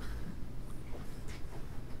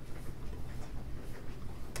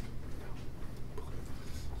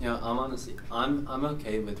 You know, I'm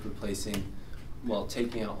okay with replacing, well,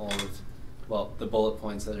 taking out all of, well, the bullet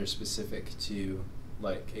points that are specific to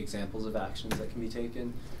like examples of actions that can be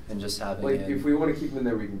taken, and just having Like, in, if we want to keep them in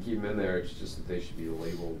there, we can keep them in there. It's just that they should be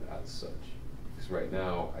labeled as such. Because right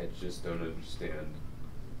now, I just don't understand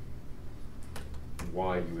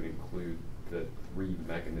why you would include the 3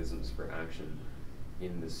 mechanisms for action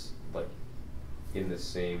in this, like, in the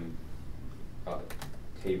same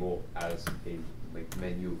table as a like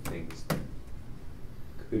menu of things that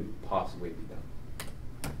could possibly be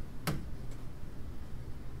done.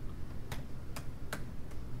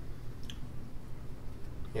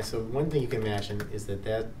 Yeah, so one thing you can imagine is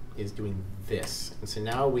that is doing this. And so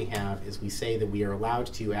now we have is we say that we are allowed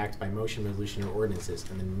to act by motion, resolution, or ordinances.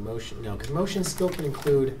 And then motion, no, because motion still can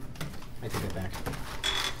include, I take that back.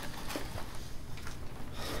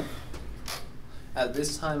 at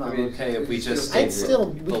this time, I'm I mean, okay if we it's just still- state I'd still,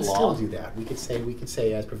 we the could law. still do that. We could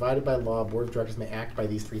say as provided by law, board of directors may act by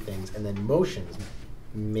these 3 things, and then motions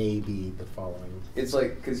may be the following. It's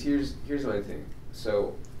like, because here's my thing.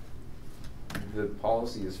 So the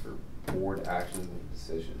policy is for board actions and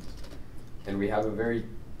decisions. And we have a very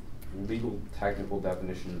legal technical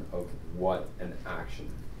definition of what an action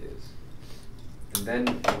is. And then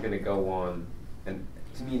we're going to go on, and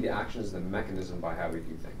to me the action is the mechanism by how we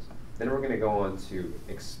do things. Then we're going to go on to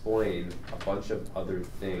explain a bunch of other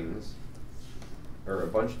things, or a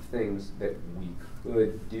bunch of things that we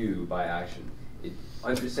could do by action.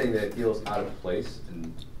 I'm just saying that it feels out of place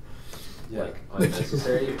and like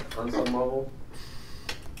unnecessary on some level.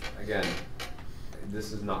 Again,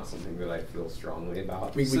 this is not something that I feel strongly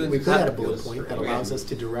about. We So could that add a bullet feels point that strange. allows us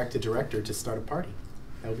to direct a director to start a party.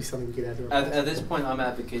 That would be something we could add to our At policy. this point, I'm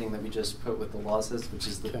advocating that we just put what the law says, which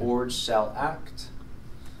is the Okay. board shall act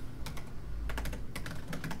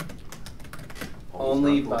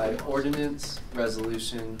only by ordinance,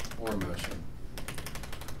 resolution, or motion.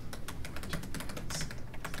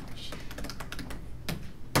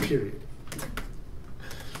 Period.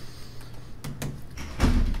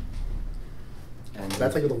 And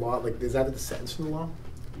That's like the law, like, is that the sentence from the law?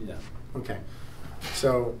 yeah. Okay.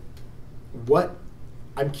 So,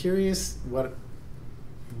 I'm curious what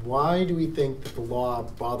why do we think that the law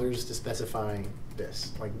bothers to specify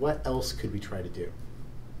this? Like, what else could we try to do?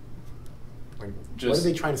 Like, what are Just-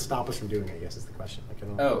 they trying to stop us from doing, I guess, is the question. Like, I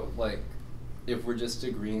don't Oh, like, if we're just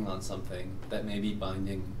agreeing on something that may be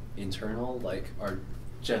binding internal, like our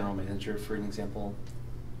general manager, for an example,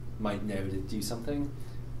 might know to do something,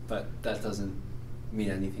 but that doesn't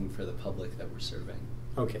mean anything for the public that we're serving.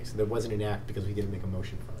 Okay, so there wasn't an act because we didn't make a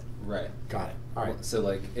motion from it. Right. Got it. All right. So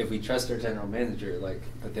like, if we trust our general manager, like,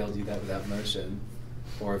 that they'll do that without motion,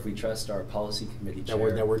 or if we trust our policy committee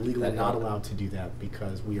chair. That we're legally that not they'll- allowed to do that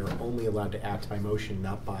because we are only allowed to act by motion,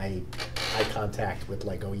 not by eye contact with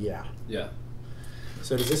like, oh yeah. Yeah.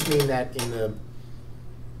 So does this mean that in the,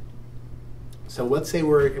 so let's say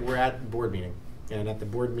we're at a board meeting, and at the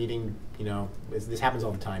board meeting, you know, this happens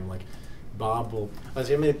all the time, like Bob will, I'm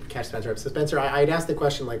gonna catch Spencer up. So Spencer, I'd asked the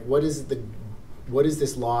question, like, what is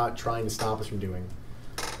this law trying to stop us from doing?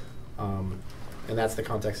 And that's the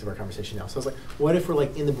context of our conversation now. So I was like, what if we're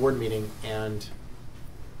like in the board meeting and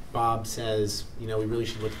Bob says, you know, we really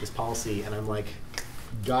should look at this policy, and I'm like,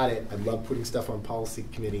 got it, I love putting stuff on policy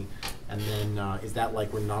committee, and then is that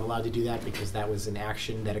like we're not allowed to do that because that was an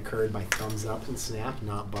action that occurred by thumbs up and snap,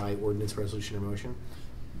 not by ordinance, resolution, or motion?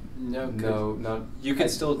 No, No, not. You could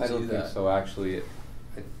still I do don't think that. so. Actually,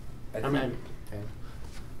 I think, Okay.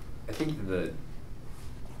 I think the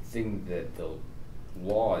thing that the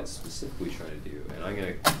law is specifically trying to do, and I'm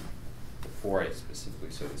gonna, before I specifically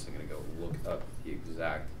say this, I'm gonna go look up the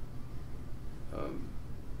exact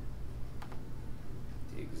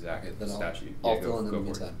Okay, then statute. I'll Yeah, fill in the go for it.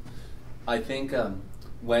 meantime. I think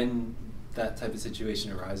when that type of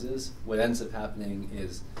situation arises, what ends up happening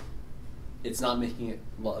is it's not making it,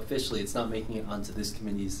 well, officially, it's not making it onto this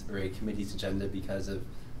committee's or a committee's agenda because of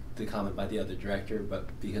the comment by the other director, but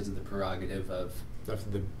because of the prerogative of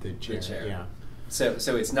The chair, chair. yeah. So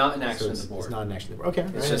it's not an action So of the board. It's not an action of the board.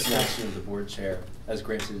 Okay. It's all just an right. action of the board chair as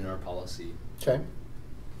granted in our policy. Okay.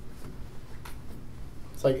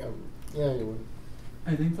 It's like, yeah, you would.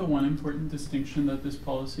 I think the one important distinction that this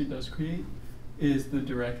policy does create is the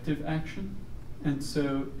directive action. And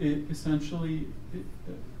so it essentially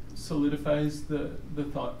solidifies the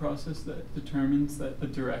thought process that determines that a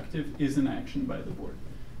directive is an action by the board,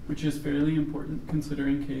 which is fairly important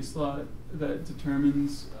considering case law that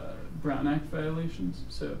determines Brown Act violations.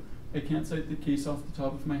 So I can't cite the case off the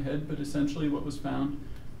top of my head, but essentially what was found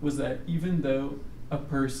was that even though a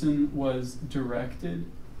person was directed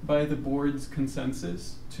by the board's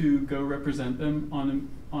consensus to go represent them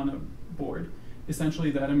on a board, essentially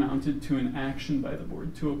that amounted to an action by the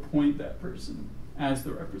board to appoint that person as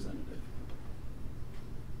the representative.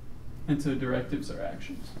 And so directives are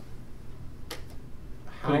actions.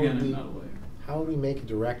 But again, I'm not a lawyer. How would we make a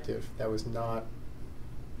directive that was not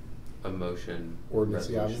A motion. ordinance?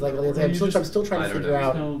 Yeah, I was resolution, like, or I'm you still trying I to don't figure know.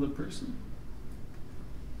 out. Tell the person.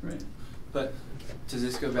 Right. But does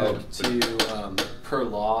this go back to per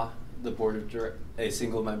law, a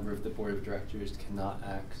single member of the board of directors cannot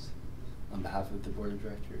act on behalf of the board of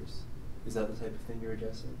directors? Is that the type of thing you're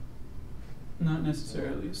addressing? Not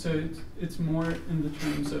necessarily. So it's more in the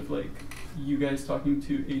terms of like you guys talking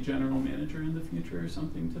to a general manager in the future or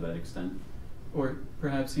something to that extent, or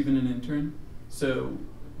perhaps even an intern. So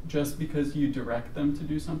just because you direct them to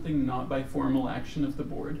do something not by formal action of the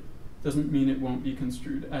board doesn't mean it won't be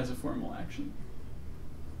construed as a formal action.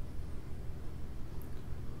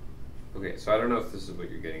 Okay, so I don't know if this is what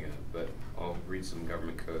you're getting at, but I'll read some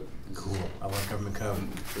government code. This is- Cool. I love government code.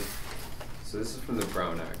 So this is from the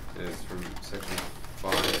Brown Act, and it's from section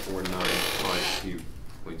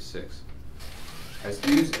 54952.6. As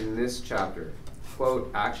used in this chapter,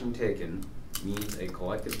 quote, action taken means a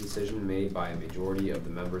collective decision made by a majority of the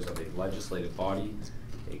members of a legislative body,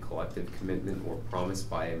 a collective commitment or promise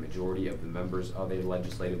by a majority of the members of a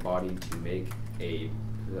legislative body to make a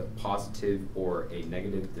positive or a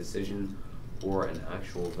negative decision, or an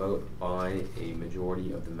actual vote by a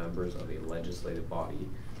majority of the members of a legislative body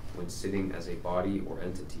when sitting as a body or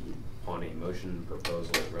entity upon a motion,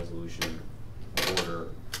 proposal, resolution, order,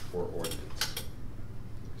 or ordinance.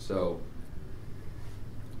 So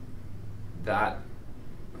that,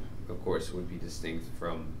 of course, would be distinct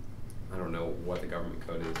from, I don't know what the government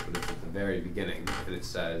code is, but it's at the very beginning, and it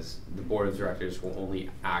says the board of directors will only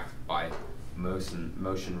act by motion,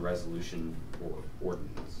 resolution, or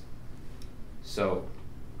ordinance. So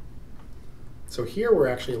here we're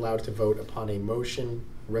actually allowed to vote upon a motion,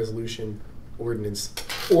 resolution, ordinance,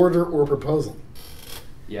 order, or proposal.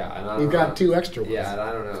 yeah, and I don't We've know. got two extra ones. Yeah, and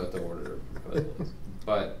I don't know what the order of it is.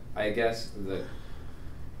 But I guess the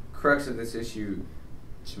crux of this issue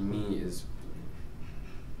to me is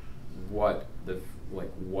what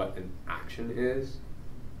an action is,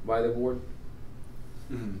 by the board.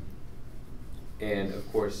 Mm-hmm. And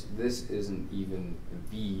of course, this isn't even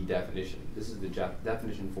the definition. This is the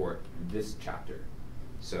definition for this chapter.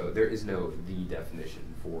 So there is no the definition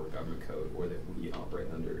for government code or that we operate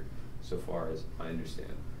under, so far as I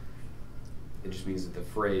understand. It just means that the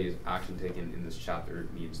phrase action taken in this chapter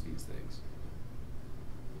means these things.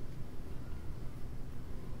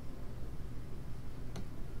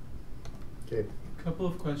 Okay. Couple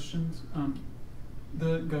of questions.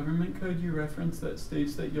 The government code you referenced that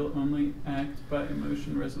states that you'll only act by a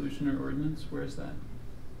motion, resolution, or ordinance, where is that?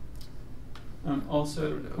 Also I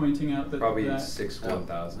don't know. pointing out that Probably that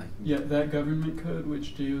 6-1000. yeah, that government code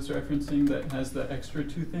which Jay was referencing that has the extra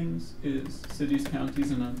two things is cities,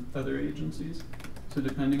 counties, and other agencies. So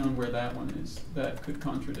depending on where that one is, that could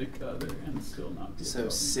contradict the other and still not be a So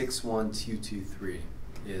problem. 61223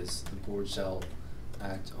 is the board shall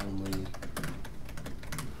act only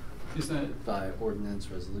Is that, by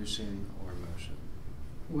ordinance, resolution, or motion.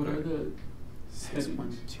 what are the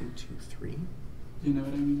 61223. Do you know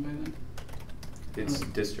what I mean by that? It's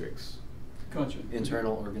districts. Gotcha.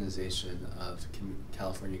 Internal organization of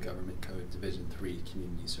California Government Code Division 3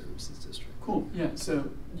 Community Services District. Cool, yeah, so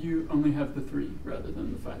you only have the 3 rather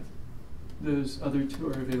than the 5. Those other 2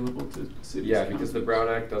 are available to cities. Yeah, because the counties. Brown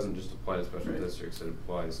Act doesn't just apply to special Right. districts, it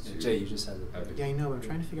applies to Jay, you just had it. everything. Yeah, I know, but I'm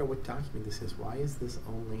trying to figure out what document this is. Why is this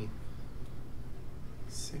only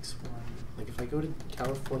 6-1? Like if I go to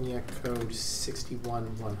California Code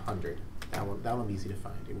 61-100, that one be easy to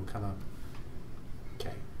find. It will come up.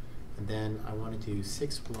 Okay. And then I want to do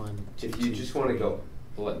 6-1-2-2-3. If you just want to go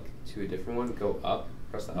like to a different one, go up,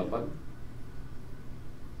 press the up button.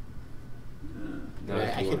 No, Yeah,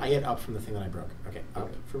 if I you hit want- up from the thing that I broke. Okay, up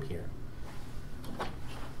Okay. from here.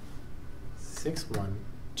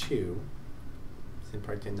 6-1-2. It's in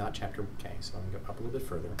part 10, not chapter. Okay, so I'm gonna go up a little bit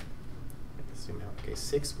further. Let's zoom out. Okay,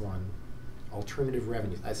 6-1. Alternative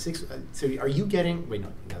revenues. So are you getting? Wait,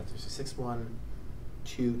 no. There's a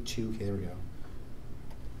 6-1-2-2. Okay, there we go.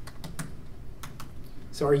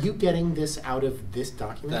 So are you getting this out of this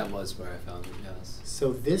document? That was where I found it, yes.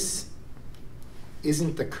 So this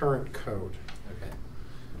isn't the current code. Okay.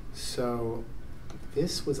 So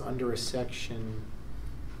this was under a section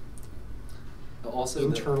But also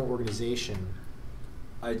internal organization.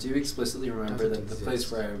 I do explicitly remember Doesn't that the place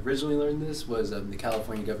exist. where I originally learned this was the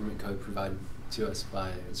California Government Code provided to us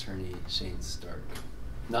by attorney Shane Stark.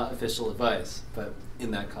 Not official advice, but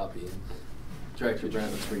in that copy. And Director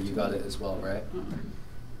Durant, that's where you got it as well, right?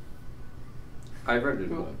 I've read it in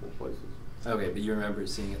Cool. multiple places. Okay, but you remember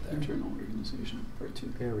seeing it there. Internal organization, part 2.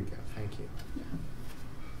 There we go. Thank you. Yeah.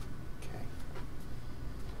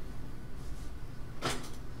 Okay.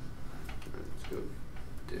 Let's go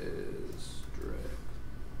district.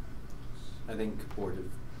 I think Board of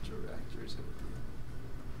Directors it would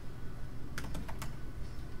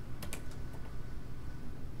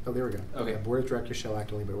Oh, there we go. Okay. The board of directors shall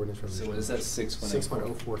act only by ordinance be. resolution. So what is that 61045?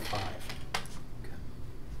 61045.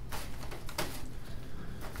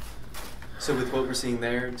 So with what we're seeing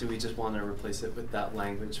there, do we just want to replace it with that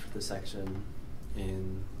language for the section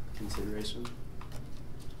in consideration?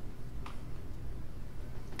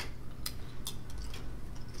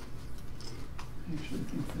 I actually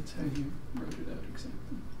think that's how you wrote it out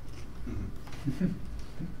exactly.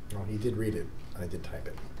 Well, he did read it. I did type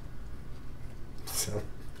it. So.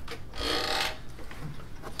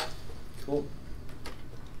 Cool.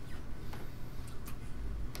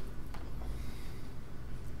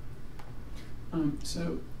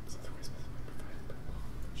 So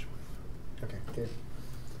Okay. Good.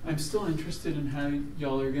 I'm still interested in how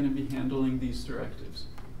y'all are going to be handling these directives.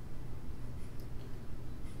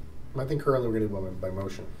 I think currently we're going to do it by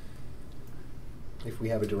motion. If we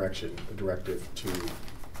have a directive to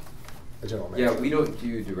a general manager. Yeah, we don't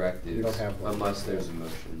do directives We don't have one. unless there's a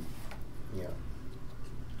motion. Yeah.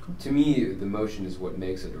 To me, the motion is what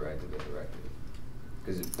makes a directive,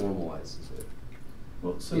 because it formalizes it.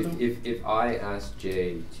 Well, so If I ask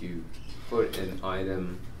Jay to put an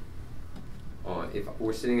item on, if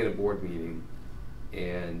we're sitting at a board meeting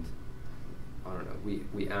and I don't know,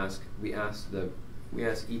 we ask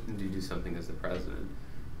Ethan to do something as the president,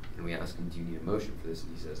 and we ask him, do you need a motion for this?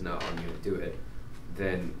 And he says, no, I'm going to do it.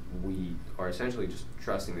 Then we are essentially just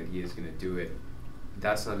trusting that he is going to do it.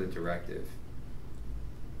 That's not a directive.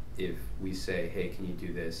 If we say, hey, can you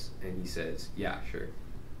do this? And he says, yeah, sure.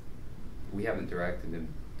 We haven't directed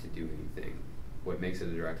him to do anything. What makes it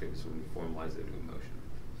a directive is when we formalize it into a motion.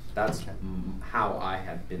 That's how I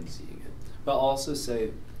have been seeing it. But also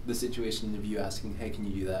say the situation of you asking, hey, can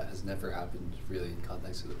you do that, has never happened really in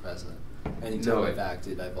context of the president. Anytime No, I've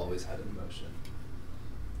acted, I've always had an emotion.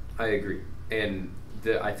 I agree. And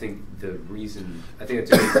I think it's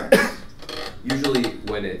a good practice. Usually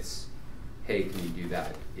when it's, hey, can you do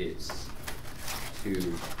that? It's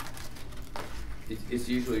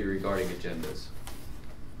usually regarding agendas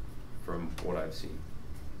from what I've seen.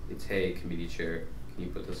 It's, hey, committee chair, can you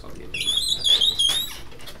put this on the agenda?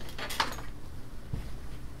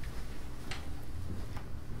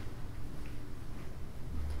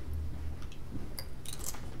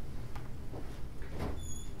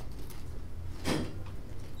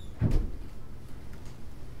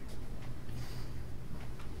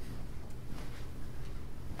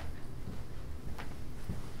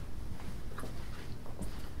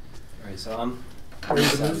 Alright, so I'm Ready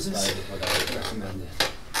to move satisfied this? with what I recommended.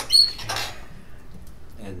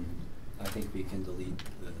 And I think we can delete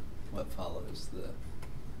what follows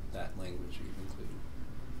that language we've included.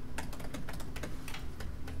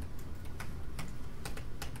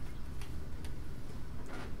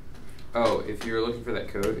 Oh, if you're looking for that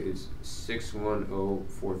code, it's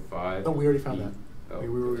 61045. Oh, we already found that. Oh, we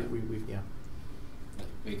okay. yeah.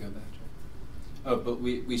 We go back to it. Oh, but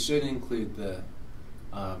we should include the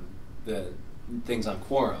things on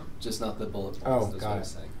quorum, just not the bullet points. Oh, That's what I got was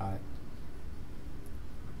it. saying. Got it.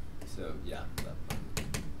 So yeah.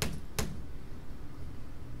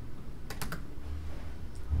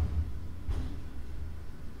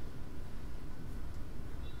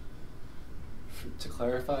 To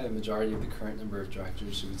clarify, a majority of the current number of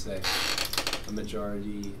directors, should we say a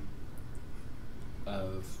majority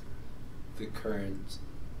of the current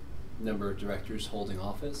number of directors holding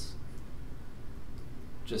office?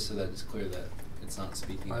 Just so that it's clear that it's not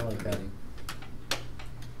speaking I at like the that. meeting.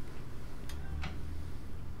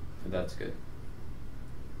 That's good.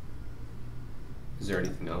 Is there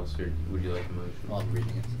anything else, or would you like a motion? While I'm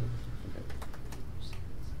reading it. Okay.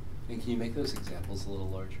 And can you make those examples a little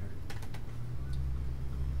larger?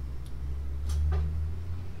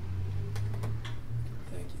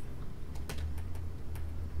 Thank you.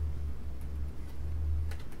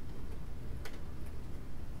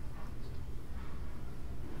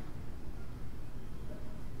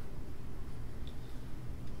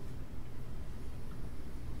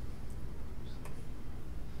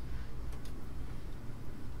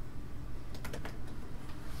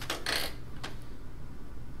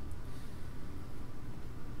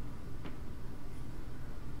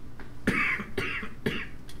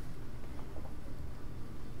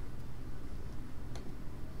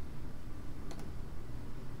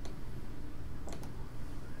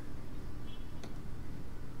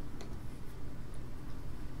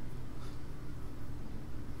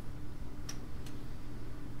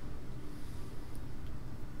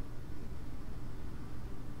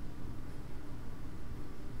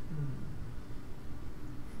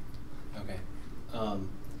 Okay.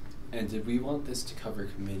 And did we want this to cover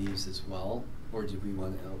committees as well, or did we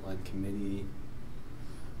want to outline committees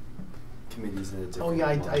in a different? Oh yeah,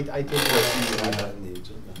 I did. Or should we want add to that in the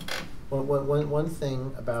agenda? One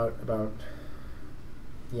thing about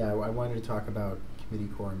yeah, I wanted to talk about committee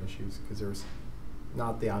quorum issues because there's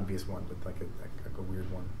not the obvious one, but like a weird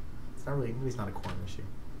one. It's not really, maybe it's not a quorum issue.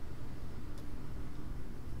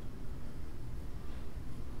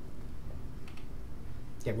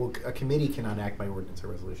 Yeah, well, a committee cannot act by ordinance or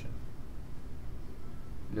resolution,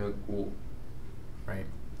 No, well, right?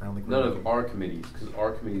 I don't think none we're of our committees, because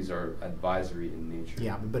our committees are advisory in nature.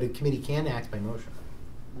 Yeah, but a committee can act by motion,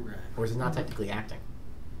 Right. or is it not technically acting?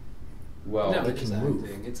 Well, No, it it's can move.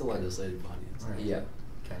 acting. It's a legislative body. It's Right. not- yeah.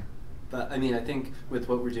 Okay. But I mean, I think with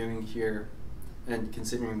what we're doing here, and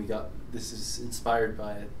considering this is inspired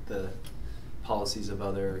by the policies of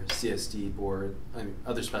other CSD board,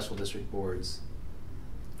 other special district boards.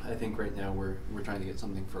 I think right now we're trying to get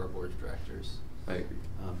something for our board of directors. I agree.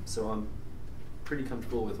 So I'm pretty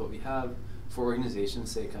comfortable with what we have. For organization's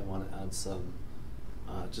sake, I want to add some,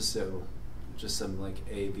 just some like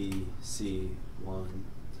A, B, C, 1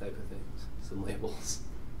 type of things, some labels.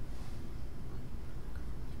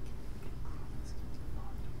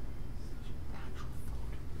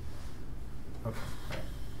 Okay. Right.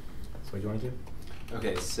 So what do you want to do?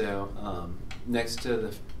 Okay, so next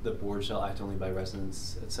to the board shall act only by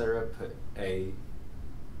residents, etc., put A,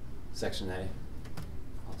 section A,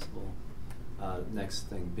 possible. Next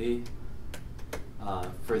thing B.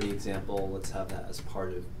 For the example, let's have that as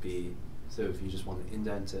part of B. So if you just want to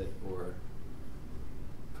indent it or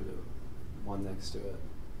put a 1 next to it.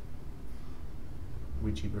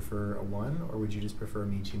 Would you prefer a 1, or would you just prefer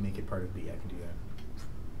me to make it part of B? I can do that.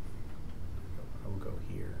 I will go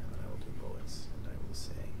here, and then I will do bullets, and I will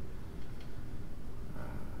say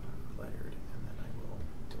lettered, and then I will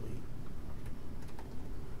delete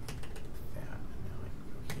that, and now I can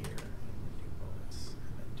go here and do bullets.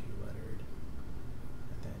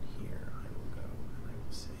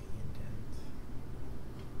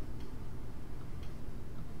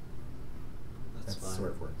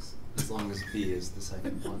 works. As long as B is the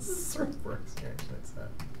second one. This sort of works. Yeah, actually, it's that.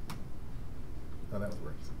 Oh, that one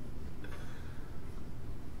works.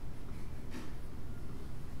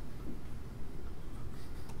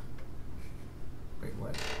 Wait,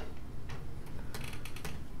 what?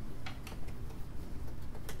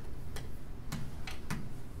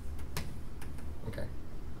 Okay.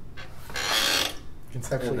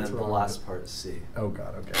 Conceptually, And it's then the wrong, last but- part is C. Oh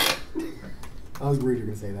God. Okay. I was worried you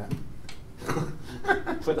were gonna say that.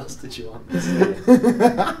 What else did you want me to say?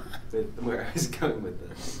 With where I was going with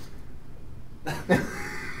this.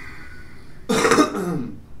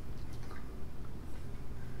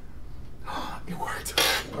 It worked.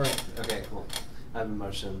 All right. Okay, cool. I have a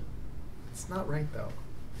motion. It's not right though.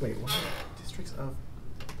 Wait, what? Districts of.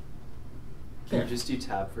 Can There. you just do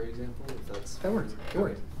tab, for example? If that's That worked. It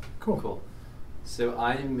worked. Cool. Cool. So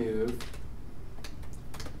I move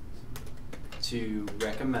to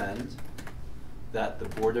recommend that the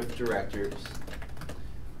Board of Directors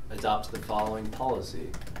adopt the following policy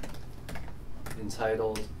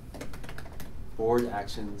entitled Board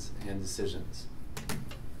Actions and Decisions.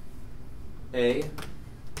 A,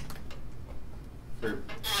 for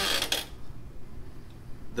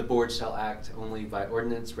the board shall act only by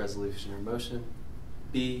ordinance, resolution, or motion.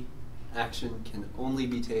 B, action can only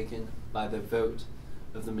be taken by the vote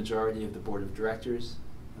of the majority of the Board of Directors.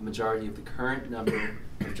 The majority of the current number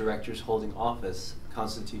of directors holding office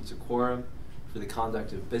constitutes a quorum for the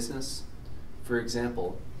conduct of business. For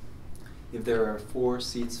example, if there are 4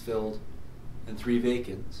 seats filled and 3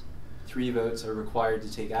 vacant, 3 votes are required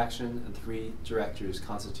to take action and 3 directors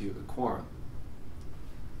constitute a quorum.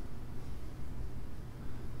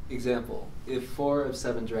 Example, if 4 of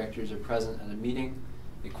 7 directors are present at a meeting,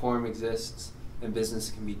 a quorum exists and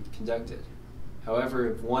business can be conducted. However,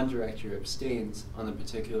 if 1 director abstains on a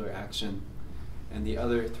particular action and the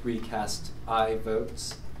other 3 cast aye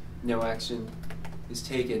votes, no action is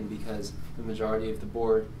taken because the majority of the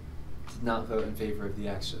board did not vote in favor of the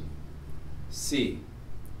action. C,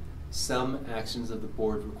 some actions of the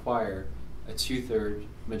board require a 2/3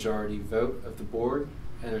 majority vote of the board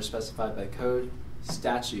and are specified by code,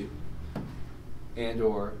 statute,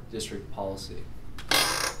 and/or district policy.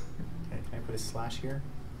 Okay, can I put a slash here?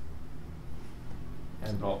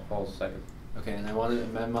 And Paul's second. Okay, and I want to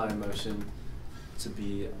amend my motion to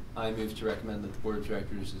be, I move to recommend that the Board of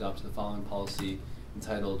Directors adopt the following policy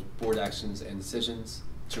entitled Board Actions and Decisions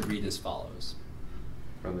to read as follows.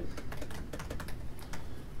 Friendly.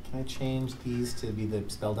 Can I change these to be the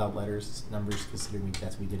spelled out letters, numbers, considering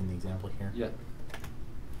that's what we did in the example here? Yeah.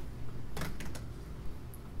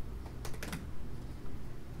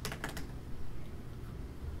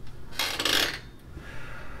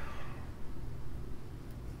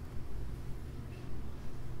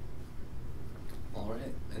 All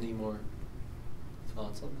right, any more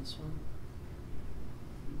thoughts on this one?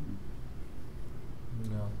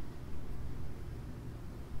 No.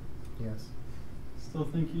 Yes. Still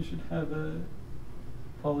think you should have a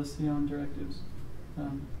policy on directives.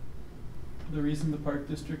 The reason the park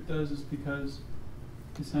district does is because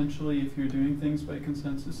essentially if you're doing things by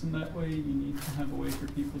consensus in that way, you need to have a way for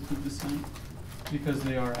people to dissent because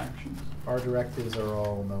they are actions. Our directives are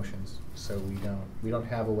all motions, so we don't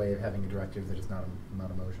have a way of having a directive that is not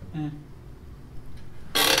a motion.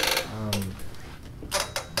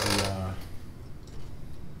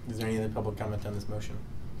 Is there any other public comment on this motion?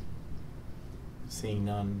 Seeing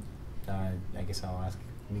none, I guess I'll ask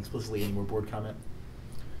explicitly any more board comment.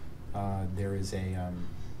 There is a,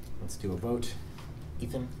 let's do a vote.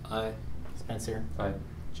 Ethan? Aye. Spencer? Aye.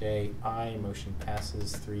 Jay? Aye. Motion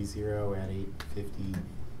passes 3-0 at 8:58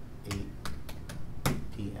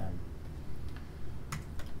 p.m.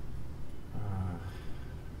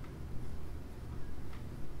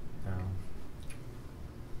 No.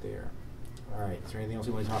 There. All right. Is there anything else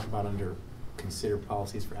we want to talk about under consider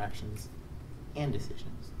policies for actions and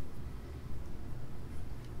decisions?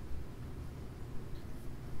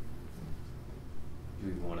 Do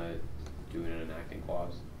we want to do an enacting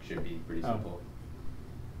clause? Should be pretty Oh. simple.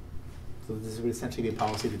 So this would essentially be a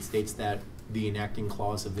policy that states that the enacting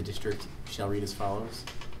clause of the district shall read as follows.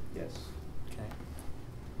 Yes. Okay.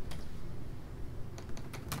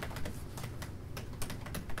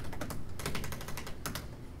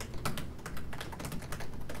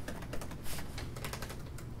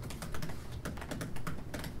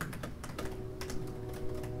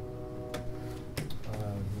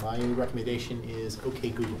 My recommendation is OK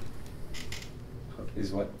Google.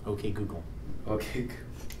 Is what? OK Google. Okay.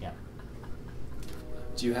 Yeah.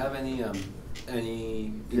 Do you have any Yeah.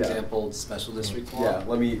 example special district law? Yeah.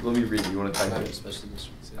 Let me read. You want to type Not it? special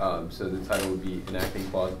districts. Yeah. So the title would be enacting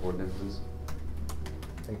clause ordinances.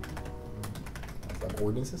 think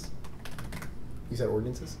ordinances? You said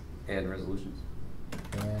ordinances? And resolutions.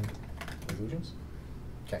 And resolutions?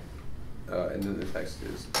 Okay. And then the text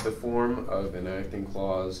is, the form of enacting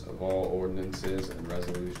clause of all ordinances and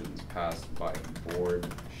resolutions passed by the board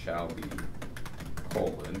shall be,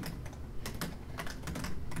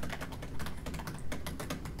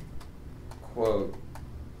 quote,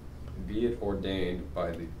 be it ordained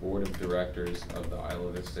by the Board of Directors of the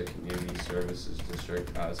Isla Vista Community Services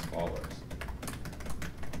District as follows.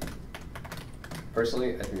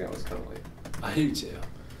 Personally, I think that was kind of late. I do too.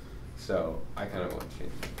 So I kind of want to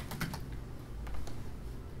change it.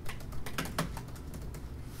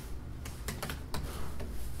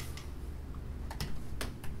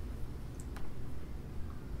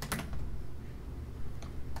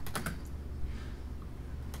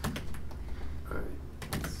 Alright,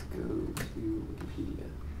 let's go to Wikipedia.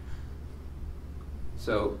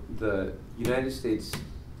 So the United States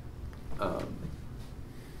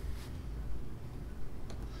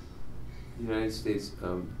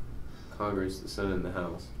Congress, the Senate and the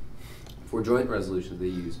House, for joint resolutions they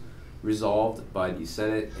use, resolved by the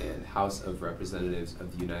Senate and House of Representatives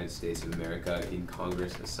of the United States of America in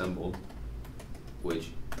Congress assembled,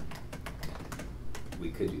 which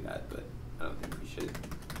we could do that, but I don't think we should.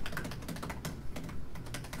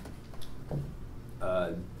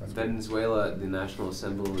 Venezuela, the National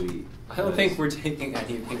Assembly. I don't think we're taking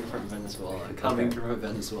anything from Venezuela, coming Okay. from a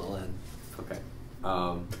Venezuelan. Okay.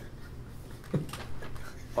 Oh,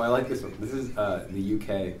 I like this one. This is the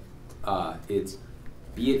UK. It's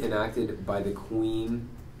be it enacted by the Queen's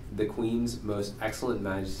most excellent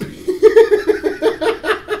Majesty.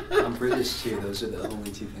 I'm British too. Those are the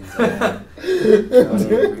only two things I have. I was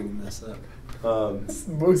bringing this up.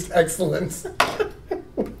 Most excellent.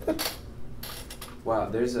 Wow,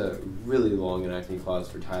 there's a really long enacting clause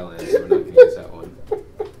for Thailand, so we're not going to use that one.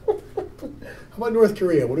 How about North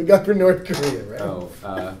Korea? What do we got for North Korea, right? Oh,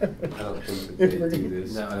 I don't think that they do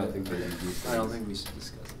this. No, I don't think they do these I don't things. think we should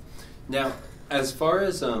discuss it. Now, as far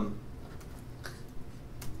as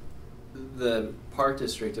the park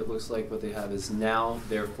district, it looks like what they have is now,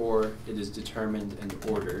 therefore, it is determined and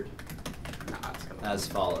ordered Nah, it's kinda as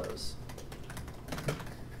follows.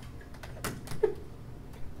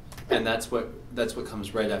 And that's what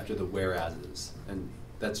comes right after the whereases, and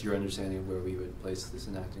that's your understanding of where we would place this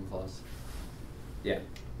enacting clause. Yeah.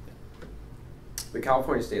 The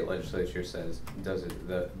California State Legislature does it.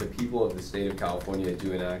 The people of the state of California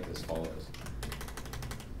do enact as follows.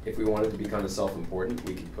 If we wanted to be kind of self-important,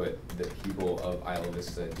 we could put the people of Isla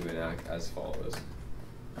Vista do enact as follows.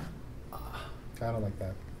 I don't like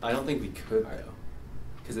that. I don't think we could though,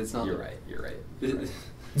 because it's not. You're right. You're right. You're right.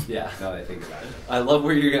 Yeah. Now that I think about it. I love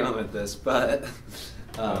where you're going with this, but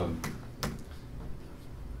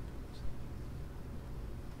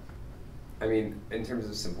I mean, in terms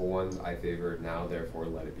of simple ones, I favor now, therefore,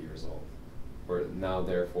 let it be resolved. Or now,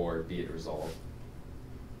 therefore, be it resolved.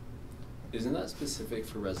 isn't that specific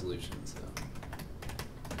for resolutions though?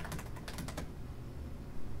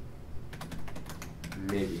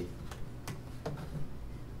 Maybe.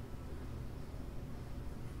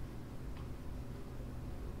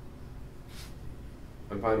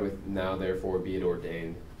 I'm fine with now, therefore, be it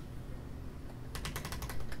ordained.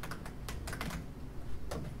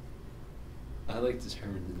 I like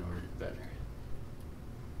determined and ordered better.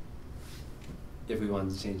 If we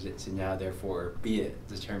wanted to change it to now, therefore, be it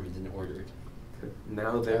determined and ordered.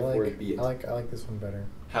 Now, therefore, I be it. like this one better.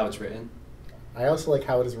 How it's written? I also like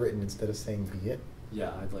how it is written instead of saying be it.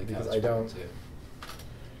 Yeah, I'd like Because how I it's written don't- too.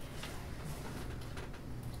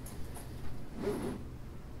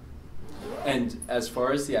 And as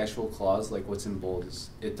far as the actual clause, like what's in bold, is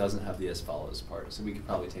it doesn't have the as follows part, so we could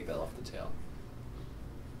probably take that off the tail.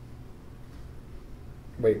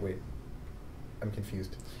 Wait. I'm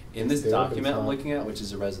confused. In this It's there, but it's document I'm not- looking at, which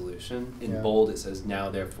is a resolution, in Yeah. bold it says now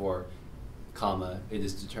therefore, comma, it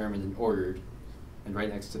is determined and ordered, and right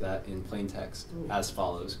next to that in plain text, Ooh. as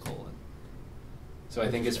follows, colon. So I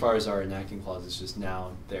think as far as our enacting clause, it's just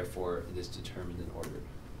now therefore it is determined and ordered.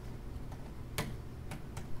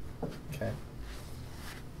 Okay.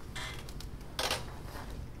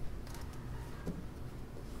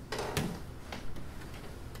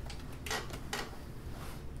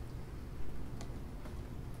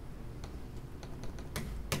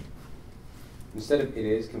 Instead of it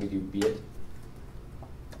is, can we do be it?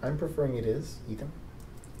 I'm preferring it is, Ethan.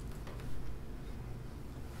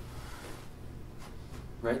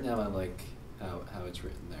 Right now I like how it's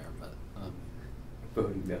written there, but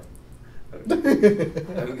Voting no.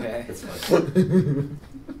 okay. That's fine.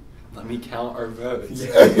 Let me count our votes.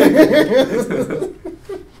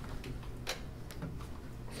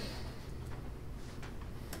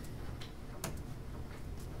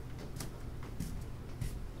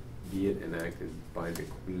 be it enacted by the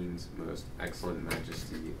Queen's most excellent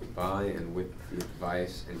Majesty, by and with the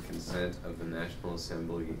advice and consent of the National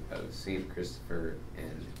Assembly of St. Christopher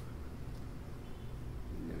and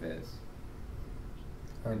Nevis.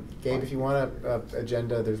 Gabe, if you want a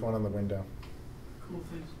agenda, there's one on the window. Cool,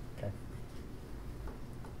 thanks. Okay.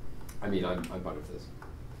 I mean, I'm fine with this.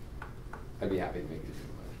 I'd be happy to make this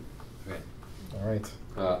a motion. Okay. All right.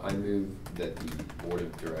 I move that the Board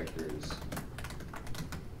of Directors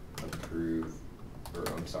approve, or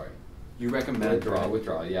I'm sorry. You recommend.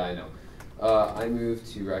 Withdraw, yeah, I know. I move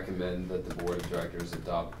to recommend that the Board of Directors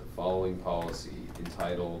adopt the following policy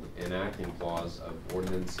entitled Enacting Clause of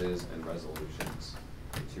Ordinances and Resolutions,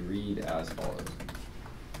 to read as follows.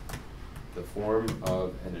 The form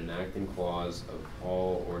of an enacting clause of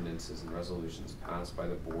all ordinances and resolutions passed by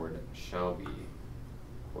the board shall be,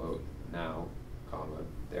 quote, now, comma,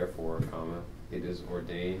 therefore, comma, it is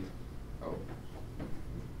ordained,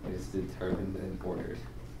 it is determined and ordered.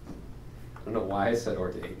 I don't know why I said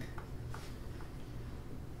ordained.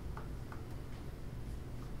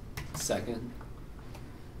 Second.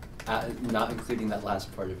 Not including that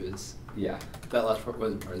last part of his. Yeah. That last part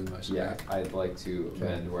wasn't part of the motion. Yeah, right? I'd like to Okay.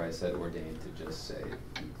 amend where I said ordained to just say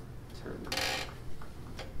determined.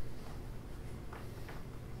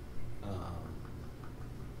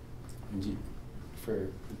 For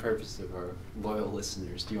the purpose of our loyal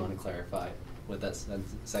listeners, do you want to clarify what that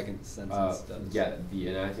second sentence does? Yeah, the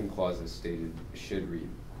enacting clause as stated should read,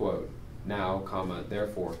 quote, now, comma,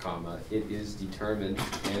 therefore, comma, it is determined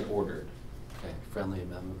and ordered. Okay, friendly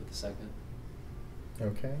amendment with the second.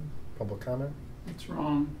 Okay. Public comment? It's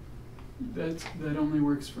wrong. That only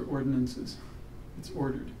works for ordinances. It's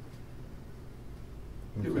ordered.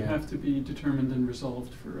 It would Okay. have to be determined and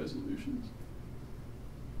resolved for resolutions.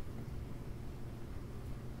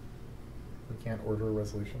 We can't order a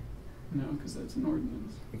resolution. No, because that's an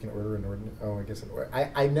ordinance. We can order an ordinance. Oh, I guess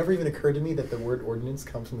I never even occurred to me that the word ordinance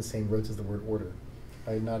comes from the same roots as the word order.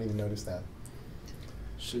 I had not even noticed that.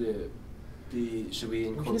 Should it be? Should we We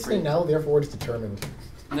incorporate? can just say now, therefore it is determined.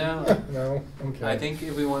 No. No? Okay. I think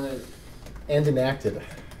if we want to. And enacted.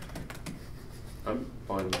 I'm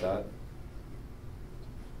fine with that.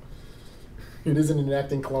 It is an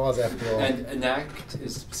enacting clause after all. And enact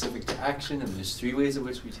is specific to action, and there's 3 ways in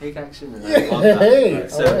which we take action, and Yeah, I love that. hey,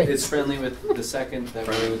 So all right. it's friendly with the second, then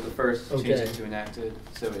Friendly with the first. change Okay. it to enacted.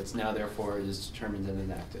 So it's now, therefore, it is determined and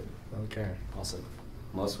enacted. Okay. Awesome.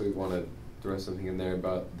 Unless we want to throw something in there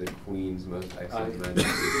about the Queen's most excellent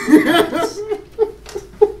Yes. Majesty.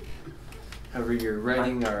 However, you're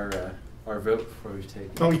writing our vote before we take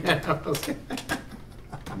it. Oh, yeah. Okay.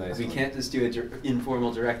 Nice We one. can't just do an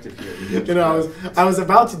informal directive here. You know, I was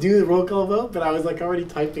about to do the roll call vote, but I was like already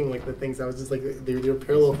typing like the things. I was just like they were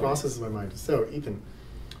parallel processes in my mind. So Ethan,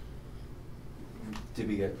 Did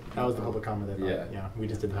we get? that was the public comment. Yeah. We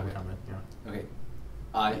just did the public comment. Yeah. Okay.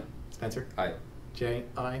 Aye. Spencer. Aye. Jay.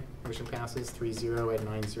 Aye. Motion passes 3-0 at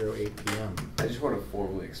 9:08 p.m. I just want to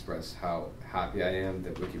formally express how happy I am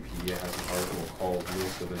that Wikipedia has an article called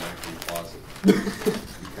List of Enacting Clauses.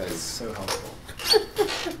 That's Because so helpful.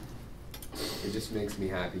 it just makes me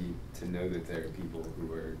happy to know that there are people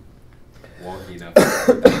who are wonky enough to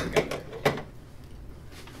put that together.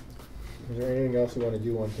 Is there anything else you want to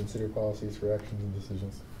do on consider policies for actions and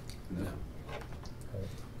decisions? No. Okay.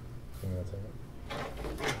 Give me 1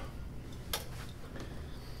 second.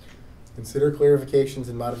 Consider clarifications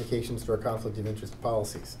and modifications to our conflict of interest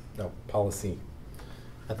policies. No, policy.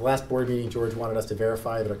 At the last board meeting, George wanted us to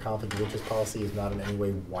verify that our conflict of interest policy is not in any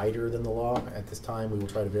way wider than the law. At this time, we will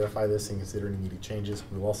try to verify this and consider any needed changes.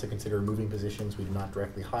 We will also consider removing positions we do not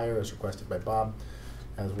directly hire as requested by Bob,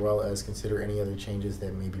 as well as consider any other changes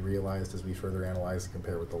that may be realized as we further analyze and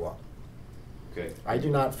compare with the law. Okay. I do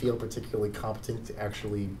not feel particularly competent to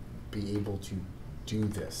actually be able to do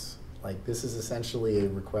this. Like, this is essentially a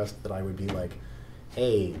request that I would be like,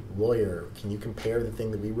 hey, lawyer, can you compare the thing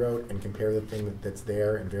that we wrote and compare the thing that's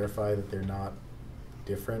there and verify that they're not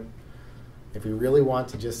different? If we really want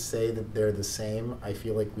to just say that they're the same, I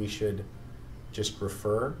feel like we should just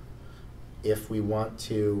refer. If we want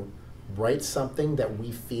to write something that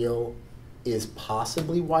we feel is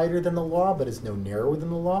possibly wider than the law but is no narrower than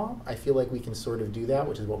the law, I feel like we can sort of do that,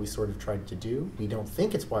 which is what we sort of tried to do. We don't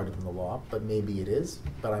think it's wider than the law, but maybe it is.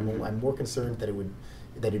 But I'm more concerned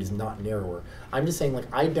that it is not narrower. I'm just saying,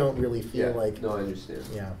 like, I don't really feel like. No, I understand.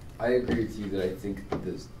 Yeah. I agree with you that I think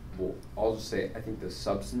this, well, I'll just say, I think the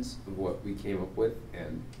substance of what we came up with,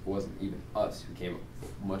 and it wasn't even us who came up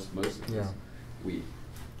with most of this, Yeah. we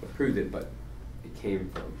approved it, but it came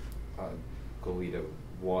from Goleta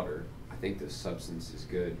water. I think the substance is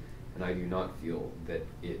good, and I do not feel that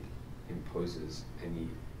it imposes any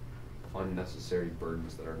unnecessary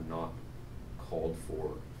burdens that are not called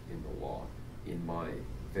for in the law, in my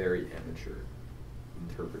very amateur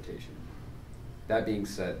interpretation. That being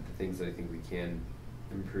said, the things that I think we can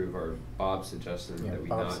improve are Bob's suggestion Yeah, that we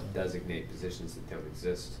Bob's- not designate positions that don't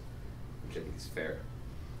exist, which I think is fair.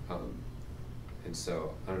 And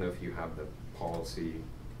so I don't know if you have the policy.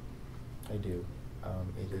 I do.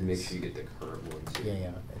 It And make is- sure you get the current one too. Yeah,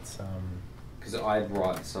 yeah, it's, Because I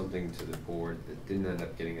brought something to the board that didn't end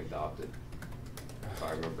up getting adopted, if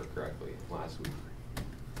I remember correctly, last week.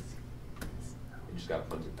 It just got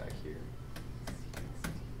punted back here.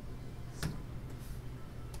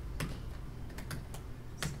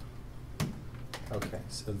 okay,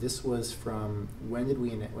 so this was from, when did we,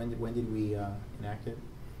 when did we enact it?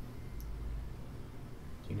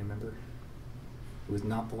 Do you remember? It was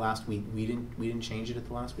not the last week, we didn't change it at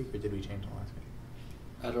the last week, or did we change it last week?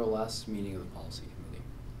 At our last meeting of the policy committee.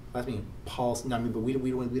 Last meeting, policy, no, I mean, but we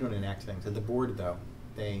don't enact things. At the board, though,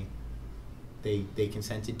 they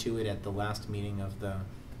consented to it at the last meeting of the,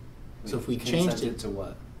 so if we changed Consented it. to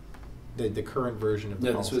what? The current version of the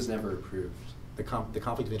No, policy. this was never approved. The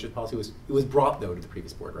conflict of interest policy was, it was brought, though, to the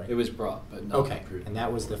previous board, right? It was brought, but not Okay, approved. and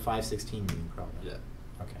that was the 5/16 meeting, probably. Yeah.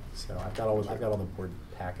 Okay, so I've got all the board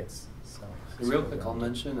packets, so. And real quick, I'll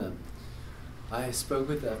mention, I spoke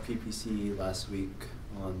with the FPPC last week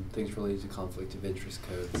on things related to conflict of interest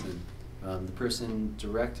codes, and the person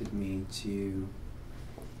directed me to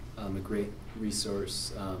a great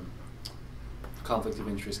resource, conflict of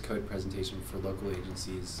interest code presentation for local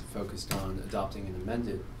agencies focused on adopting an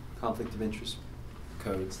amended conflict of interest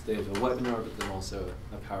codes. They have a webinar, but then also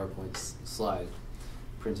a PowerPoint slide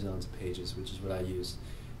printed onto pages, which is what I used.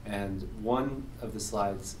 And one of the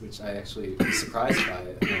slides, which I actually was surprised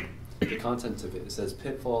by, the content of it says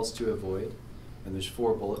pitfalls to avoid, and there's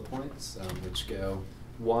 4 bullet points, which go: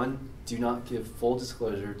 1, do not give full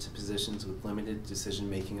disclosure to positions with limited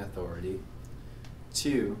decision-making authority.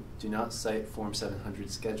 2, do not cite Form 700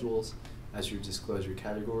 schedules as your disclosure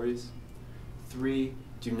categories. 3,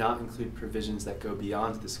 do not include provisions that go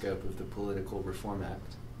beyond the scope of the Political Reform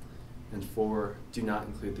Act. And 4, do not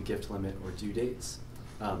include the gift limit or due dates.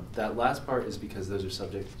 That last part is because those are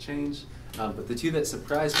subject to change, but the 2 that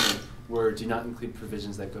surprised me were do not include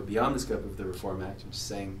provisions that go beyond the scope of the Reform Act, which is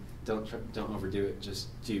saying don't overdo it, just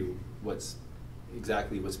do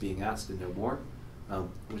exactly what's being asked and no more,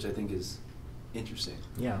 which I think is interesting.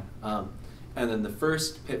 Yeah. And then the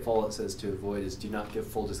first pitfall it says to avoid is do not give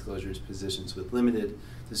full disclosure to positions with limited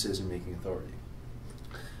decision-making authority.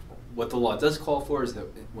 What the law does call for is that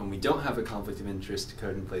when we don't have a conflict of interest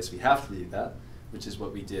code in place, we have to do that, which is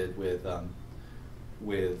what we did with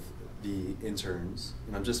the interns.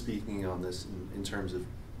 And I'm just speaking on this in terms of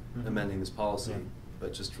amending this policy, Yeah.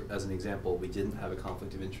 but just as an example, we didn't have a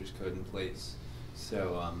conflict of interest code in place.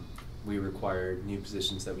 So we required new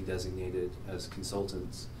positions that we designated as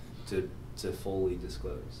consultants to fully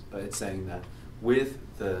disclose. But it's saying that with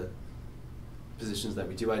the positions that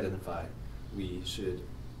we do identify, we should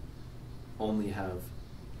only have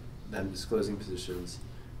them disclosing positions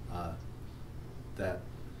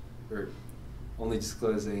or only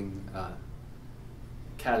disclosing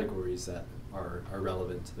categories that are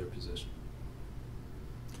relevant to their position.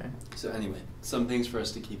 Okay. So anyway, some things for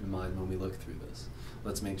us to keep in mind when we look through this.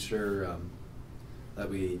 Let's make sure that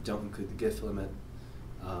we don't include the gift limit.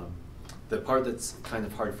 The part that's kind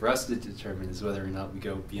of hard for us to determine is whether or not we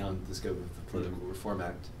go beyond the scope of the Political Reform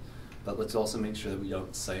Act. But let's also make sure that we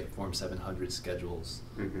don't cite Form 700 schedules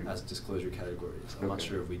as disclosure categories. I'm not Okay.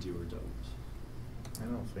 sure if we do or don't. I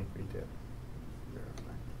don't think we did.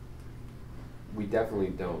 We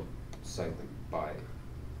definitely don't cite them by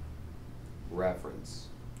reference.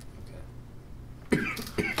 Okay.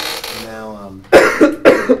 Now,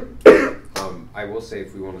 I will say,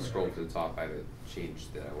 if we want to scroll to the top, I have a change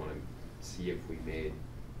that I want to see if we made,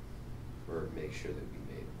 or make sure that we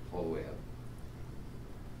made, all the way up.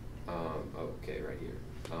 Okay, right here.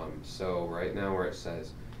 So right now where it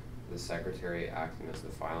says the secretary acting as the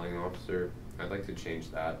filing officer, I'd like to change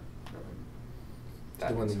that. That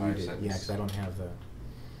The one that you entire did, sentence. yeah, because I don't have the,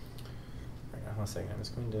 right, hold on a second, I'm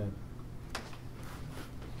just going to,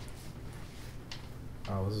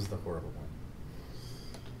 oh, this is the horrible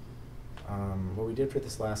one. What we did for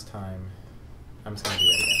this last time, I'm just going to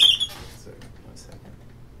do that again. So, 1 second.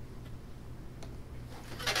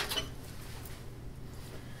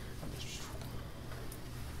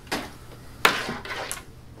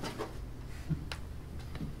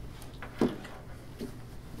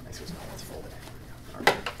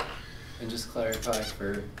 and just clarify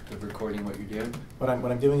for the recording what you're doing. What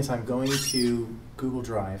I'm doing is I'm going to Google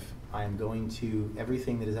Drive. I am going to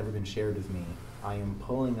everything that has ever been shared with me. I am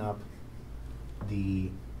pulling up the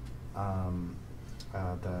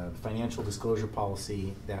financial disclosure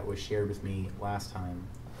policy that was shared with me last time.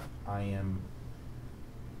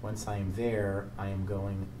 Once I am there, I am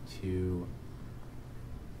going to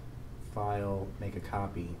make a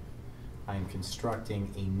copy. I am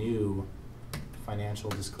constructing a new financial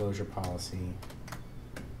disclosure policy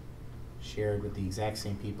shared with the exact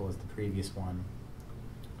same people as the previous one.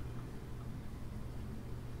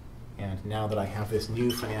 And now that I have this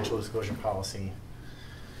new financial disclosure policy,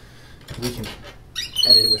 we can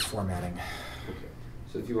edit it with formatting. Okay.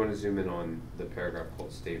 So if you want to zoom in on the paragraph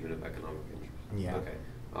called Statement of Economic Interest. Yeah. Okay.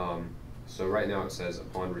 So right now it says,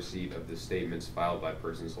 upon receipt of the statements filed by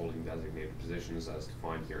persons holding designated positions as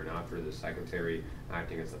defined hereinafter, the secretary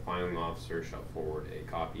acting as the filing officer shall forward a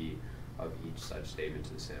copy of each such statement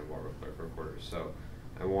to the Santa Barbara Clerk Recorder. So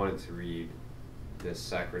I wanted to read the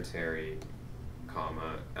secretary,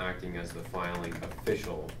 comma, acting as the filing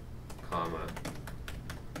official, comma,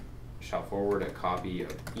 shall forward a copy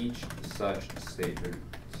of each such statement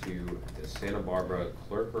to the Santa Barbara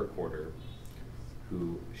Clerk Recorder,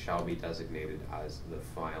 who shall be designated as the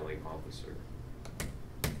filing officer.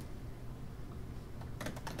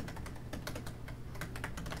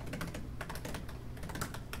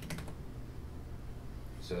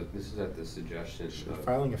 So this is at the suggestion Should of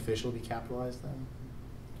filing official be capitalized then?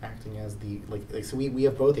 Acting as the, like so we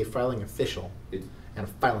have both a filing official it. and a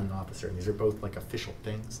filing officer, and these are both like official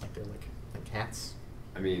things, like they're like hats.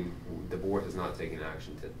 I mean, the board has not taken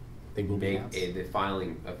action to They will be make hats? the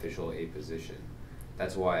filing official a position.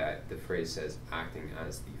 That's why the phrase says acting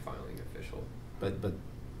as the filing official. But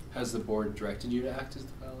Has the board directed you to act as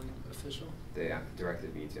the filing official? They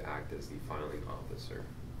directed me to act as the filing officer.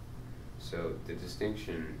 So the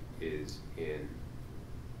distinction is in,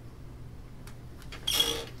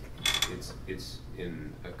 it's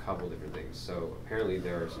in a couple different things. So apparently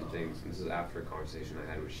there are some things, and this is after a conversation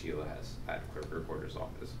I had with Sheila Hess at Clerk Recorder's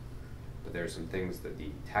office, but there are some things that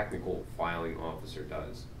the technical filing officer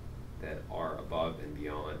does that are above and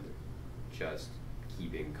beyond just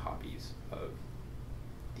keeping copies of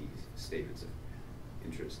these statements of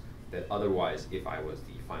interest, that otherwise, if I was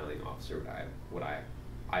the filing officer, what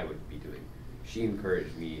I would be doing. She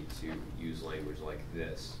encouraged me to use language like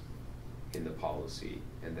this in the policy,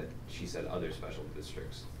 and that she said other special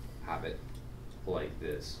districts have it like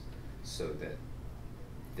this, so that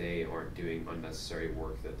they aren't doing unnecessary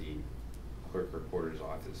work that the Clerk Recorder's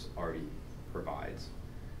office already provides.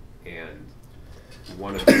 And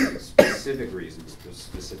one of the specific reasons, the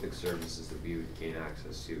specific services that we would gain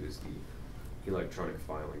access to is the electronic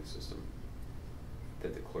filing system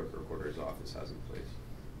that the Clerk Recorder's office has in place.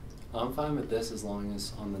 I'm fine with this as long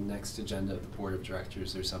as on the next agenda of the Board of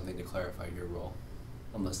Directors there's something to clarify your role.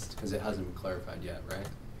 Unless, because it hasn't been clarified yet, right?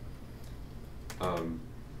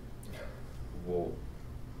 Well,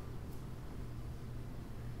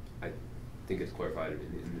 I think it's clarified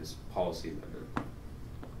in this policy amendment.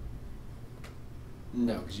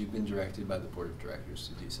 No, because you've been directed by the Board of Directors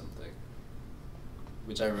to do something.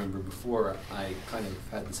 Which I remember before, I kind of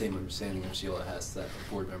had the same understanding of Sheila Hess that a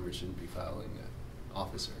board member shouldn't be filing an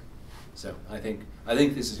officer. So I think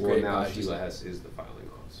this is great. Well, now Sheila Hess is the filing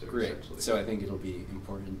officer. Great. Essentially. So I think it'll be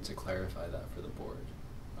important to clarify that for the board.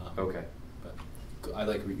 Okay. But I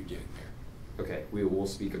like what you're doing here. Okay, we will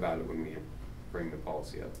speak about it when we bring the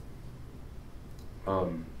policy up.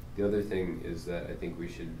 The other thing is that I think we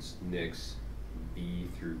should nix B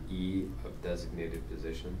through E of designated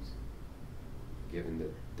positions, given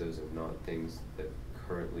that those are not things that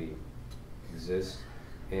currently exist.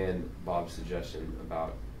 And Bob's suggestion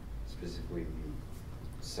about specifically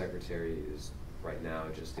the secretary is right now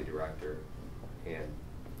just a director, and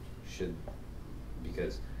should,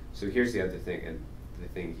 because, so here's the other thing, and the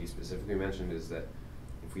thing he specifically mentioned is that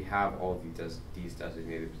if we have all of these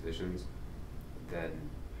designated positions, then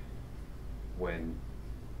when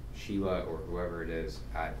Sheila or whoever it is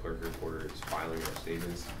at Clerk Recorder is filing her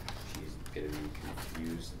statements, she's going to be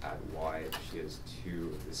confused at why she has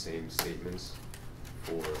two of the same statements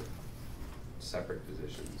for separate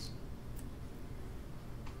positions.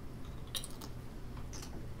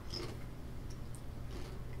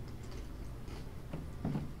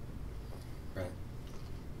 Right.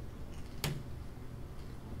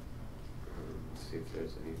 Let's see if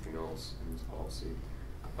there's anything else in this policy.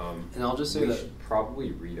 And I'll just say we that should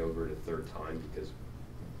probably read over it a third time, because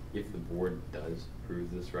if the board does approve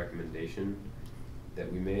this recommendation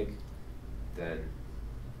that we make, then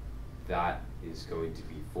that is going to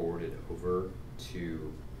be forwarded over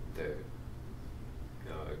to the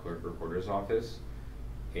Clerk Recorder's office,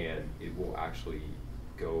 and it will actually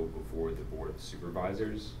go before the Board of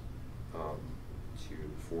Supervisors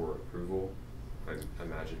for approval. I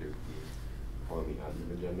imagine it would be on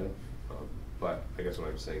the admin agenda. But I guess what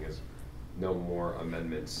I'm saying is no more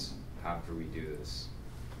amendments after we do this,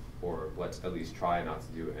 or let's at least try not to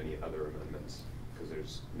do any other amendments, because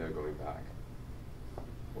there's no going back,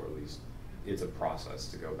 or at least it's a process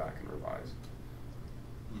to go back and revise.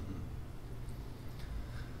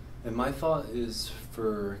 And my thought is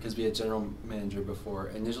because we had general manager before,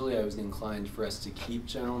 initially I was inclined for us to keep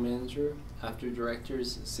general manager after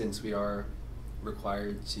directors, since we are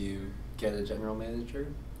required to get a general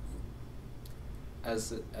manager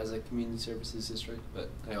as a community services district, but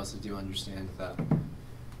I also do understand that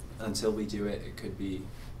until we do it, it could be.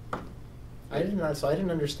 I didn't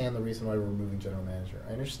understand the reason why we're removing general manager.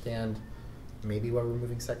 I understand maybe why we're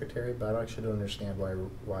removing secretary, but I actually don't understand why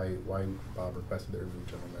Bob requested that we remove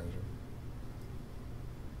general manager.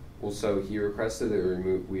 Well, so he requested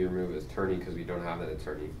that we remove attorney because we don't have an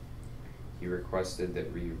attorney. He requested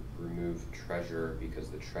that we remove treasurer because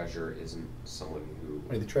the treasurer isn't someone who.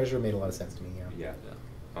 I mean, the treasurer made a lot of sense to me. Yeah.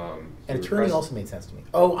 Yeah. And attorney also made sense to me.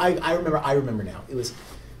 Oh, I remember now.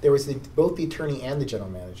 There was both the attorney and the general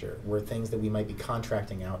manager were things that we might be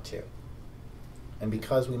contracting out to. And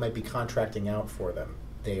because we might be contracting out for them,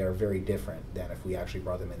 they are very different than if we actually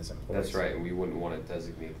brought them in as employees. That's right, and we wouldn't want to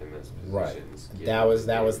designate them as Right. positions.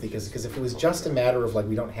 That was because if it was just a matter of like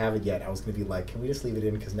we don't have it yet, I was going to be like, can we just leave it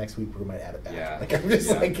in because next week we might add it back. Yeah. Like I'm just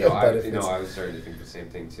yeah. like, No, but if it's, I was starting to think the same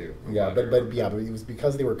thing too. Yeah, but it was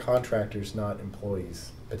because they were contractors, not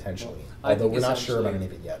employees potentially. Well, Although we're not sure about any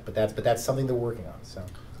of it yet, but that's something they're working on. So.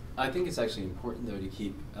 I think it's actually important though to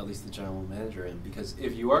keep at least the general manager in, because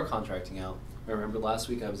if you are contracting out, remember last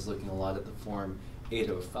week I was looking a lot at the form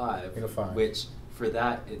 805, 805. which for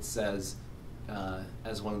that it says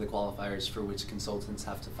as one of the qualifiers for which consultants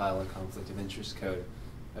have to file a conflict of interest code,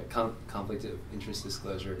 conflict of interest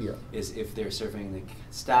disclosure, Yeah. is if they're serving in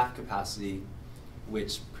a staff capacity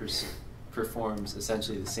which performs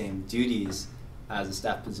essentially the same duties as a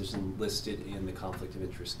staff position listed in the conflict of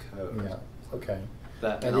interest code. Yeah. Okay.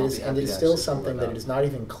 That, And I'll it is be and happy it's to still actually pull something that it is not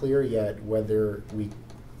even clear yet whether we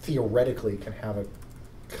theoretically can have a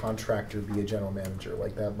contractor be a general manager.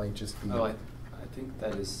 Like that might just be. Oh, I think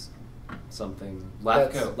that is something.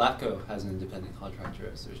 That's- LAFCO has an independent contractor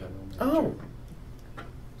as their general manager. Oh.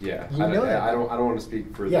 Yeah, You know that. I don't want to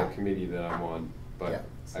speak for Yeah. the committee that I'm on, but Yeah.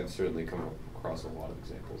 I've certainly come across a lot of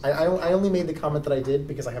examples. I only made the comment that I did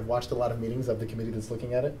because I have watched a lot of meetings of the committee that's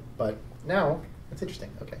looking at it. But now it's interesting.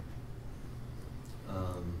 Okay.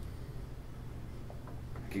 I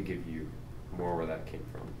could give you more where that came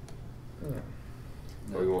from, Yeah.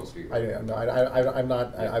 but we won't speak. I'm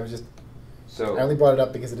not. I was just. So I only brought it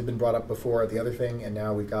up because it had been brought up before at the other thing, and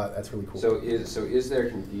now we've got. That's really cool. So is there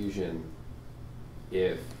confusion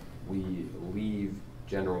if we leave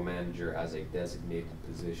general manager as a designated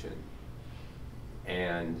position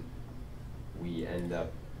and we end up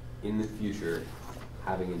in the future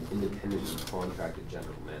having an independently contracted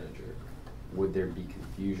general manager? Would there be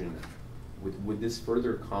confusion? Would this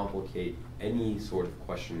further complicate any sort of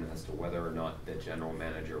question as to whether or not the general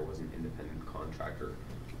manager was an independent contractor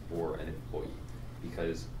or an employee?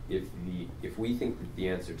 Because if we think that the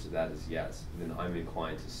answer to that is yes, then I'm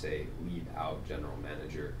inclined to say leave out general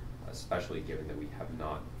manager, especially given that we have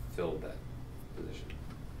not filled that position.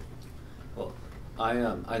 Well,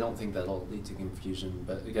 I don't think that'll lead to confusion,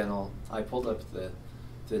 but again, I pulled up the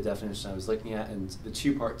definition I was looking at, and the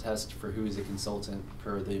two-part test for who is a consultant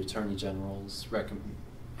per the Attorney General's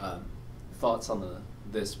thoughts on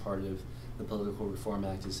this part of the Political Reform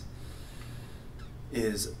Act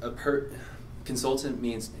is consultant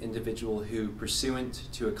means an individual who, pursuant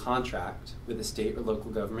to a contract with a state or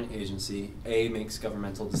local government agency, A, makes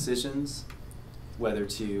governmental decisions, whether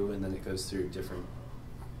to, and then it goes through different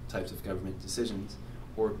types of government decisions,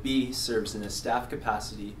 or B, serves in a staff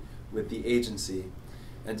capacity with the agency,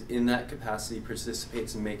 and in that capacity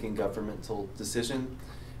participates in making governmental decision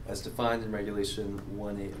as defined in Regulation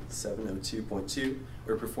 18702.2,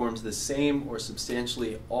 or performs the same or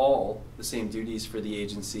substantially all the same duties for the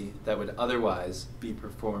agency that would otherwise be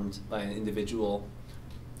performed by an individual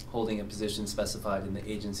holding a position specified in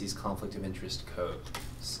the agency's conflict of interest code.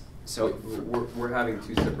 So we're having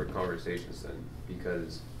two separate conversations then,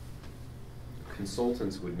 because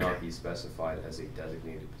consultants would not be specified as a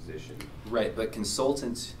designated position. right, but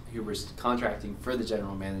consultants who were contracting for the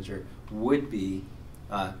general manager would be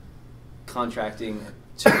contracting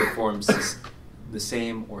to perform the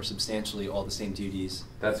same or substantially all the same duties.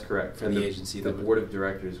 That's correct. For And the agency the that would- board of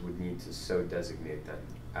directors would need to so designate them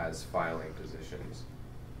as filing positions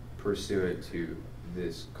pursuant to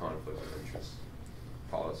this conflict of interest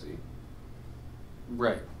policy.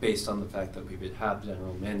 Right, based on the fact that we would have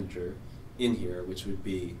general manager in here, which would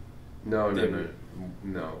be No, they no, no, would-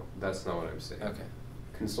 no, that's not what I'm saying. Okay.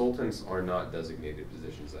 Consultants are not designated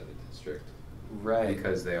positions at a district. Right.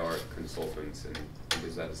 Because they are consultants and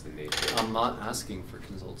because that is the nature. I'm not asking for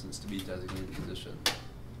consultants to be designated position.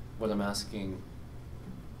 What I'm asking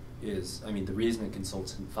is, I mean, the reason a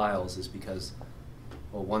consultant files is because,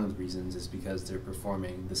 well, one of the reasons is because they're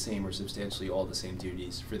performing the same or substantially all the same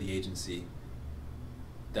duties for the agency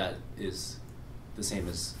that is the same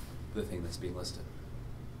as the thing that's being listed.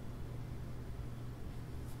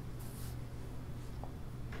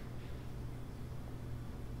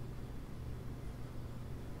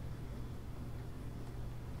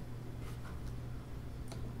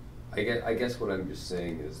 I guess what I'm just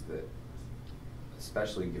saying is that,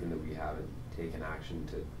 especially given that we haven't taken action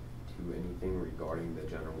to do anything regarding the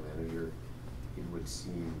general manager, it would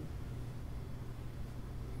seem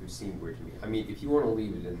weird to me. I mean, if you want to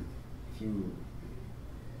leave it in, if you,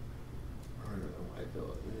 I don't know, I feel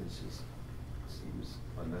it just seems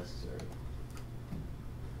unnecessary.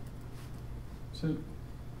 So,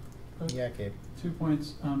 Yeah, Gabe. 2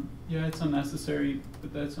 points. Yeah, it's unnecessary,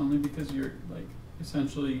 but that's only because you're like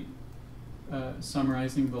essentially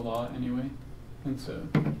summarizing the law anyway, and so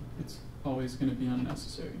it's always going to be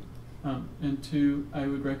unnecessary. And 2, I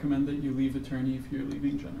would recommend that you leave attorney if you're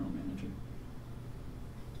leaving general manager.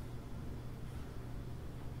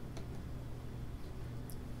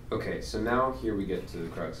 Okay, so now here we get to the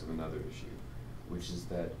crux of another issue, which is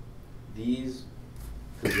that these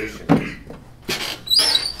positions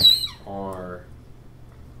are,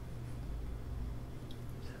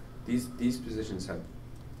 these positions have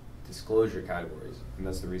disclosure categories, and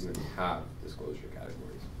that's the reason that we have disclosure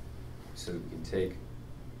categories. So we can take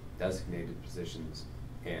designated positions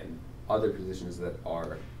and other positions that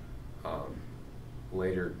are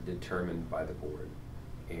later determined by the board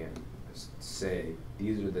and say,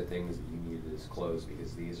 these are the things that you need to disclose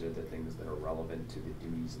because these are the things that are relevant to the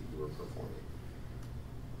duties that you are performing.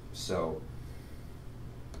 So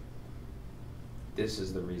this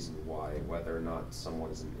is the reason why, whether or not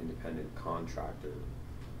someone is an independent contractor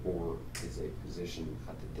or is a position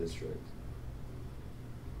at the district,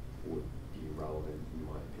 would be relevant in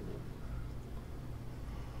my opinion.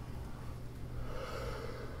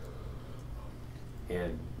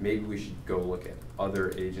 And maybe we should go look at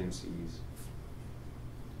other agencies'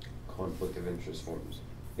 conflict of interest forms,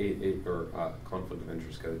 conflict of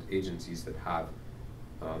interest codes, agencies that have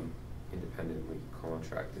independently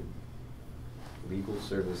contracted legal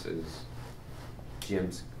services.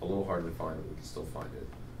 GM's a little hard to find, but we can still find it.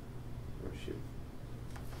 Oh shoot.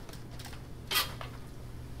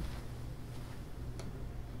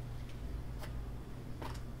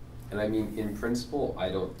 And I mean, in principle, I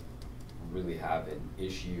don't really have an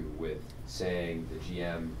issue with saying the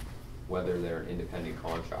GM, whether they're an independent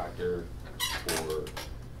contractor or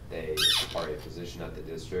they are a position at the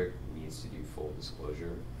district, needs to do full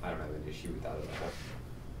disclosure. I don't have an issue with that at all.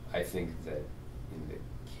 I think that in the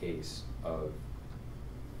case of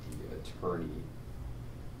the attorney,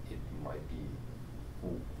 it might be,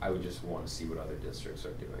 I would just want to see what other districts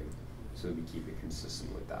are doing so that we keep it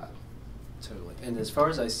consistent with that. Totally. And as far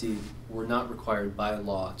as I see, we're not required by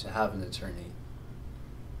law to have an attorney,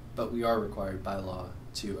 but we are required by law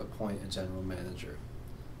to appoint a general manager.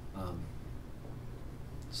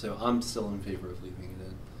 So I'm still in favor of leaving it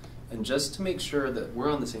in. And just to make sure that we're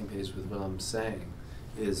on the same page with what I'm saying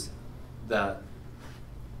is that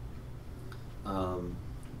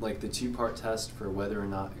like the 2-part test for whether or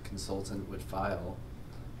not a consultant would file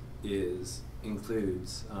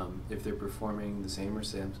includes if they're performing the same or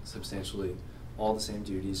substantially all the same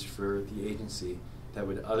duties for the agency that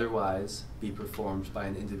would otherwise be performed by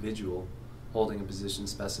an individual holding a position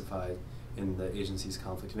specified in the agency's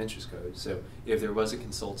conflict of interest code. So if there was a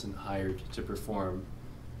consultant hired to perform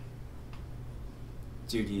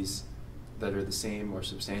duties that are the same or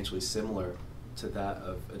substantially similar to that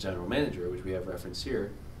of a general manager, which we have referenced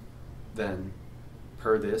here, then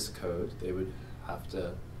per this code, they would have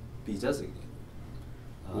to be designated.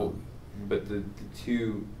 Well, but the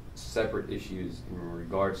two separate issues in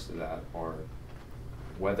regards to that are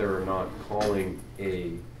whether or not calling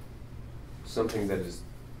something that is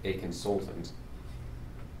a consultant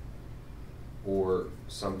or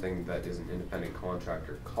something that is an independent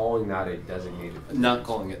contractor, calling that a designated position. Not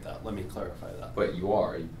calling it that, let me clarify that. But you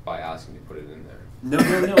are, by asking to put it in there. No,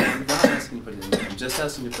 I'm not asking to put it in there. I'm just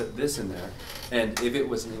asking to put this in there. And if it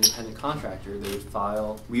was an independent contractor, they would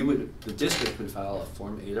file, the district would file a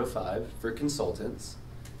Form 805 for consultants.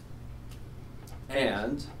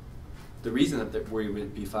 And the reason that the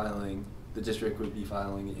district would be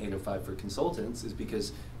filing an 805 for consultants is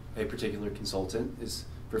because a particular consultant is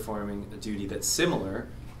performing a duty that's similar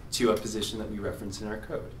to a position that we reference in our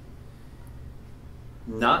code.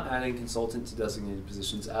 Not adding consultant to designated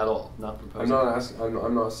positions at all. Not proposing.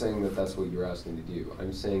 I'm not saying that that's what you're asking to do.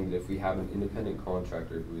 I'm saying that if we have an independent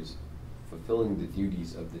contractor who is fulfilling the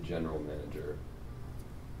duties of the general manager,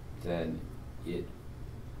 then it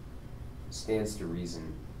stands to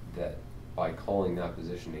reason that by calling that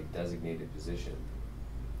position a designated position,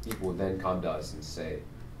 people would then come to us and say,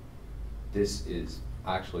 this is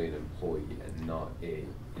actually an employee and not a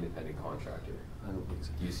independent contractor. I don't think so.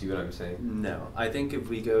 Do you see what I'm saying? No. I think if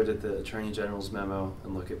we go to the Attorney General's memo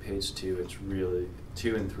and look at page 2, it's really,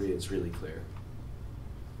 2 and 3, it's really clear.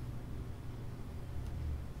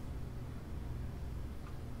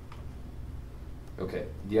 Okay,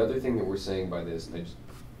 the other thing that we're saying by this, and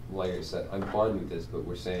like I said, I'm fine with this, but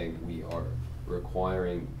we're saying we are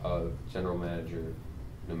requiring a general manager,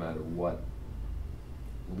 no matter what,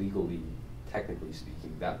 legally, technically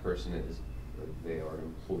speaking, that person is, whether they are an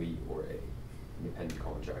employee or a independent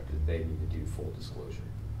contractor, they need to do full disclosure.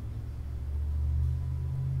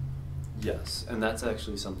 Yes, and that's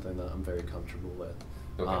actually something that I'm very comfortable with.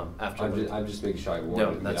 Okay, I'm just making sure I wanted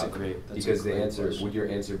to get that's a out there. great, that's Because a the great answer, question. would your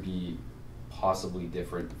answer be possibly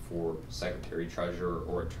different for secretary, treasurer,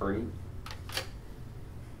 or attorney?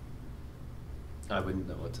 I wouldn't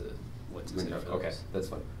know what to say for Okay, those. that's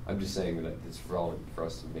fine. I'm just saying that it's relevant for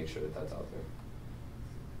us to make sure that that's out there.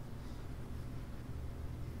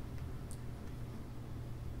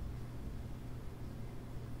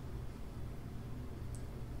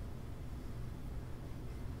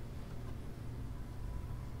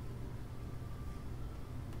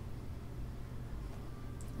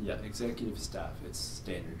 Yeah, executive staff, it's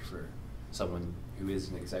standard for someone who is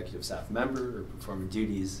an executive staff member or performing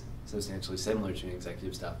duties substantially similar to an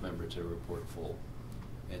executive staff member to report full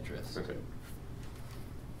interest. Okay.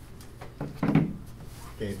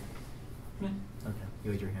 Gabe? Me? Okay,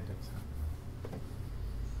 you had your hand up, so.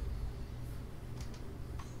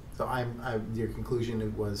 So your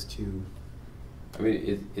conclusion was to, I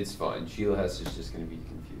mean, it's fine. Sheila is just going to be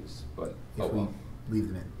confused, but oh if we well. leave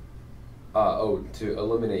them in. To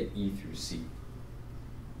eliminate E through C.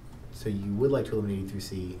 So you would like to eliminate E through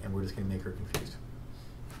C, and we're just going to make her confused.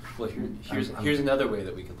 Well, here's another way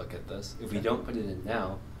that we could look at this. If we don't put it in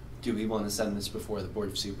now, do we want to send this before the Board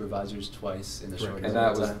of Supervisors twice in the short And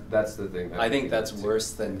time? that's the thing. I think that's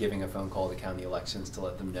worse than giving a phone call to county elections to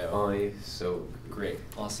let them know. So Great,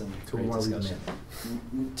 awesome, So we great wanna leave them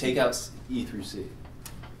discussion. Take out E through C,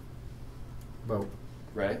 Vote.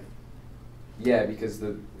 right? yeah, because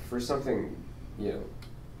for something,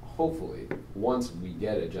 hopefully, once we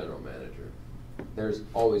get a general manager, there's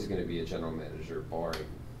always going to be a general manager barring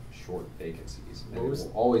short vacancies. And it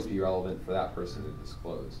will always be relevant for that person to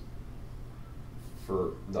disclose.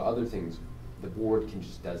 For the other things, the board can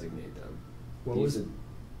just designate them. What These was- are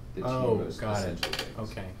the two Oh, most got it. essential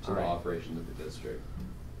things Okay, to the alright. operations of the district,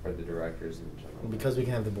 or the directors and general. Well, because we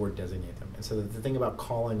can have the board designate them. And so the thing about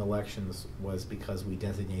calling elections was because we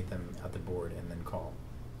designate them at the board and then call.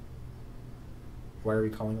 Why are we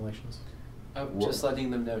calling elections? Just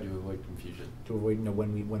letting them know to avoid confusion. To avoid,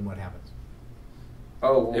 when what happens.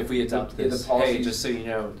 Oh, well, If we adopt in this, the policies, hey, just so you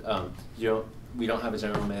know, we don't have a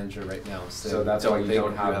general manager right now, So that's why you think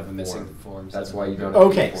don't have a missing form. form. That's 7. why you don't have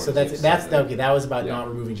Okay, form so that's 6. okay. That was about Yeah. not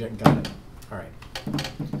removing. Got it. All right.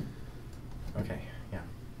 Okay. Yeah.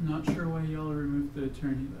 Not sure why y'all removed the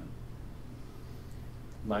attorney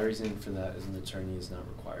though. My reasoning for that is an attorney is not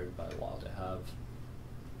required by law to have.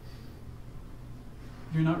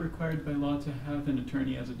 You're not required by law to have an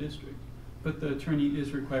attorney as a district, but the attorney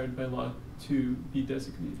is required by law to be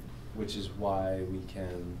designated. Which is why we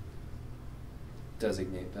can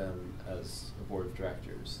designate them as a board of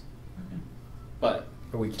directors. Okay. But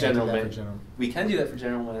we can't general do that for man- general. we can do that for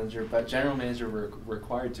general manager, but general manager we're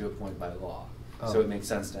required to appoint by law. Oh. So it makes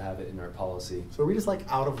sense to have it in our policy. So are we just like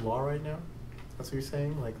out of law right now? That's what you're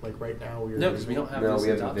saying? Like right now we're. No, because we don't have No, this we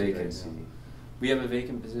have a adopted right vacancy. now. We have a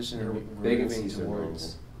vacant position and we're moving Vacancies are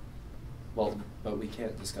towards. Well, but we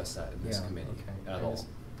can't discuss that in this Yeah, committee okay. at I all. just-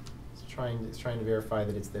 It's trying to verify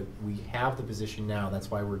that it's that we have the position now. That's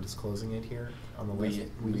why we're disclosing it here on the list.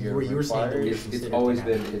 We You are were saying that we required- It's considered to always have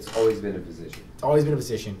been it. it's always been a position. It's always been a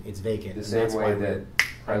position. It's vacant. The and same that's why way we're- that I'm okay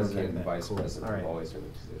president with and that. vice Cool. president All right. have always been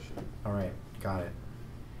a position. All right, got it.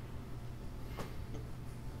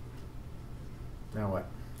 Now what?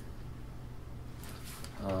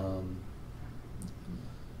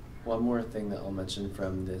 One more thing that I'll mention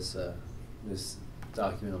from this this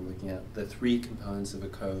document I'm looking at: the 3 components of a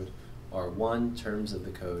code are 1, terms of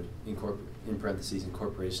the code, in parentheses,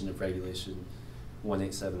 incorporation of regulation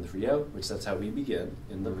 18730, which that's how we begin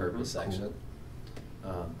in the purpose Cool. section.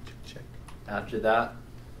 Check. After that,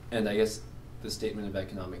 and I guess the statement of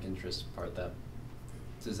economic interest part, that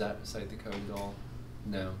does that cite the code at all?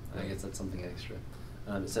 No, I guess that's something extra.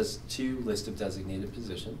 It says 2 list of designated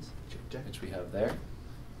positions, Check. which we have there,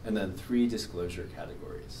 and then 3 disclosure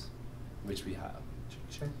categories, which we have.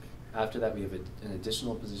 Check. After that, we have an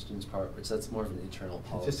additional positions part, which that's more of an internal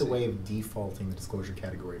policy. It's just a way of defaulting the disclosure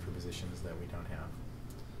category for positions that we don't have.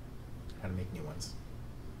 How to make new ones.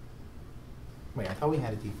 Wait, I thought we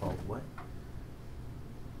had a default. What?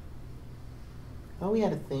 I thought we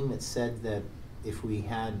had a thing that said that if we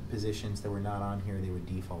had positions that were not on here, they would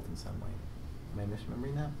default in some way. Am I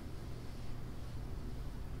misremembering that?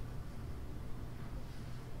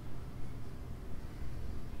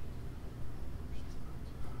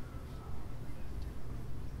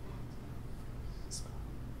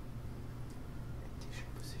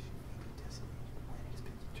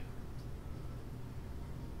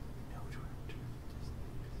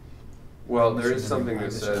 Well, there I'm is just something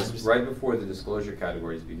remembering- that I'm says, just- right before the disclosure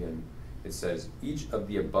categories begin, it says, each of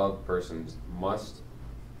the above persons must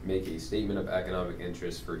make a statement of economic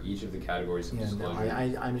interest for each of the categories of Yeah, no,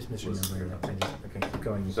 disclosure. I'm just misremembering that. Okay, keep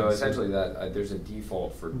going. You So can see. essentially that, there's a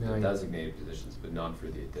default for No, the yeah. designated positions, but not for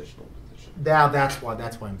the additional positions. That's why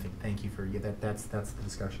I'm thinking, thank you for, that's the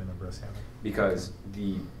discussion I remember us having. Because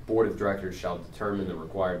the board of directors shall determine the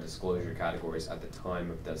required disclosure categories at the time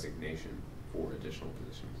of designation for additional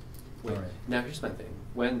positions. Wait, Alright. now here's my thing.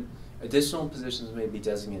 When additional positions may be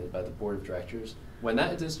designated by the board of directors, when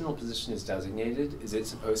that additional position is designated, is it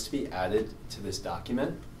supposed to be added to this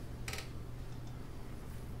document?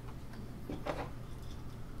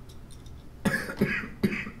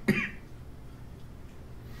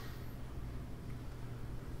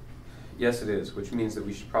 Yes, it is, which means that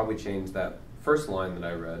we should probably change that first line that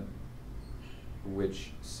I read,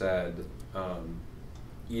 which said,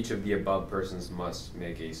 each of the above persons must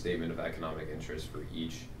make a statement of economic interest for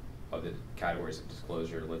each of the categories of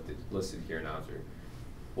disclosure listed here and after.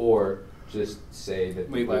 Or just say that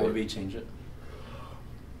the Wait, why board- would we change it?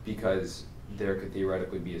 Because there could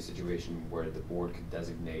theoretically be a situation where the board could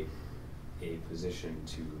designate a position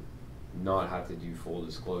to not have to do full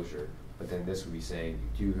disclosure, but then this would be saying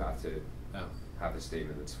you do have to Oh. have a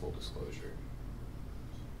statement that's full disclosure.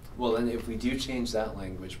 Well, then if we do change that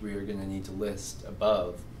language, we are gonna need to list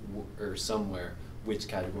above or somewhere which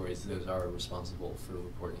categories those are responsible for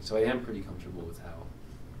reporting. So I am pretty comfortable with how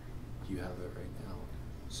you have it right now.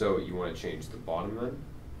 So you want to change the bottom then?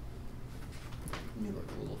 Let me look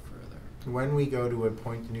a little further. When we go to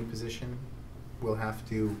appoint a new position, we'll have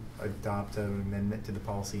to adopt an amendment to the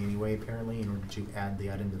policy anyway, apparently, in order to add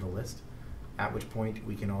the item to the list. At which point,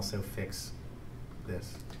 we can also fix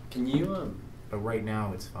this. Can you, But right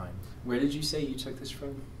now, it's fine. where did you say you took this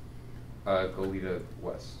from? Goleta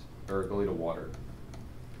West, or Goleta Water.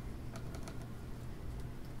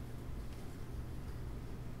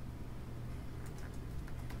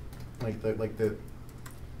 Like the.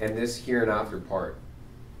 And this here and after part,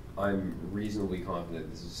 I'm reasonably confident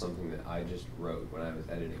this is something that I just wrote when I was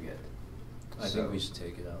editing it. I think we should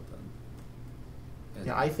take it out then. And-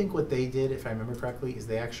 Yeah, I think what they did, if I remember correctly, is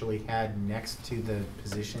they actually had next to the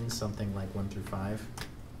positions something like 1 through 5.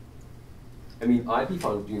 I mean, I'd be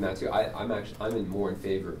fine with doing that too. I'm more in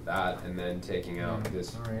favor of that and then taking out Yeah,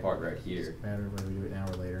 this all right. part right here. Doesn't matter whether we do it now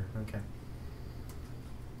or later. Okay.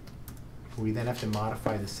 We then have to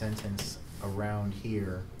modify the sentence around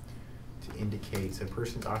here to indicate, so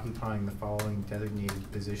persons occupying the following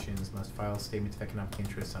designated positions must file statements of economic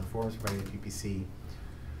interest on forms provided to PPC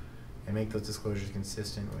and make those disclosures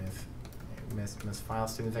consistent with, must file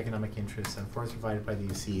statements of economic interest on forms provided by the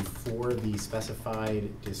UC for the specified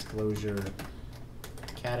disclosure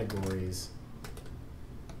categories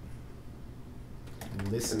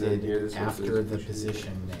listed here this one says after the position.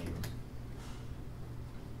 position name.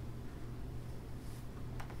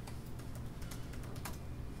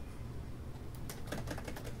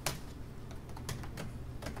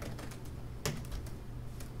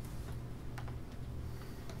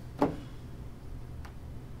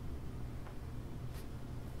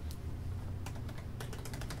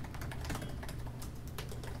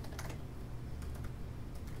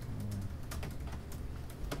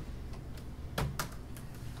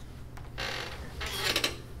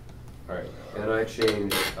 Alright, and I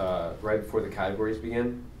changed, right before the categories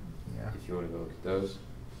begin, Yeah. if you want to go look at those.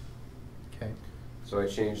 Okay. So I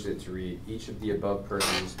changed it to read, each of the above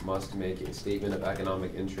persons must make a statement of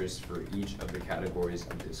economic interest for each of the categories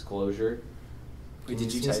of disclosure. Wait, Can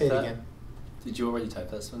did you say type it that? again? Did you already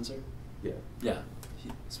type that, Spencer? Yeah. Yeah,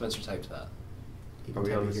 Spencer typed that. You Are can we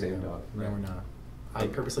type on it the here same now. doc? No, we're not. I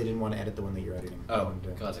purposely didn't want to edit the one that you're editing. I Oh, wanted to-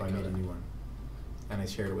 got so it, I made got a it. new one. and I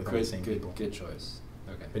shared it with all the same people. Good choice.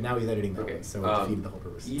 Okay. But now he's editing that Okay, one, so it defeated the whole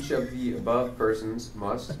purpose. Each of the above persons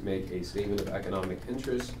must make a statement of economic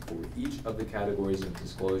interest for each of the categories of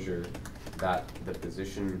disclosure that the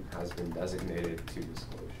position has been designated to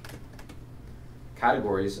disclose.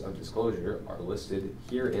 Categories of disclosure are listed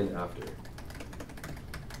hereinafter.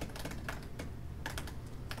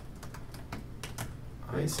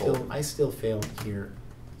 I still fail to hear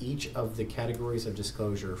each of the categories of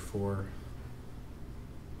disclosure for.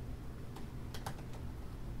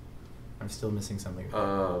 I'm still missing something.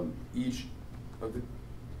 Each of the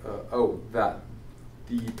that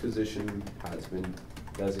the position has been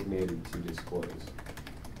designated to disclose.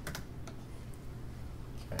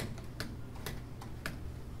 Okay.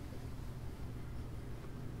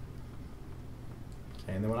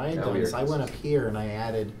 Okay, and then what I had Now done we is are I went up consistent. here and I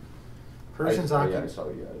added persons Yeah, I occupied. saw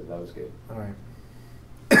you added. That was good. All right.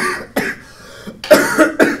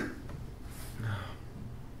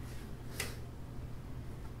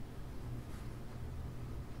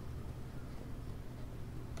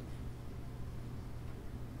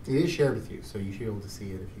 It is shared with you, so you should be able to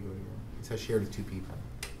see it if you go to your. It says shared with 2 people.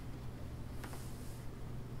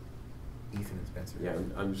 Ethan and Spencer. Yeah,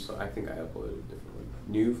 I'm just. I think I uploaded it differently.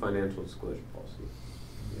 New financial disclosure policy.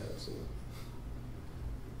 Yeah, that's the one.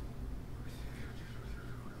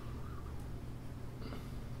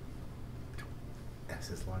 S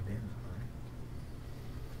is logged in.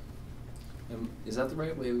 All right. Is that the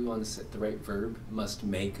right way we want to say the right verb? Must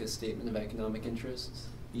make a statement of economic interests.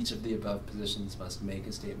 Each of the above positions must make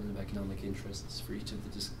a statement of economic interests for each of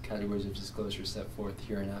the categories of disclosure set forth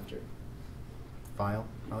hereinafter. File.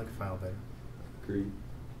 I like file better. Agreed.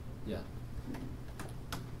 Yeah.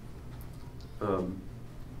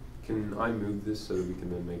 Can I move this so that we can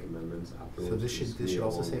then make amendments afterwards? So this should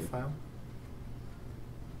also say file.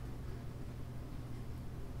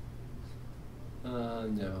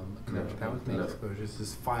 No. No, That was made no. disclosures. This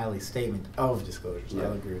is file a statement of disclosures. Yeah.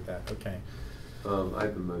 I'll agree with that. Okay. I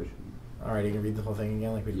have a motion. All right, you can read the whole thing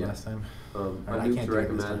again like we did Yeah. last time. I I move can't to do it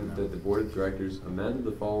this time, recommend no. that the Board of Directors amend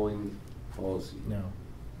the following policy. No,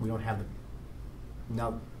 we don't have the.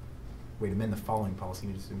 No, wait. Amend the following policy.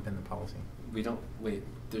 You just amend the policy. We don't. Wait.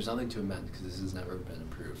 There's nothing to amend because this has never been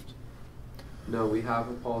approved. No, we have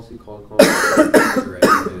a policy called conflict. Right.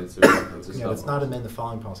 And it's a Yeah, let's not sub-policy. amend the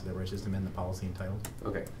following policy. That it's just amend the policy entitled.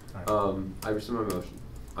 Okay. All right. I rescind my motion.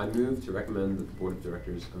 I move to recommend that the Board of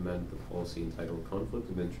Directors amend the policy entitled Conflict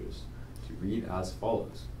of Interest to read as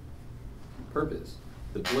follows. Purpose.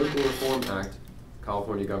 The Political Reform Act,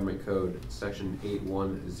 California Government Code, Section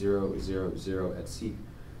 81000 et seq.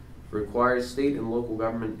 Requires state and local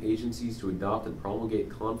government agencies to adopt and promulgate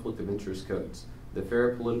conflict of interest codes. The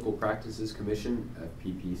Fair Political Practices Commission,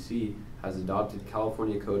 FPPC, has adopted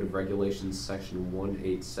California Code of Regulations Section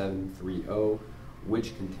 18730,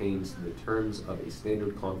 which contains the terms of a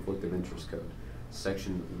standard conflict of interest code.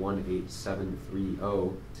 Section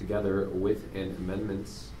 18730, together with and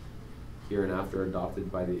amendments hereinafter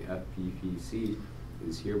adopted by the FPPC,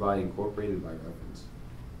 is hereby incorporated by reference.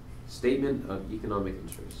 Statement of economic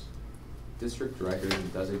interest. District directors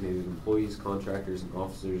and designated employees, contractors, and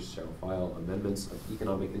officers shall file amendments of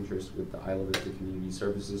economic interest with the Isla Vista Community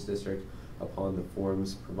Services District upon the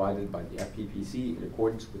forms provided by the FPPC in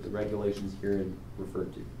accordance with the regulations herein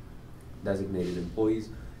referred to. Designated employees,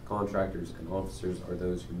 contractors, and officers are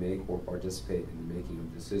those who make or participate in the making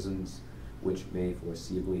of decisions which may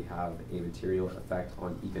foreseeably have a material effect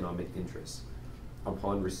on economic interests.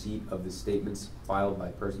 Upon receipt of the statements filed by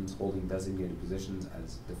persons holding designated positions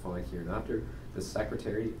as defined hereinafter, the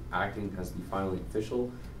Secretary, acting as the filing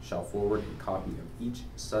official, shall forward a copy of each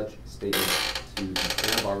such statement to the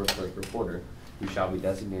Santa Barbara Clerk Reporter, who shall be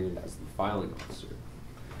designated as the filing officer.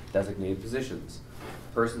 Designated positions.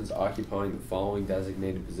 Persons occupying the following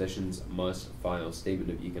designated positions must file statement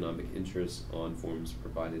of economic interest on forms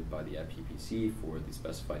provided by the FPPC for the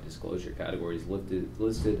specified disclosure categories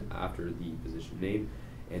listed after the position name,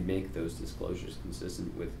 and make those disclosures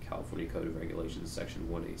consistent with California Code of Regulations Section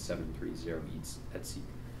 18730 et seq.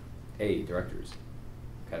 A. Directors.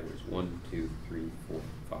 Categories 1, 2, 3, 4,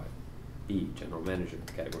 5. B. General Manager.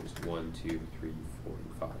 Categories 1, 2, 3, 4,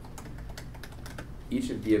 and 5. Each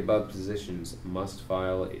of the above positions must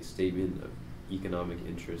file a statement of economic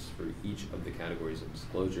interest for each of the categories of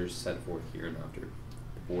disclosures set forth hereinafter.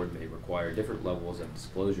 The Board may require different levels of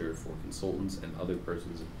disclosure for consultants and other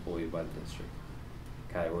persons employed by the district.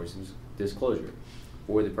 Categories of disclosure.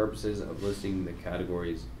 For the purposes of listing the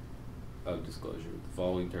categories of disclosure, the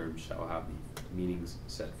following terms shall have the meanings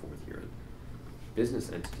set forth herein. Business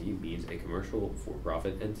entity means a commercial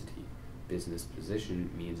for-profit entity. Business position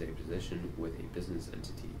means a position with a business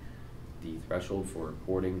entity. The threshold for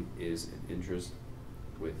reporting is an interest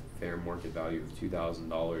with fair market value of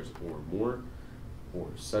 $2,000 or more, or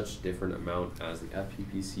such different amount as the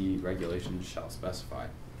FPPC regulations shall specify.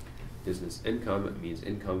 Business income means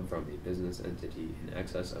income from a business entity in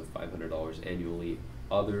excess of $500 annually,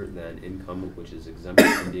 other than income which is exempt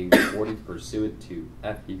from being reported pursuant to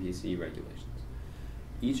FPPC regulations.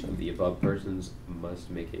 Each of the above persons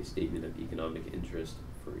must make a statement of economic interest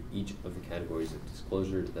for each of the categories of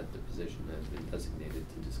disclosure that the position has been designated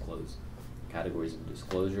to disclose. Categories of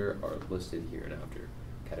disclosure are listed hereinafter.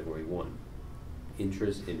 Category 1.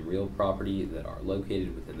 Interest in real property that are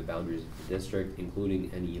located within the boundaries of the district,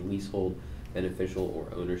 including any leasehold, beneficial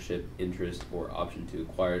or ownership interest, or option to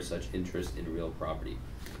acquire such interest in real property.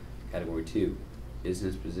 Category 2.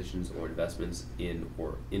 Business positions or investments in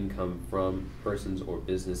or income from persons or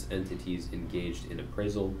business entities engaged in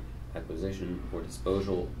appraisal, acquisition, or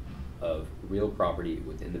disposal of real property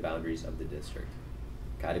within the boundaries of the district.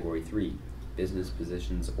 Category 3. Business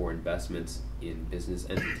positions or investments in business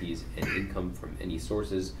entities and income from any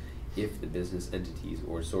sources if the business entities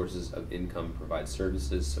or sources of income provide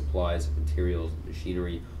services, supplies, materials,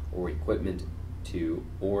 machinery, or equipment to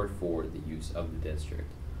or for the use of the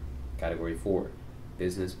district. Category 4.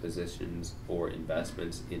 Business positions or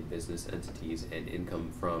investments in business entities and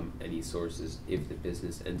income from any sources if the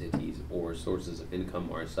business entities or sources of income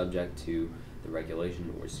are subject to the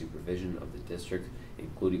regulation or supervision of the district,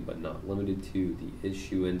 including but not limited to the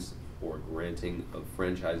issuance or granting of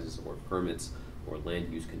franchises or permits or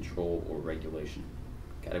land use control or regulation.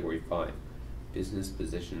 Category 5. Business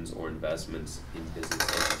positions or investments in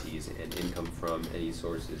business entities and income from any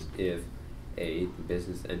sources if A. The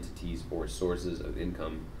business entities or sources of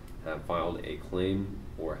income have filed a claim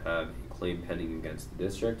or have a claim pending against the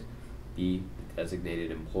district. B. The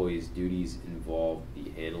designated employee's duties involve the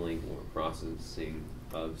handling or processing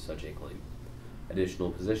of such a claim.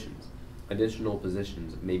 Additional positions. Additional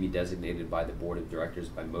positions may be designated by the Board of Directors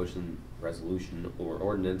by motion, resolution, or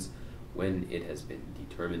ordinance when it has been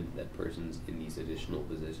determined that persons in these additional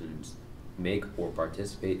positions make or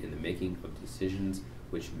participate in the making of decisions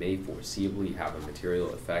which may foreseeably have a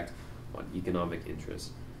material effect on economic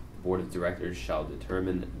interests. The Board of Directors shall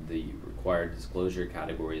determine the required disclosure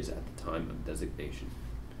categories at the time of designation.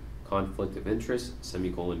 Conflict of interest,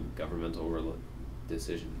 governmental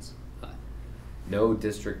decisions. No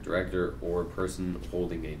district director or person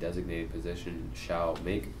holding a designated position shall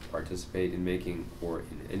make, participate in making, or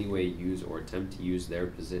in any way use or attempt to use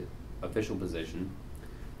their official position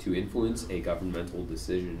to influence a governmental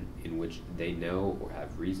decision in which they know or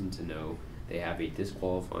have reason to know they have a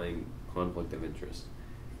disqualifying conflict of interest.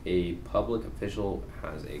 A public official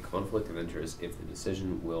has a conflict of interest if the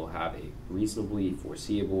decision will have a reasonably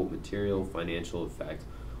foreseeable material financial effect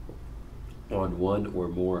on one or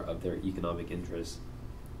more of their economic interests,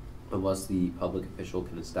 unless the public official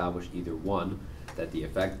can establish either 1, that the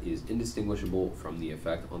effect is indistinguishable from the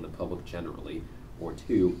effect on the public generally, or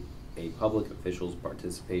 2, a public official's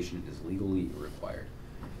participation is legally required.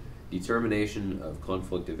 Determination of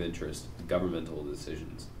conflict of interest, governmental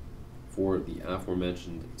decisions. For the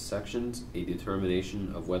aforementioned sections, a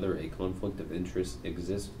determination of whether a conflict of interest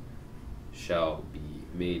exists shall be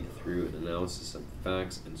made through an analysis of the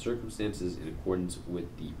facts and circumstances in accordance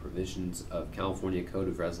with the provisions of California Code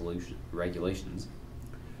of Regulations,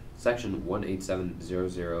 Section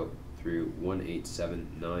 18700 through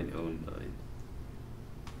 187909.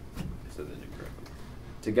 I said that incorrectly.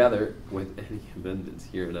 Together with any amendments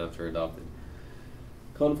hereinafter adopted.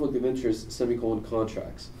 Conflict of interest,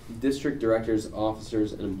 contracts. District directors,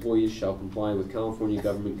 officers, and employees shall comply with California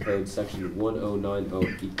Government Code Section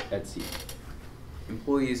 1090 etc.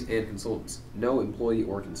 Employees and consultants. No employee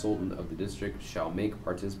or consultant of the district shall make,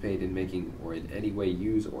 participate in making, or in any way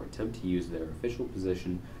use or attempt to use their official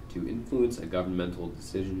position to influence a governmental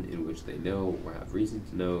decision in which they know or have reason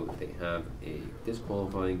to know that they have a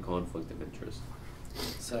disqualifying conflict of interest.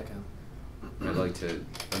 Second. I'd like to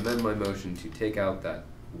amend my motion to take out that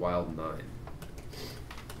wild 9.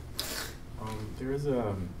 There is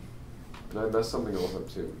a. And I messed something else up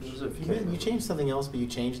too. You changed something else, but you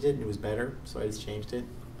changed it and it was better, so I just changed it.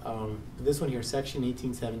 This one here, section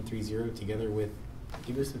 18730, together with,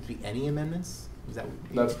 do this would be any amendments? Is that?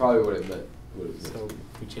 That's probably what it meant. So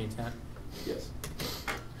we change that? Yes.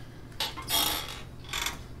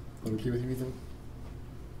 Okay with you, Ethan?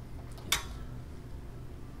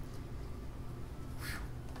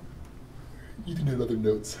 Ethan had other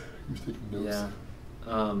notes. He was taking notes.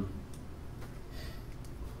 Yeah.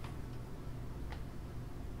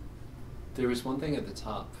 There was one thing at the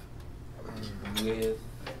top with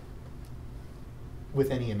With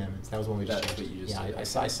any amendments, that was when we just That's changed. what you just Yeah, did.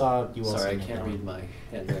 I saw you all Sorry, I saying can't that read one. my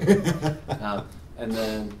handwriting. And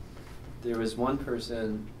then there was one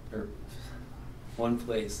person, or one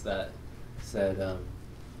place that said,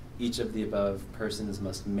 each of the above persons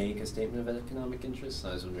must make a statement of economic interest.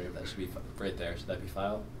 And I was wondering if that should be right there. Should that be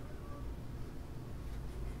filed?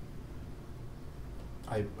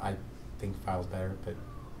 I think file's better, but.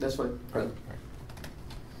 That's fine. All right.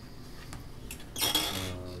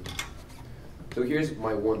 So here's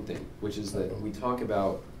my one thing, which is that we talk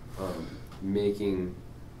about making,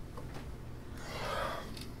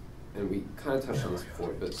 and we kind of touched on this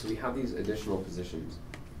before, but so we have these additional positions,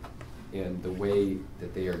 and the way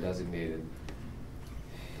that they are designated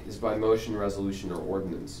is by motion, resolution, or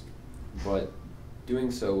ordinance, but doing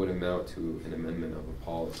so would amount to an amendment of a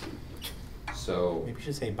policy. So Maybe you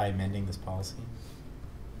should say by amending this policy.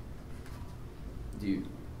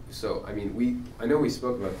 So, I mean, I know we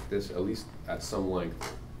spoke about this at least at some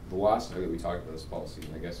length the last time that we talked about this policy,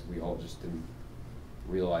 and I guess we all just didn't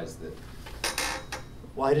realize that.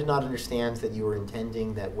 Well, I did not understand that you were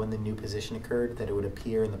intending that when the new position occurred, that it would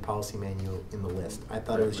appear in the policy manual in the list. I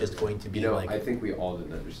thought it was just going to be like. I think we all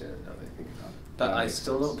didn't understand it now that I think about it. But That I makes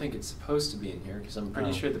still sense. don't think it's supposed to be in here, because I'm pretty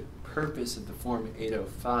Oh. sure the purpose of the Form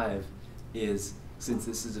 805 is, since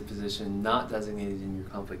this is a position not designated in your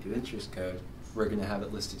conflict of interest code, we're going to have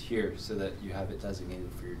it listed here so that you have it designated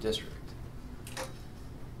for your district.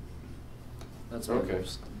 That's what Okay.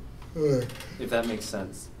 if that makes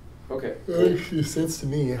sense. Okay. It makes sense to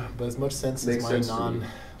me, but as much sense Makes as sense my to me.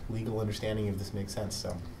 non-legal understanding of this makes sense,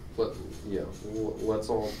 so. Let's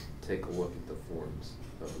all take a look at the forms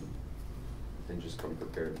and just come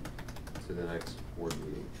prepared to the next board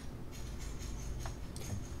meeting.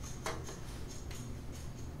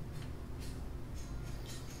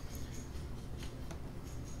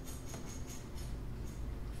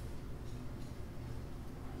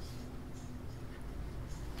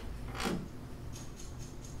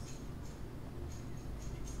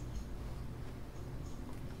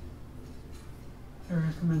 I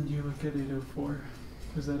recommend you look at 804,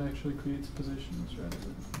 because that actually creates positions rather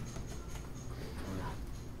than.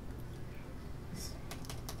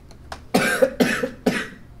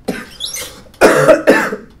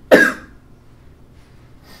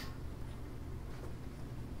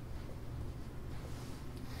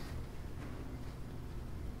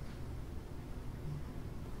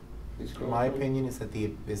 Please go My on. opinion is that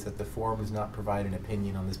the form does not provide an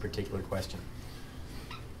opinion on this particular question.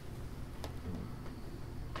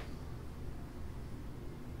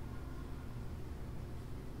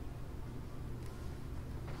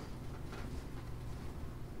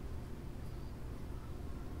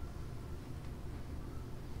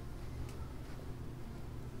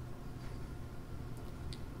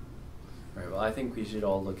 Right. Well, I think we should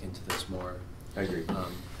all look into this more. I agree.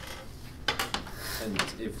 And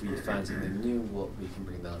if we find something new, we can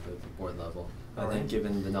bring that up at the board level. I Alright. think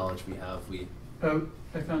given the knowledge we have, we. Oh,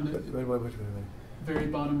 I found it. Wait. Very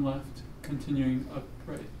bottom left, continuing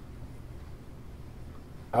upright.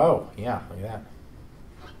 Oh, yeah, look at that.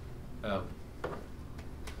 Oh.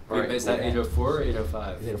 All right, Is that well- 804 or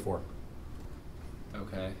 805? It's 804.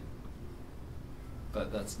 Okay.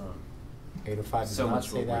 But that's not 805 does so not much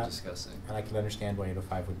say what we're that, discussing. and I can understand why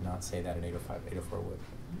 805 would not say that, and 804 would.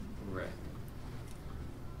 Right.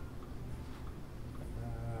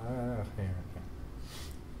 There, okay.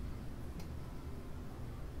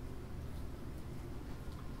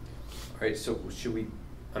 All right, so should we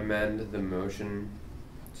amend the motion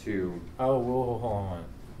to? Oh, whoa, hold on.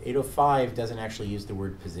 805 doesn't actually use the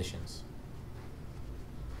word positions.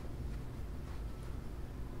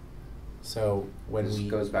 So when This we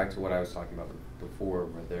goes back to what I was talking about before,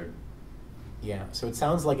 where they're. Yeah, so it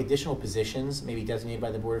sounds like additional positions, maybe designated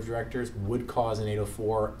by the board of directors, would cause an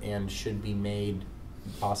 804 and should be made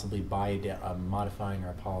possibly by modifying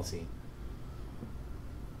our policy.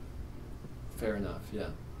 Fair enough. Yeah.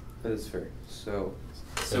 That is fair. So.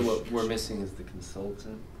 So what we're missing is the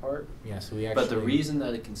consultant part. Yeah, so we actually. But the reason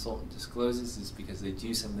that a consultant discloses is because they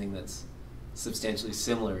do something that's substantially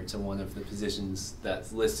similar to one of the positions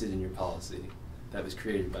that's listed in your policy that was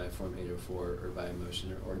created by a Form 804 or by a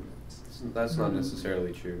motion or ordinance. That's not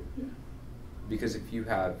necessarily true. Yeah. Because if you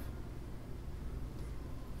have,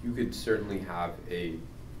 you could certainly have you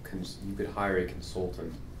could hire a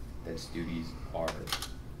consultant that's duties are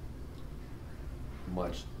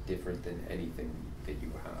much different than anything that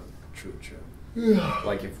you have. True.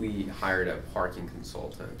 Like if we hired a parking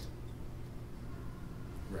consultant.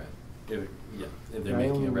 Right. It would, yeah. If they're I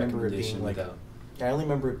making only a remember it being recommendation like without. I only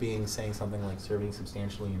remember it saying something like serving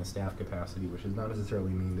substantially in a staff capacity, which does not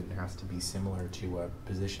necessarily mean that it has to be similar to a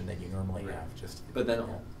position that you normally Right. have. Just But then,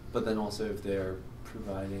 yeah. but then also if they're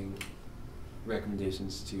providing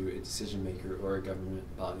recommendations to a decision maker or a government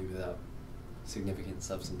body without significant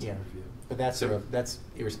substantive Yeah. review. But that's So- that's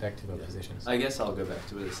irrespective of Yeah. positions. I guess I'll go back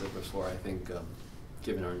to what I said before. I think,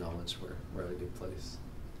 given our knowledge, we're at a good place.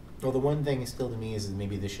 Well, the one thing still to me is that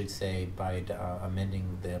maybe this should say by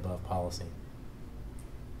amending the above policy.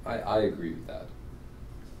 I agree with that.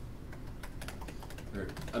 Or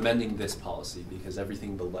amending this policy, because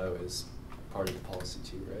everything below is part of the policy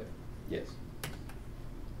too, right? Yes.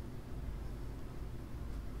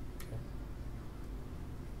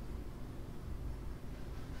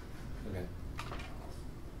 Okay.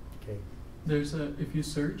 Okay. There's if you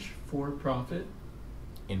search for profit,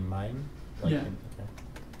 In mine? Yeah. Okay.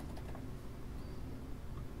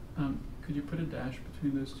 could you put a dash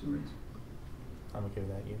between those two words? I'm okay with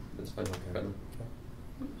that. You? That's fine. Okay. Fine.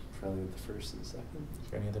 Okay. Friendly with the first and second. Is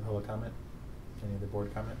there any other public comment? Any other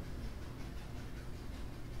board comment?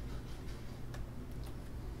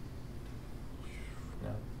 No.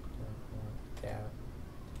 No. That.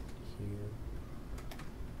 Here.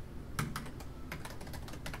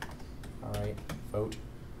 All right. Vote.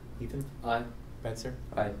 Ethan? Aye. Betzer?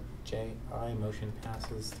 Aye. Jay? Aye. Motion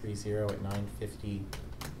passes 3-0 at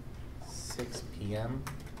 9:56 p.m.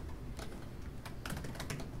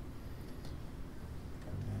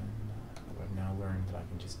 And then I've now learned that I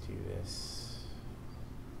can just do this,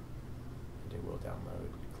 and it will download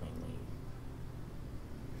cleanly.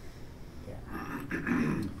 Yeah.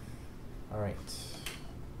 All right.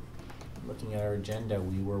 Looking at our agenda,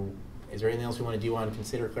 is there anything else we want to do on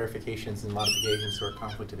consider clarifications and modifications to our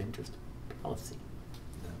conflict of interest policy?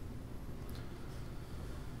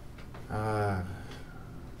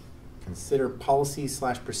 Consider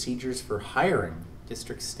policies/procedures for hiring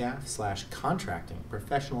district staff/contracting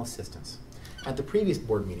professional assistants. At the previous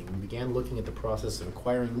board meeting, we began looking at the process of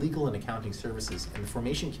acquiring legal and accounting services, and the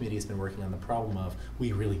formation committee has been working on the problem of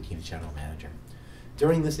we really need a general manager.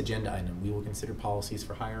 During this agenda item, we will consider policies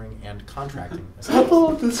for hiring and contracting.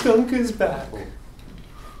 Oh, the skunk is back.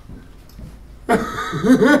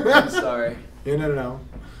 I'm sorry. No.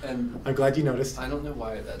 And I'm glad you noticed. I don't know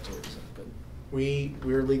why that door is open.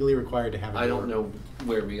 We're legally required to have a I door. don't know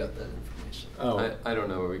where we got that information. Oh. I don't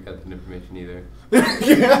know where we got that information either.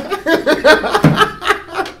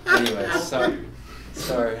 Anyway, sorry.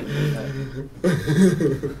 Man,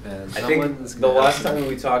 I think someone's the gonna last have to- time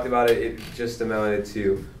we talked about it, it just amounted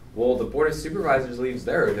to, well, the Board of Supervisors leaves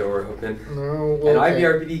their door open, No, and okay.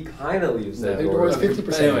 IVRBD kind of leaves their The door door is open.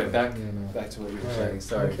 50%. Anyway, back Yeah, to what we were All saying. right,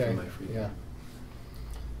 Sorry okay, for my freak. Yeah.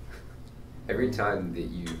 Every time that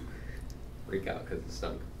you freak out because it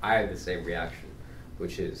stunk, I had the same reaction,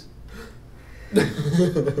 which is,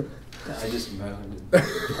 I just moaned and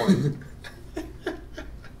pointed.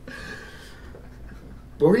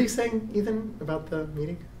 What were you saying, Ethan, about the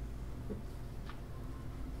meeting?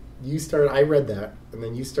 I read that, and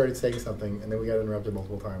then you started saying something, and then we got interrupted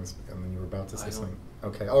multiple times, and then you were about to say I don't- something.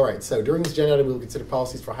 Okay, all right. So during this agenda item, we will consider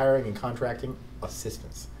policies for hiring and contracting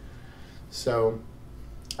assistants. So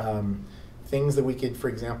things that we could, for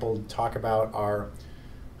example, talk about are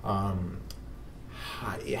how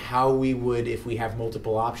we would, if we have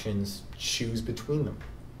multiple options, choose between them.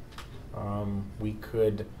 We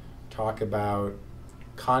could talk about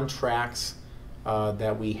contracts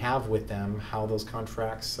that we have with them, how those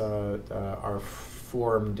contracts are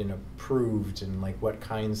formed and approved, and like what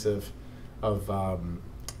kinds of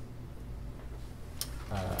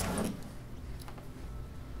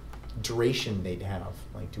duration they'd have.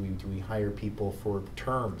 Like, do we hire people for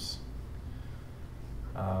terms?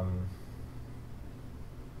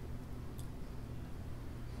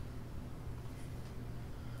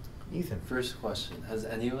 Ethan, First question: has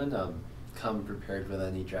anyone come prepared with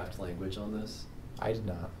any draft language on this? I did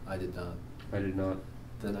not. I did not. I did not.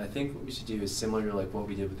 Then I think what we should do is similar to like what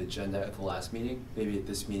we did with the agenda at the last meeting. Maybe at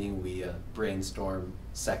this meeting we brainstorm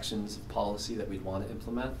sections of policy that we'd want to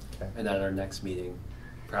implement, Okay. and at our next meeting,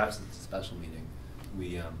 perhaps it's a special meeting,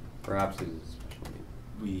 we Perhaps it is a special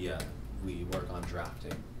meeting. we work on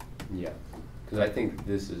drafting. Yeah, because I think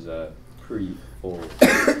this is a pretty full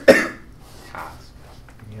task.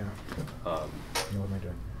 Yeah. Um, No, what am I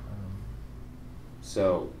doing?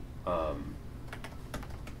 So,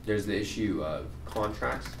 there's the issue of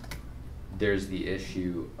contracts. There's the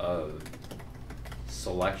issue of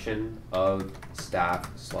selection of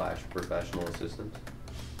staff/professional assistants.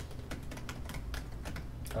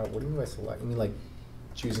 What do you mean by select? You mean like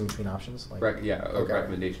choosing between options? Like, okay.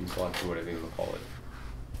 Recommendation selection, whatever you want to call it.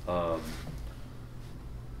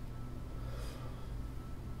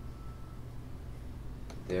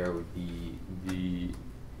 there would be the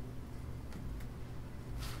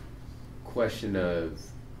question of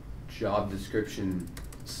job description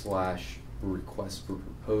 / request for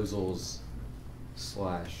proposals /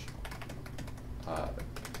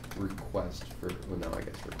 request for, well, no, I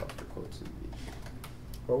guess request for quotes would be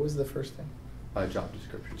What was the first thing? job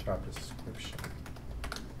description. Job description.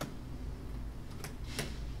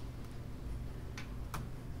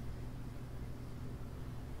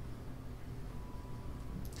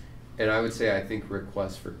 And I would say I think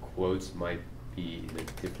requests for quotes might be in a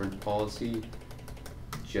different policy,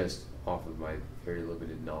 just off of my very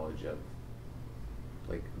limited knowledge of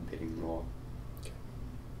like bidding law. Okay.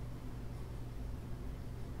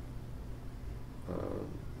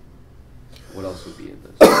 What else would be in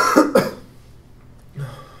this?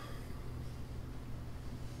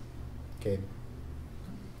 Okay.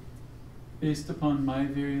 Based upon my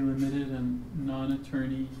very limited and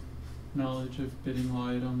non-attorney knowledge of bidding law,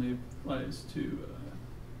 it only applies to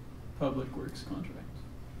public works contracts.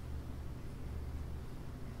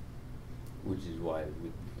 Which is why it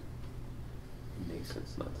would make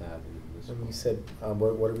sense not to have it in this And one. you said,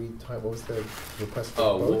 what are we talking, what was the request for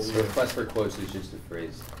Oh, well, quotes? or- request for quotes is just a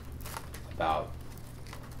phrase about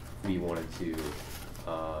we wanted to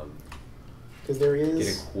Because there get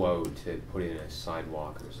is, a quote to put in a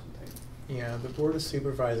sidewalk or something. yeah, the Board of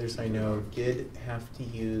Supervisors, I know, did have to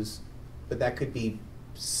use, but that could be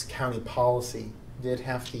county policy, did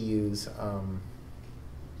have to use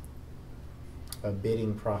a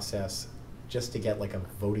bidding process just to get like a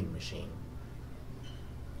voting machine.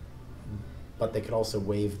 But they could also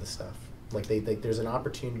waive the stuff. Like there's an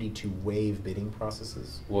opportunity to waive bidding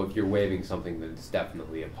processes. Well, if you're waiving something, then it's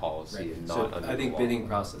definitely a policy Right. and So not under I think the law. bidding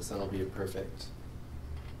process, that'll be a perfect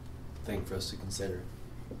thing for us to consider.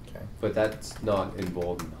 Okay. But that's not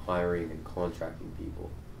involved in hiring and contracting people,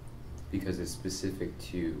 because it's specific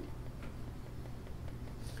to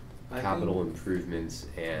I capital think- improvements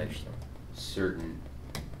and Interesting. certain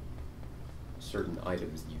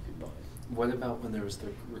items that you could buy. What about when there was the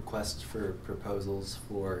request for proposals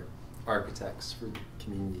for architects for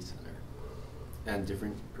community center and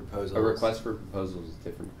different proposals? A request for proposals is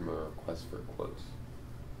different from a request for quotes.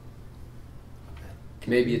 Okay.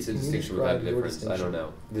 Maybe it's a Can you distinction without a describe your difference. I don't distinction?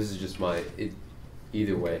 know. This is just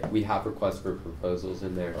either way. We have requests for proposals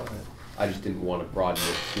in there. Okay. I just didn't want to broaden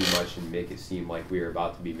it too much and make it seem like we were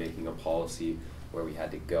about to be making a policy where we had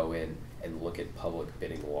to go in and look at public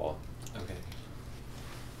bidding law. Okay.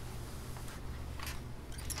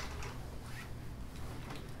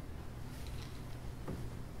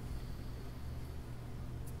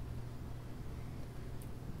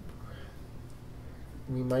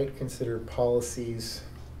 We might consider policies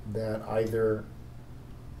that either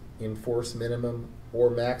enforce minimum or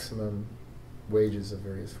maximum wages of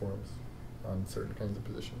various forms on certain kinds of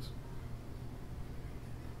positions.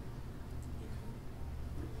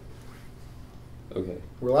 Okay.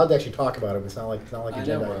 We're allowed to actually talk about it, but it's not like I know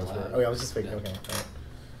agenda we're items. allowed. Oh yeah, I was just thinking. Yeah. Okay.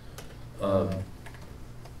 All right.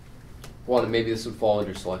 Well, maybe this would fall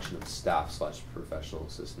under selection of staff / professional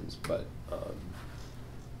assistants, but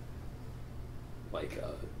like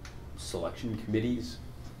selection committees.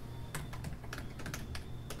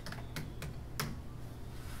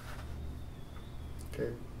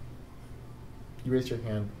 Okay. You raised your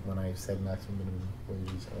hand when I said maximum minimum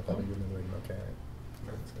wages. I thought you were waiting. Okay.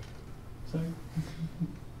 All right. Sorry.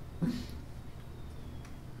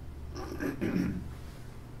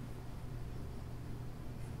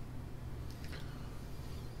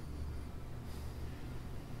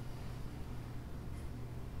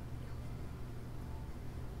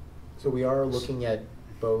 So we are looking at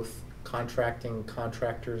both contracting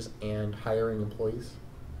contractors and hiring employees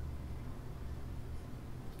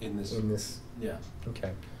In this. in this. Yeah.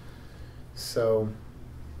 Okay. So.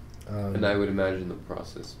 And I would imagine the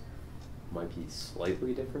process might be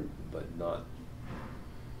slightly different, but not.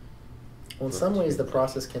 Well, in some ways, the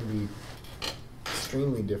process can be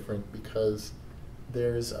extremely different because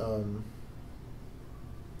there's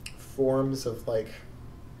forms of like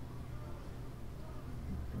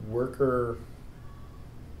worker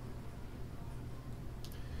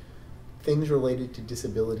things related to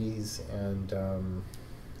disabilities and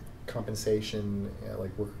compensation,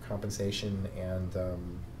 like worker compensation and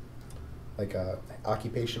like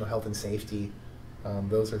occupational health and safety.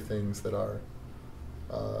 Those are things that are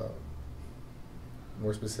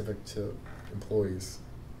more specific to employees,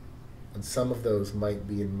 and some of those might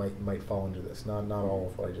fall into this. Not all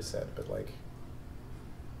of what I just said, but like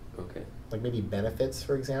Okay. maybe benefits,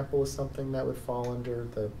 for example, is something that would fall under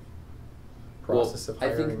the process of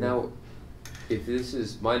hiring. I think now, if this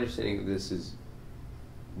is my understanding of this is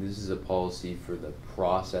this is a policy for the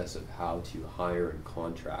process of how to hire and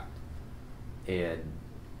contract. And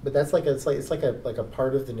But that's like it's like a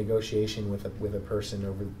part of the negotiation with a person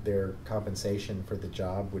over their compensation for the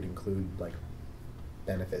job would include like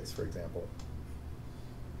benefits, for example.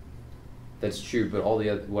 that's true, but all the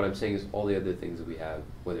other, what I'm saying is all the other things that we have,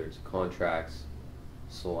 whether it's contracts,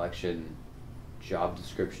 selection, job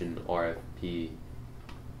description, RFP,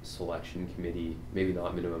 selection committee, maybe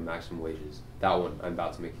not minimum maximum wages. That one, I'm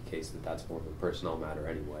about to make a case that that's more of a personnel matter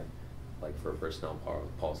anyway, like for a personnel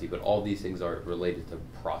policy. But all these things are related to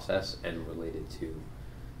process and related to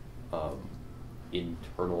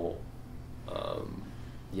internal,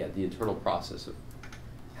 the internal process of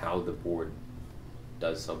how the board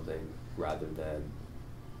does something rather than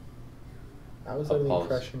I was a under the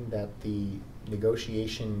policy. impression that the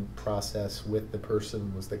negotiation process with the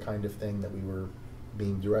person was the kind of thing that we were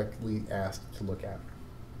being directly asked to look at.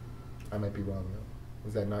 I might be wrong though.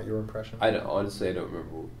 Was that not your impression? Honestly, I don't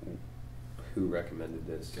remember who recommended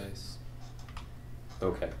this. Guys.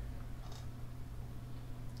 Okay.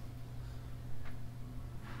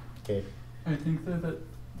 Okay. I think that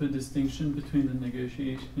the distinction between the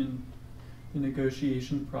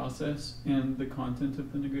negotiation process and the content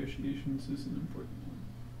of the negotiations is an important one.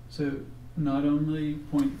 So not only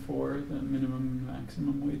point 4, the minimum and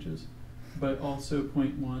maximum wages, but also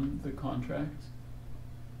point 1, the contract.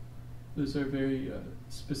 Those are very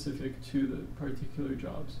specific to the particular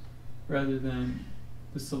jobs, rather than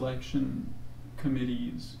the selection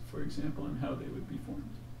committees, for example, and how they would be formed.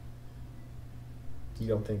 You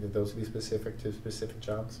don't think that those would be specific to specific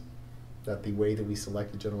jobs? That the way that we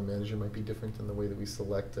select a general manager might be different than the way that we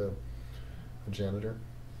select a janitor?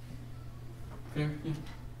 Fair, yeah.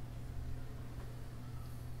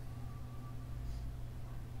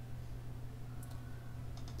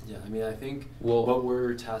 Yeah, I mean, I think Well- what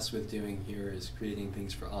we're tasked with doing here is creating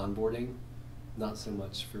things for onboarding, not so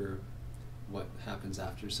much for what happens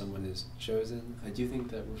after someone is chosen. I do think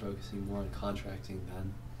that we're focusing more on contracting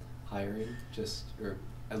than hiring, or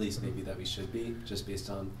at least maybe that we should be, just based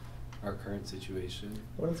on our current situation.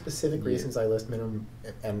 One of the specific Yeah. reasons I list minimum,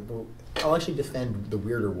 and I'll actually defend the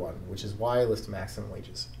weirder one, which is why I list maximum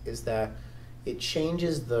wages, is that it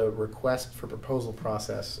changes the request for proposal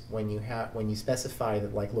process when you specify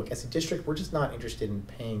that, like, look, as a district, we're just not interested in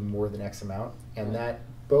paying more than X amount, and Right. that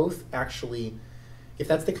both actually, if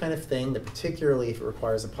that's the kind of thing that, particularly if it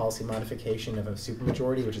requires a policy modification of a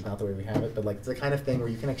supermajority, which is not the way we have it, but like it's the kind of thing where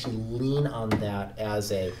you can actually lean on that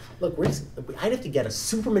as a, look, I'd have to get a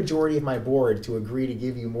supermajority of my board to agree to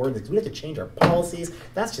give you more than this. We'd have to change our policies.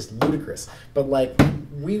 That's just ludicrous. But like,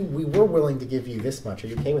 we were willing to give you this much. Are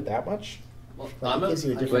you okay with that much? Well, Like, it gives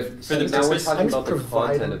you a I mean, different. But for the now we're business- talking I'm just about the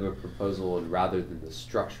providing- content of a proposal and rather than the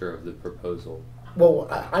structure of the proposal. Well,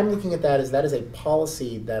 I'm looking at that as a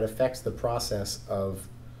policy that affects the process of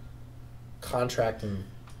contracting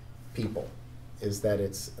people. Is that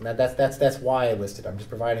that's why I listed. I'm just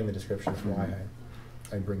providing the description of why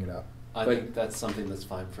I bring it up. I But- think that's something that's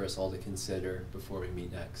fine for us all to consider before we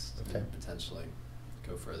meet next Okay. and potentially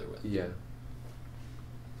go further with. Yeah.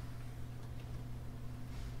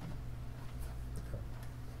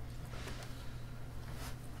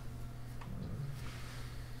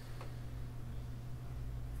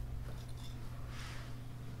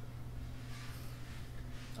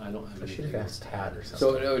 I don't have I should anything have else asked to Tad add. or something.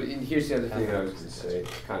 So, no, and here's the other thing I was going to say,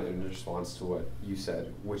 kind of in response to what you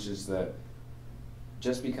said, which is that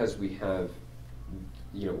just because we have,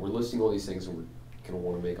 we're listing all these things and we're going to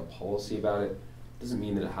want to make a policy about it, doesn't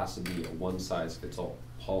mean that it has to be a one-size-fits-all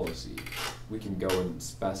policy. We can go and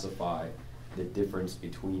specify the difference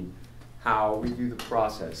between how we do the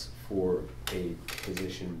process for a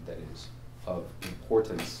position that is of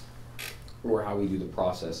importance, or how we do the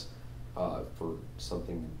process for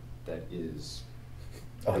something that is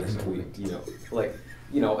basically,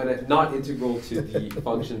 and not integral to the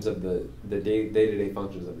functions of the day-to-day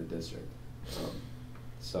functions of the district.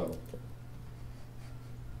 So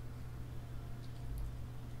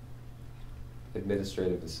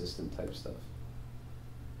administrative assistant type stuff.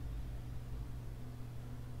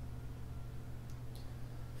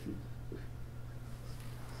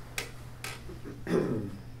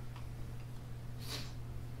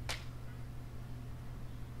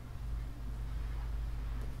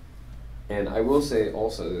 And I will say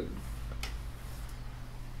also that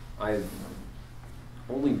I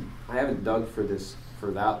haven't dug for this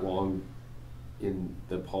for that long in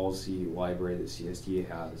the policy library that CSDA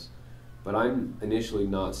has, but I'm initially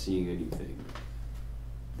not seeing anything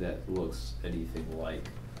that looks anything like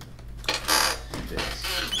this.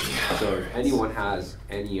 So if anyone has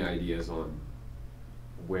any ideas on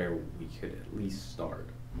where we could at least start,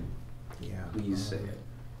 Yeah. please say it,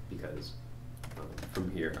 because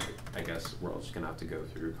from here, I guess we're all just gonna have to go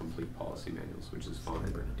through complete policy manuals, which is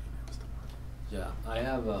fine. Yeah, I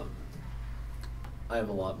have a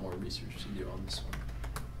lot more research to do on this one.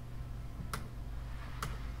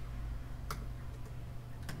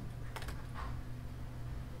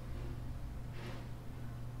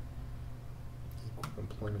 Equal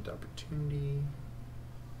employment opportunity,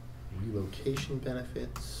 relocation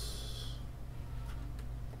benefits.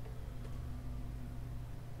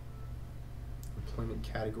 Employment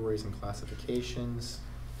categories and classifications.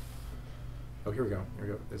 Oh, here we go. Here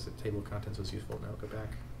we go. There's a table of contents was useful. Now go back.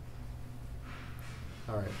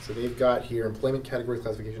 All right. So they've got here employment categories,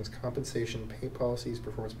 classifications, compensation, pay policies,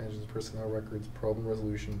 performance management, personnel records, problem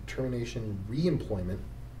resolution, termination, reemployment.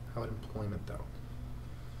 How about employment though?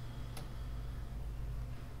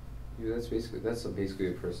 Yeah, that's basically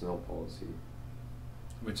a personnel policy.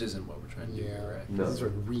 Which isn't what we're trying to do Yeah. here, right? No. This is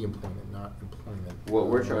like reemployment, not employment. What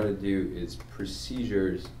we're trying to do is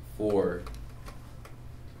procedures for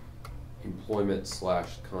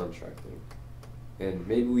employment/contracting. And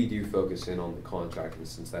maybe we do focus in on the contracting,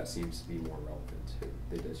 since that seems to be more relevant to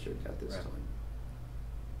the district at this Right. time.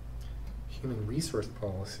 Human resource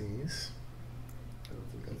policies. I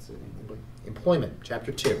don't think that's it either. Employment,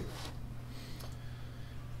 chapter 2.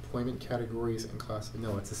 Employment categories and class.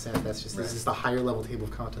 No, it's the same. That's just, this Right. is the higher level table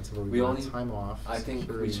of contents of where we We want only- time off. I think we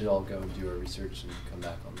security. should all go and do our research and come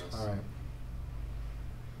back on this. All right.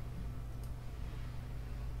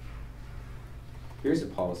 Here's a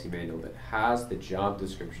policy manual that has the job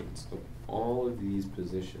descriptions of all of these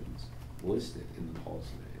positions listed in the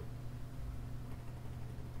policy manual.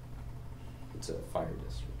 It's a fire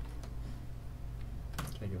district.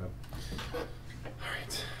 Can I give up? All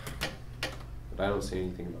right. But I don't see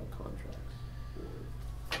anything about contracts.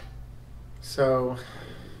 So,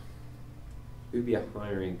 It would be a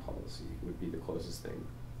hiring policy would be the closest thing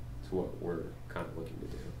to what we're kind of looking to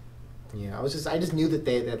do. yeah, I just knew that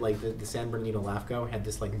the San Bernardino LAFCO had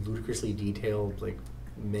this like ludicrously detailed, like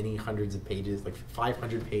many hundreds of pages, like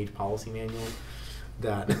 500-page policy manual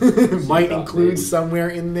that might thought include maybe- somewhere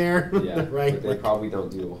in there, Yeah, right? but they Like- probably don't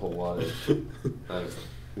do a whole lot of, I don't know,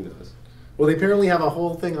 who knows? Well, they apparently have a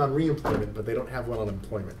whole thing on reemployment, but they don't have one on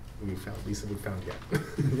employment. We found, at least we found yet.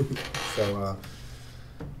 So,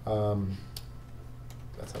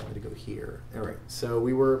 that's how I had to go here. All right. So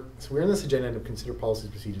we're in this agenda to consider policies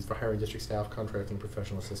and procedures for hiring district staff, contracting,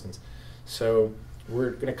 professional assistants. So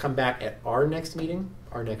we're going to come back at our next meeting,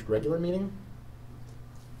 our next regular meeting,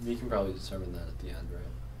 We can probably determine that at the end, right?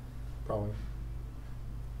 probably.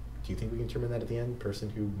 Do you think we can determine that at the end? Person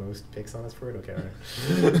who most picks on us for it? Okay, all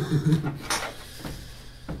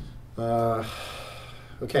right.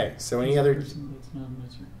 Okay, so any other Person that's not a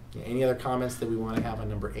misery. any other comments that we want to have on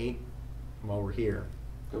number 8 while we're here?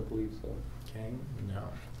 Don't believe so. Okay, no.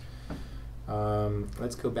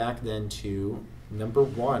 Let's go back then to number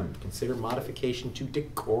 1, consider modification to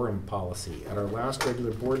decorum policy. At our last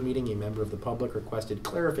regular board meeting, a member of the public requested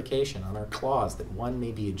clarification on our clause that one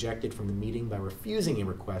may be ejected from the meeting by refusing a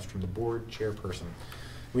request from the board chairperson.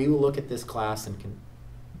 We will look at this clause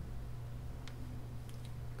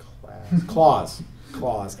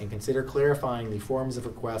and consider clarifying the forms of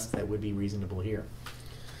requests that would be reasonable here.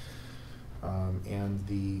 And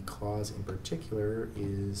the clause in particular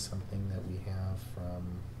is something that we have from,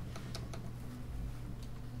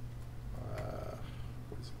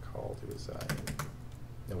 what is it called?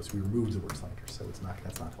 It was, we removed the word slander, so that's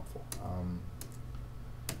not helpful.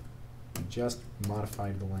 We just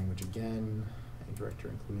modified the language again. A director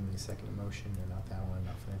including the second emotion, or not that one,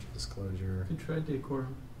 not financial disclosure. Could try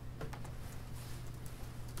decorum.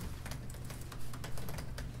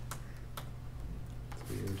 It's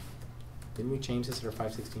weird. Didn't we change this at our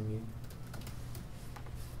 516 meeting?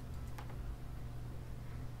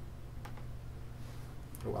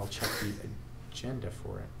 Oh, I'll check the agenda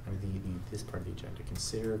for it. I mean, this part of the agenda.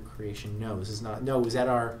 Consider creation. No, this is not. No, was that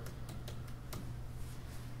our?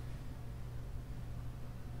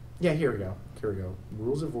 Yeah, here we go. Here we go.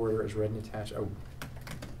 Rules of order as read and attached. Oh.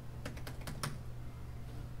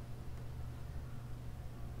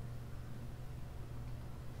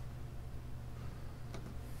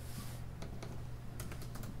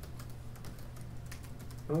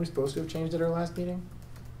 Weren't we supposed to have changed at our last meeting?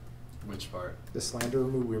 Which part? The slander,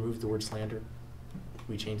 we removed the word slander.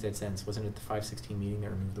 We changed that sentence. Wasn't it the 516 meeting that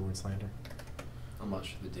removed the word slander? I'm not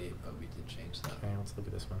sure the date, but we did change that. Okay, let's look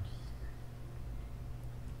at this one.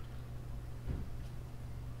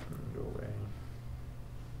 Go away.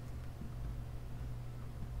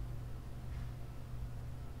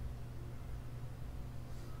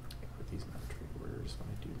 I put these not trade orders when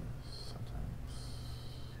I do this sometimes.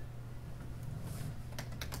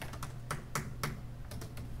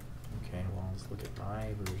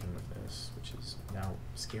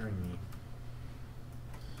 scaring me.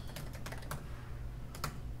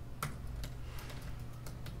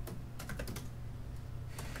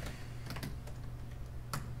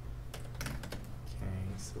 Okay,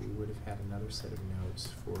 so we would have had another set of notes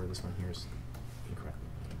for this one here's incorrectly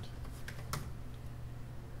named.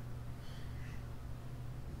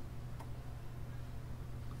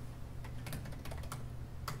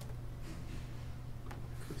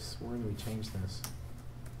 Could have sworn we changed this.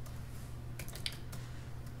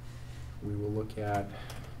 We will look at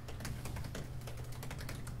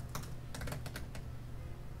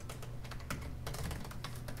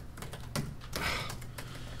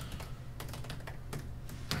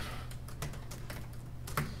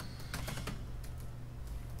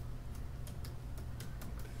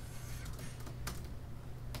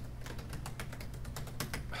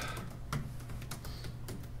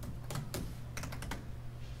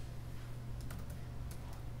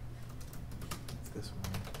this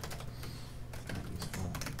one. It's not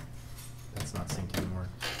useful. That's not synced anymore.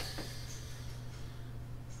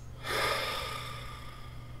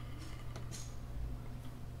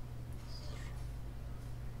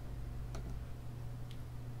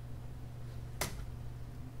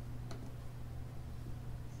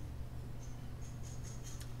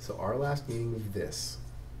 So our last meeting of this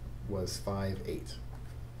was 5/8,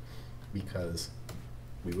 because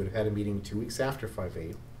we would have had a meeting 2 weeks after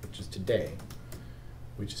 5/8, which is today,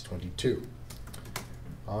 which is 22.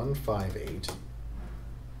 On 5/8,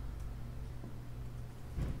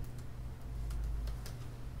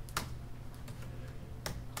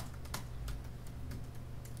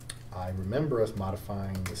 I remember us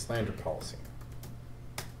modifying the slander policy.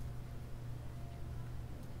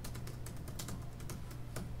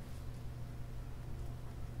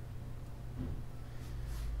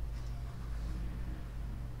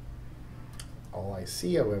 All I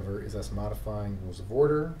see, however, is us modifying rules of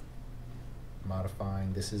order,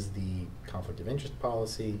 modifying, this is the conflict of interest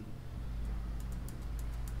policy.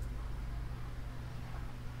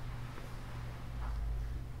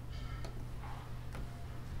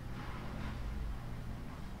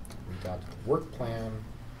 We got the work plan.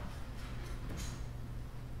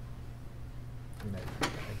 And I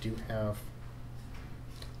do have,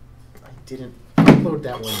 I didn't upload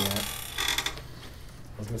that one yet.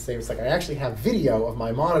 I was going to say, it's like I actually have video of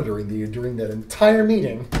my monitoring during that entire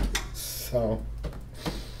meeting. So,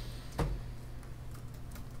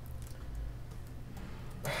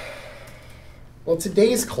 well,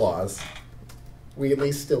 today's clause, we at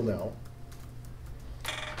least still know.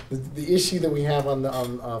 The issue that we have on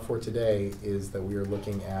the for today is that we are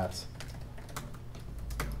looking at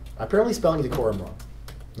apparently spelling decorum wrong.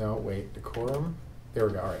 No, wait, decorum. There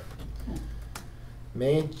we go. All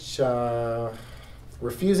right.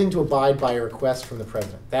 Refusing to abide by a request from the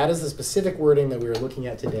president. That is the specific wording that we are looking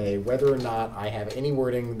at today. Whether or not I have any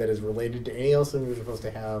wording that is related to anything else that we were supposed to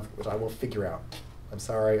have, which I will figure out. I'm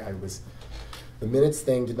sorry, the minutes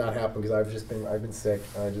thing did not happen because I've been sick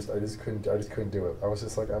and I just couldn't do it. I was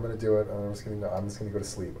just like, I'm gonna do it and I'm just gonna go to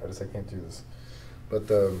sleep. I can't do this. But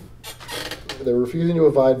the refusing to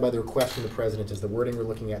abide by the request from the president is the wording we're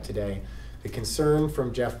looking at today. The concern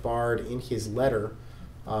from Jeff Bard in his letter,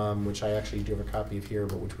 which I actually do have a copy of here,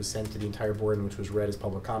 but which was sent to the entire board and which was read as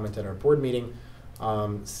public comment at our board meeting,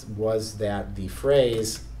 was that the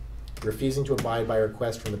phrase, refusing to abide by a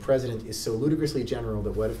request from the president, is so ludicrously general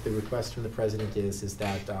that what if the request from the president is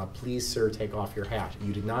that, please, sir, take off your hat.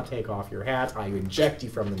 You did not take off your hat. I eject you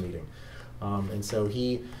from the meeting. And so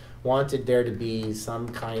he wanted there to be some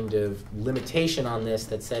kind of limitation on this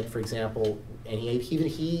that said, for example, and he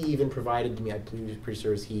even provided to me, I'm pretty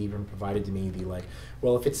sure he even provided to me the like,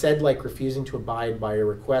 well, if it said like refusing to abide by a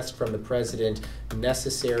request from the president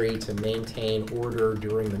necessary to maintain order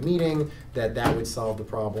during the meeting, that would solve the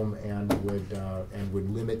problem and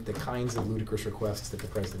would limit the kinds of ludicrous requests that the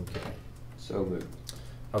president could make. So moved.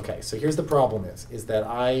 Okay, so here's the problem is that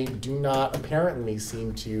I do not apparently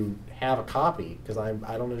seem to have a copy because I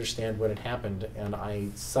don't understand what had happened, and I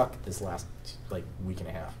suck this last like week and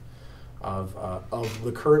a half of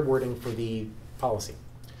the current wording for the policy.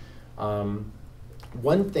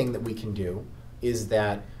 One thing that we can do is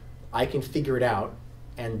that I can figure it out,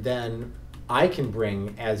 and then I can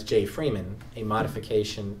bring, as Jay Freeman, a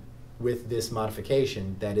modification with this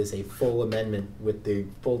modification that is a full amendment with the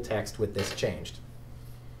full text with this changed.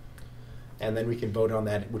 And then we can vote on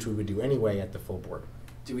that, which we would do anyway at the full board.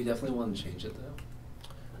 Do we definitely want to change it though?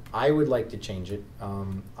 I would like to change it.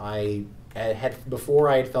 Before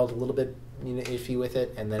I had felt a little bit iffy with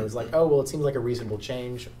it, and then it was like, oh well, it seems like a reasonable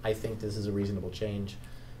change. I think this is a reasonable change,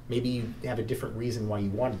 maybe you have a different reason why you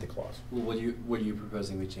wanted the clause. Well, what are you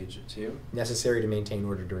proposing we change it to? Necessary to maintain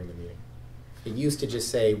order during the meeting. It used to just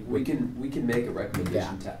say We can make a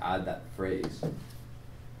recommendation Yeah. to add that phrase,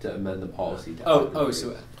 to amend the policy to Oh, add the oh, phrase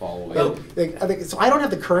so- following. Oh, I think, so I don't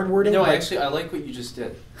have the current wording. No, but- I like what you just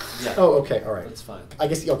did. Yeah. Oh, okay, all right. That's fine. I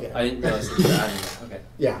guess, okay. I didn't realize that you were adding that. Okay.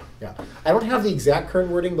 Yeah, yeah. I don't have the exact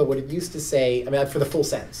current wording, but what it used to say, I mean, for the full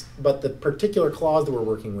sentence, but the particular clause that we're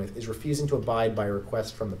working with is refusing to abide by a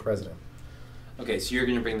request from the president. Okay, so you're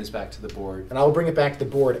going to bring this back to the board. And I will bring it back to the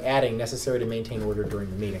board, adding necessary to maintain order during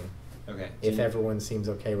the meeting, Okay. if everyone seems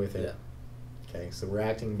okay with it. Yeah. Okay, so we're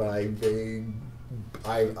acting by vague,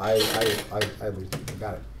 I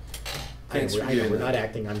got it. Thanks for I know, doing we're that. not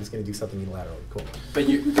acting, I'm just gonna do something unilaterally, cool. But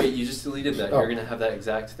you just deleted that. Oh. You're going to have that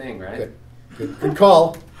exact thing, right? Good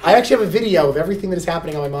call. I actually have a video of everything that is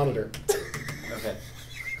happening on my monitor. Okay.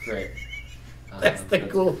 Great. That's the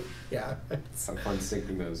cool, yeah. Have fun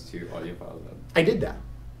syncing those two audio files up. I did that.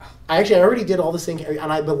 I already did all the sync, and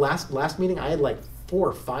the last meeting I had like 4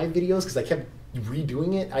 or 5 videos because I kept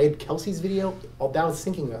redoing it. I had Kelsey's video. Oh, that was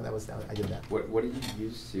syncing. I did that. What did you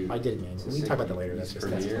use to? I did it manually. We can talk about that later. That's just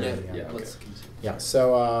Premiere? that's Yeah, yeah. okay. let's continue. Yeah.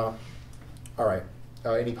 So, all right.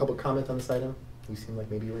 Any public comment on this item? You seem like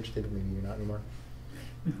maybe you're interested, but maybe you're not anymore.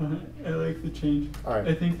 I like the change. All right.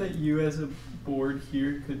 I think that you as a board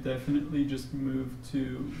here could definitely just move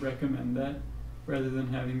to recommend that rather than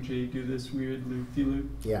having Jay do this weird loop-de-loop.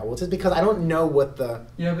 Yeah. Well, just because I don't know what the.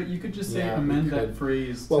 Yeah, but you could just say Yeah, we amend could. that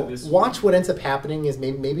phrase Well, to this. watch what ends up happening is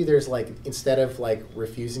maybe there's like, instead of like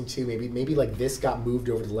refusing to, maybe like this got moved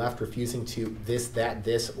over to the left, refusing to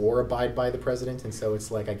this, or abide by the president, and so it's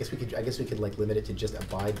like, I guess we could like limit it to just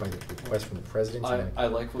abide by the request from the president. and, like, I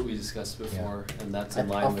like what we discussed before, and that's in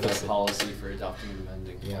I'll line with fix our it. policy for adopting and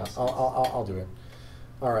amending. Yeah, policy. I'll do it.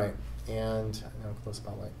 All right, and now close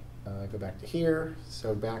spotlight. Go back to here.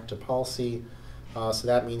 So back to policy. So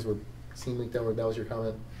that means we're seemed like that was your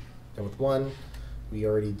comment. Done with 1. We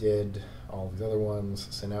already did all these other ones.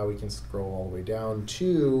 So now we can scroll all the way down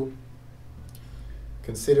to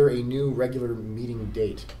consider a new regular meeting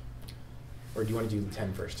date. Or do you want to do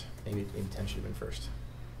 10 first? Maybe 10 should have been first.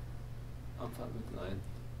 I'm fine with 9.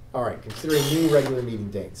 All right, consider a new regular meeting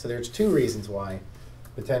date. So there's 2 reasons why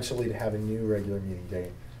potentially to have a new regular meeting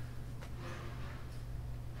date.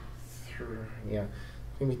 Yeah,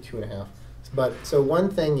 maybe 2.5. But so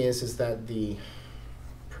one thing is that the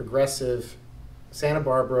progressive Santa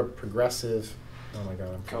Barbara Progressive. Oh my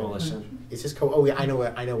God, I'm forgetting. Coalition. It's just oh yeah, I know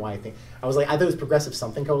why I think. I was like, I thought it was Progressive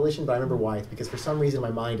something Coalition, but I remember why. It's because for some reason in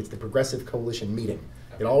my mind it's the Progressive Coalition meeting.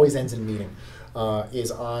 It always ends in meeting.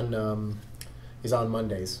 Is on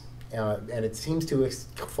Mondays, and it seems to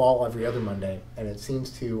fall every other Monday, and it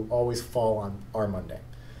seems to always fall on our Monday.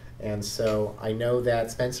 And so I know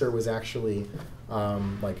that Spencer was actually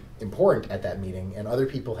like important at that meeting, and other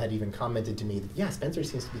people had even commented to me that, yeah, Spencer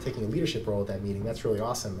seems to be taking a leadership role at that meeting. That's really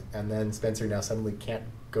awesome. And then Spencer now suddenly can't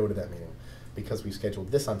go to that meeting because we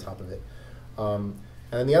scheduled this on top of it. And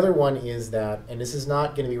then the other one is that, and this is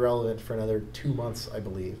not going to be relevant for another 2 months, I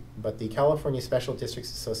believe, but the California Special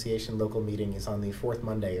Districts Association local meeting is on the 4th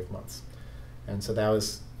Monday of months. And so I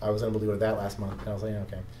was unable to go to that last month, and I was like,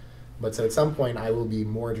 okay. But so at some point I will be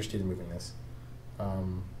more interested in moving this.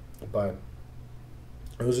 But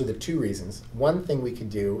those are the 2 reasons. One thing we could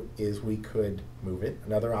do is we could move it.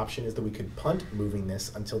 Another option is that we could punt moving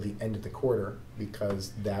this until the end of the quarter,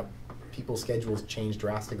 because that people's schedules change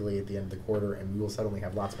drastically at the end of the quarter, and we will suddenly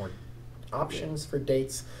have lots more options for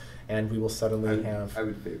dates, and we will suddenly have I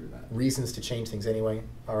would favor that. reasons to change things anyway.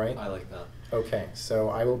 All right? I like that. Okay, so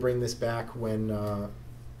I will bring this back when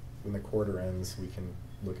the quarter ends. We can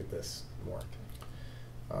look at this more.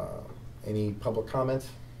 Any public comment?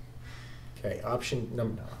 Okay,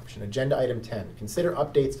 agenda item 10. Consider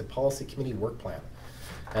updates to policy committee work plan.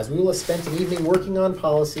 As we will have spent an evening working on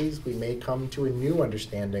policies, we may come to a new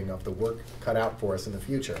understanding of the work cut out for us in the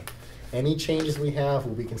future. Any changes we have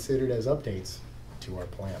will be considered as updates to our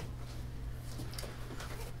plan.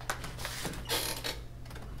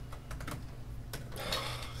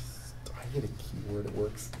 I need a keyword that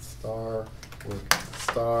works. Star, work,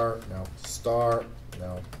 star, no, star,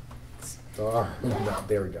 no, star, no,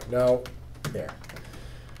 there we go, no, there.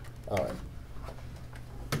 All right.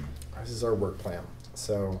 This is our work plan.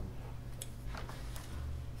 So,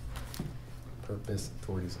 purpose,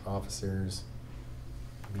 authorities, officers,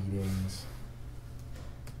 meetings,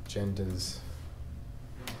 agendas,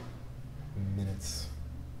 minutes,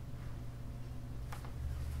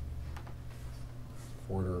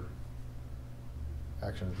 order,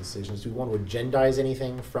 action and decisions. Do we want to agendize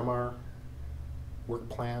anything from our work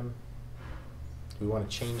plan? Do we want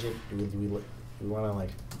to change it? Do we want to like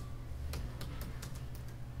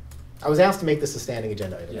I was asked to make this a standing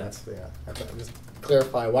agenda item. Yeah. That's, I thought I'd just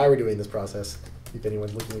clarify why we're doing this process. If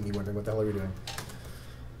anyone's looking at me wondering what the hell are we doing.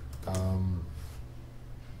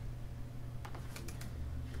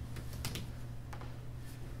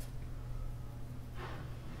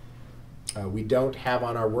 We don't have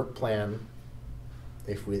on our work plan,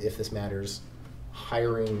 if this matters,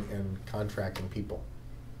 hiring and contracting people.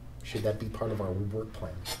 Should that be part of our work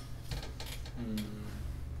plan?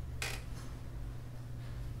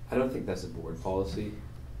 I don't think that's a board policy,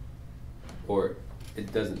 or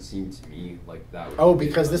it doesn't seem to me like that would. Oh, be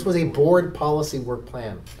because this was a board policy work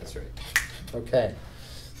plan. That's right. Okay,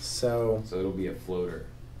 so. So it'll be a floater.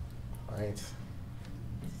 All right.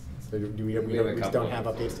 So do we We have a just couple don't have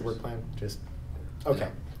of updates to floaters. work plan? Just, okay,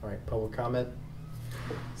 all right, public comment?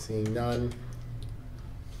 Seeing none.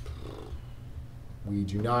 We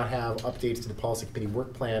do not have updates to the policy committee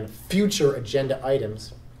work plan, future agenda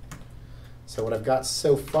items. So what I've got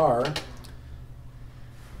so far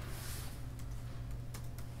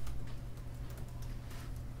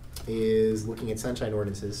is looking at sunshine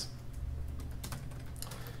ordinances.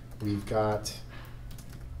 We've got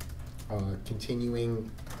continuing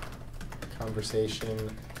conversation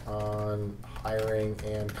on hiring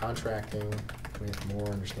and contracting with more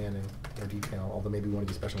understanding, more detail, although maybe we want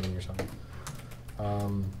to do special meeting or something.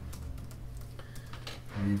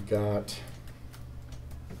 We've got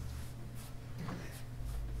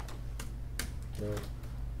no.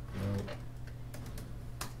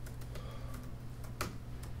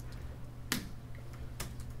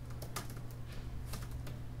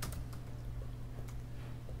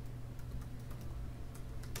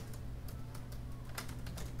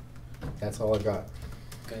 That's all I've got.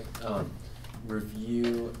 Okay,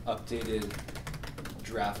 review updated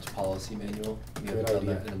draft policy manual. We haven't Good done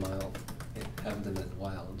that idea. in a while. Haven't done that in a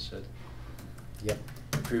while and should. Yep.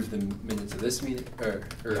 Approve the minutes of this meeting, or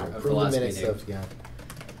Yeah, of the approve last minutes meeting. of, yeah.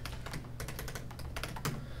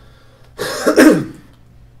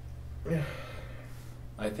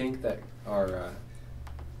 I think that our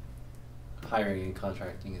hiring and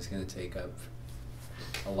contracting is gonna take up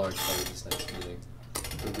a large part of this next meeting.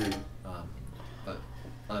 Agreed. But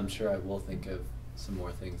I'm sure I will think of some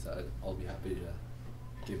more things that I'll be happy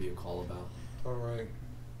to give you a call about. All right.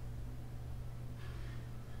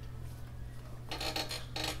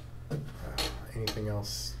 Anything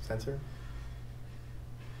else, Spencer?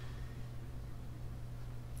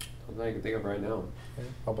 Something I can think of right now. Okay.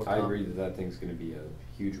 Public I com- agree that thing's going to be a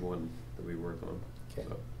huge one that we work on. Okay.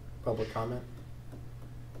 So. Public comment?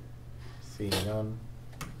 Seeing none.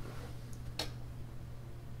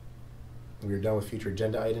 We are done with future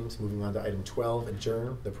agenda items. Moving on to item 12,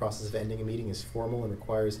 adjourn. The process of ending a meeting is formal and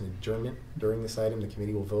requires an adjournment. During this item, the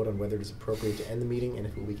committee will vote on whether it is appropriate to end the meeting and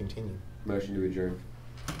if it will be continued. Motion to adjourn.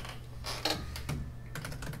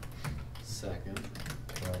 Second.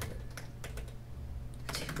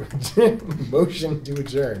 Okay. Motion to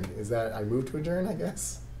adjourn. Is that, I move to adjourn, I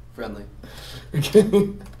guess? Friendly. Okay.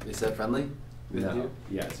 Is that friendly? With No. you?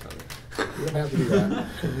 Yeah, it's fine. You don't have to do that.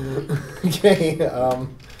 Okay,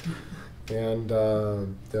 and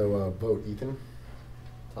so vote, Ethan?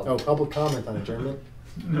 Oh, public comment on adjournment?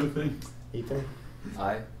 No thanks. Ethan?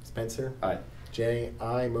 Aye. Spencer? Aye. Jay,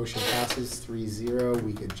 aye. Motion passes 3-0.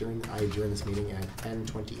 We adjourn. I adjourn this meeting at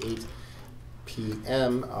 10:28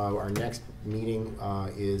 p.m. Our next meeting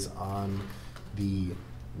is on the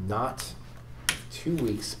not 2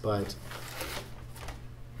 weeks, but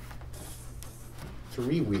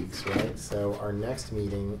 3 weeks, right? So our next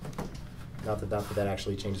meeting, not that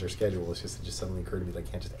actually changed our schedule. It's just it just suddenly occurred to me that I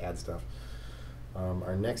can't just add stuff.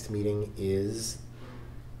 Our next meeting is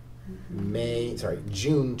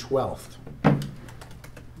June 12th.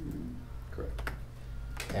 Correct.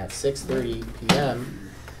 At 6:30 p.m.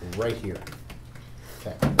 right here.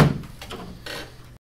 Okay.